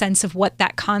to make sense of what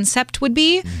that concept would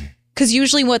be. Because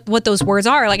usually what those words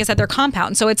are, like I said, they're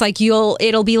compound. So it's like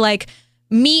it'll be like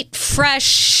meat,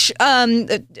 fresh,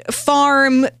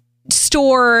 farm,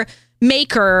 store,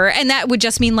 maker. And that would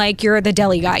just mean like you're the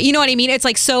deli guy. You know what I mean? It's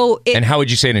like and how would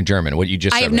you say it in German? What you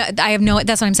just said? I have no,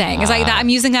 that's what I'm saying. It's like that. I'm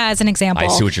using that as an example. I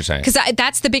see what you're saying. Because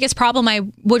that's the biggest problem I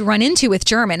would run into with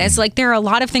German. It's like there are a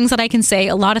lot of things that I can say,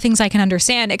 a lot of things I can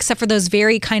understand, except for those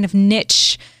very kind of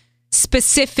niche,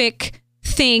 specific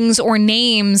things or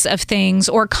names of things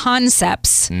or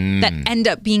concepts that end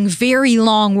up being very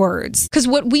long words. Because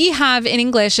what we have in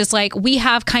English is like we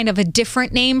have kind of a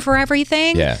different name for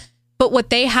everything. Yeah. But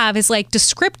what they have is like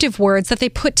descriptive words that they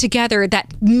put together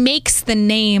that makes the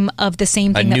name of the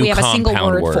same thing that we have a single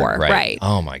word for. Right.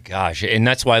 Oh my gosh. And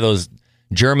that's why those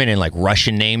German and like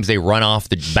Russian names, they run off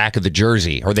the back of the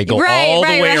jersey or they go all the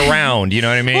way around. You know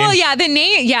what I mean? Well, yeah,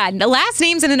 the last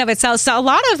names in and of itself. So a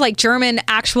lot of like German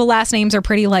actual last names are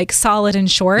pretty like solid and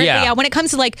short. Yeah. But yeah, when it comes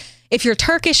to like if you're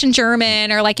Turkish and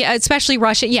German or like especially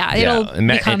Russian, it'll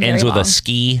become it ends with long. a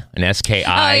ski, an SKI.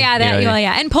 Oh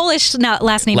yeah, and Polish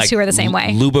last names too are the same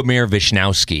way. Lubomir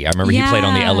Wisnowski. I remember he played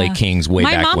on the LA Kings way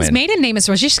back when. My mom's maiden name is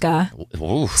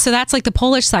Rosiczka. So that's like the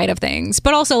Polish side of things,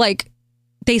 but also like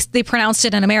they pronounced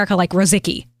it in America like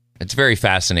Rozicki. It's very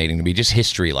fascinating to me, just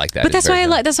history like that. But that's why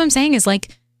that's what I'm saying is like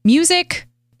music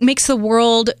makes the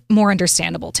world more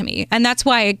understandable to me. And that's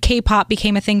why K-pop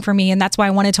became a thing for me. And that's why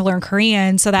I wanted to learn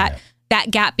Korean so that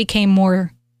that gap became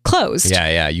more closed.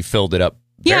 Yeah. You filled it up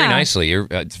very nicely. You're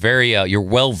you're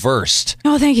well versed.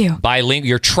 Oh, thank you. Bilingual.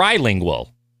 You're trilingual.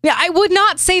 Yeah, I would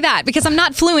not say that because I'm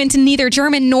not fluent in neither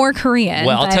German nor Korean.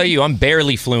 Well, I'll tell you, I'm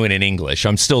barely fluent in English.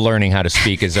 I'm still learning how to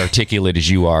speak as articulate as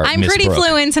you are, I'm Miss pretty Brooke.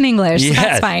 fluent in English. Yes. So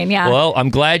that's fine, yeah. Well,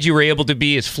 I'm glad you were able to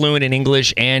be as fluent in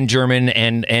English and German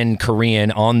and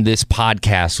Korean on this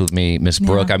podcast with me, Miss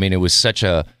Brooke. I mean, it was such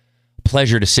a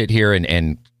pleasure to sit here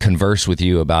and converse with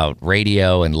you about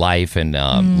radio and life and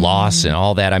loss and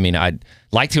all that. I mean, I'd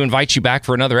like to invite you back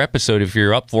for another episode if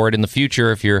you're up for it in the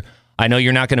future. I know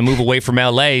you're not going to move away from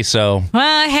LA, so.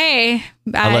 Well, hey,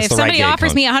 if somebody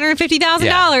offers me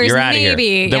 $150,000, you're out of maybe.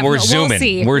 here. Then we're zooming.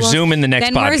 See. We're zooming the next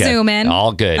podcast. Then we're zooming.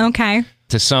 All good. Okay.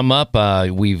 To sum up,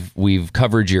 we've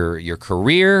covered your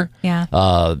career,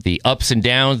 the ups and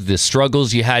downs, the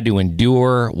struggles you had to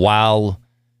endure while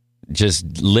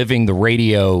just living the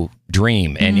radio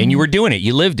dream. And you were doing it.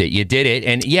 You lived it. You did it.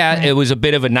 And it was a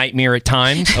bit of a nightmare at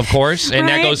times, of course. And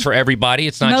that goes for everybody.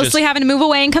 It's not mostly just having to move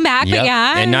away and come back. But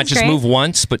and not just move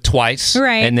once, but twice.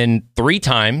 Right. And then 3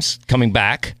 times coming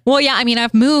back. Well, yeah. I mean,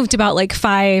 I've moved about like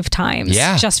 5 times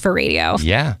just for radio.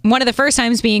 Yeah. One of the first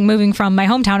times being moving from my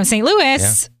hometown of St.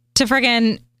 Louis to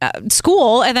friggin'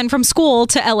 school, and then from school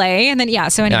to LA, and then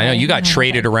so anyway, I know you got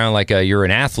traded around like you're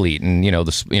an athlete and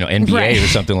NBA or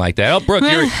something like that. Oh, Brooke,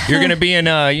 you're going to be in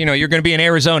you're going to be in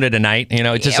Arizona tonight.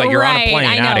 It's just like you're on a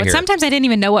plane out of here. Sometimes I didn't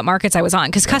even know what markets I was on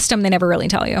because custom they never really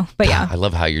tell you. But yeah, I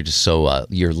love how you're just so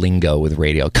your lingo with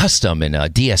radio, custom and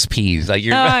DSPs. Like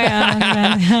you're,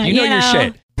 you know your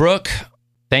shit, Brooke.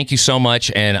 Thank you so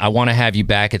much, and I want to have you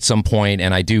back at some point,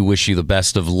 and I do wish you the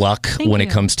best of luck when it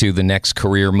comes to the next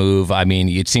career move. I mean,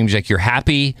 it seems like you're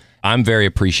happy. I'm very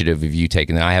appreciative of you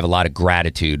taking that. I have a lot of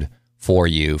gratitude for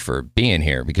you for being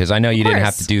here because I know you didn't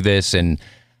have to do this, and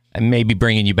maybe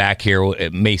bringing you back here,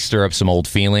 it may stir up some old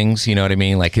feelings. You know what I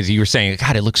mean? Like, because you were saying,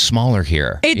 God, it looks smaller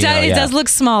here. It does look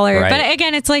smaller. Right. But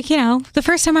again, it's like, the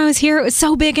first time I was here, it was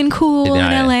so big and cool in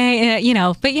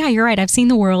LA, But yeah, you're right. I've seen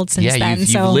the world since then.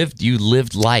 You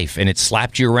lived life, and it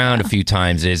slapped you around a few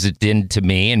times, as it did to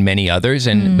me and many others.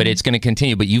 But it's going to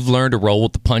continue. But you've learned to roll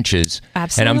with the punches.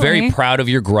 Absolutely. And I'm very proud of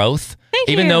your growth.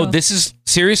 Even though this is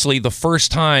seriously the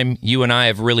first time you and I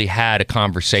have really had a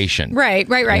conversation. Right.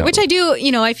 Which I do,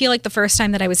 I feel like the first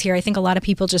time that I was here, I think a lot of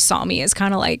people just saw me as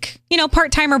kind of like,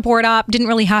 part-time or board op, didn't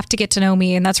really have to get to know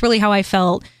me. And that's really how I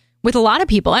felt with a lot of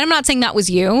people. And I'm not saying that was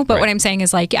you, but what I'm saying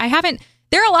is like,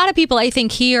 there are a lot of people I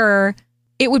think here,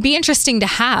 it would be interesting to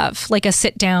have like a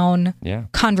sit down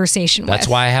conversation with. That's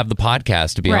why I have the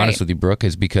podcast, to be honest with you, Brooke,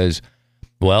 is because,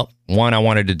 well, one, I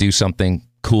wanted to do something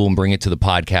cool and bring it to the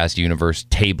podcast universe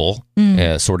table,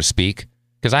 so to speak,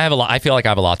 because I feel like I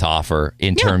have a lot to offer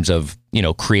in terms of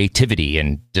creativity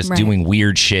and just doing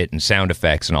weird shit and sound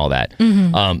effects and all that.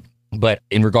 But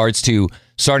in regards to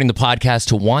starting the podcast,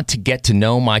 to want to get to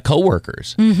know my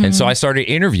coworkers. And so I started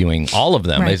interviewing all of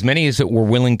them, as many as that were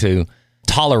willing to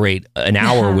tolerate an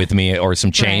hour with me or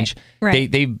some change.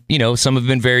 They some have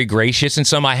been very gracious, and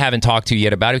some I haven't talked to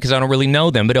yet about it because I don't really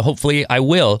know them, but hopefully I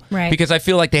will, because I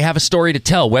feel like they have a story to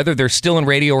tell, whether they're still in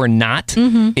radio or not.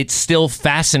 It's still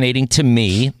fascinating to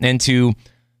me and to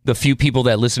the few people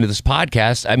that listen to this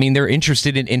podcast. I mean, they're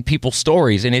interested in people's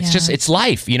stories, and it's just, it's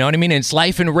life, you know what I mean? And it's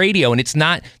life in radio, and it's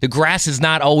not, the grass is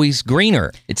not always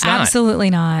greener. It's not. Absolutely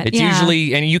not. It's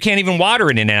usually, and you can't even water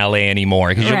it in LA anymore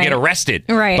because you'll get arrested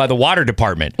by the water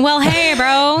department. Well, hey,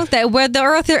 bro,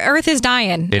 the earth is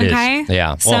dying. It okay? is.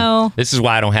 Yeah. So well, this is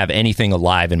why I don't have anything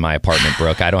alive in my apartment,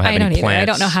 Brooke. I don't have any plants. I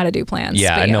don't know how to do plants.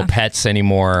 Yeah, no pets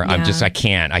anymore. I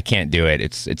can't do it.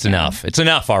 It's enough. It's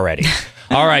enough already.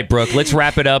 All right, Brooke, let's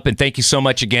wrap it up. And thank you so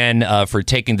much again for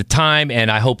taking the time.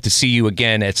 And I hope to see you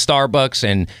again at Starbucks.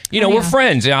 And, we're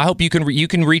friends. And I hope you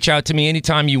can reach out to me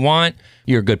anytime you want.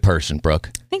 You're a good person,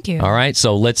 Brooke. Thank you. All right.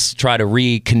 So let's try to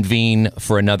reconvene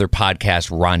for another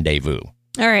podcast rendezvous.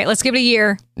 All right. Let's give it a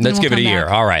year. Let's give it a year.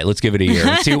 All right. Let's give it a year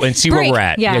and see where we're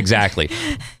at. Yeah. Exactly.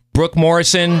 Brooke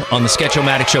Morrison on the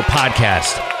Sketch-O-Matic Show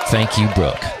podcast. Thank you,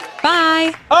 Brooke.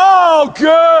 Bye. Oh,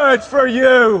 good for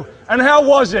you. And how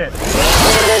was it?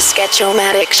 The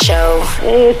Sketch-O-Matic Show.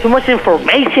 Hey, too much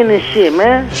information and shit,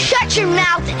 man. Shut your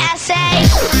mouth, essay.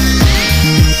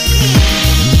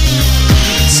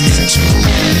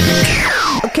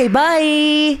 Okay,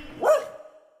 bye.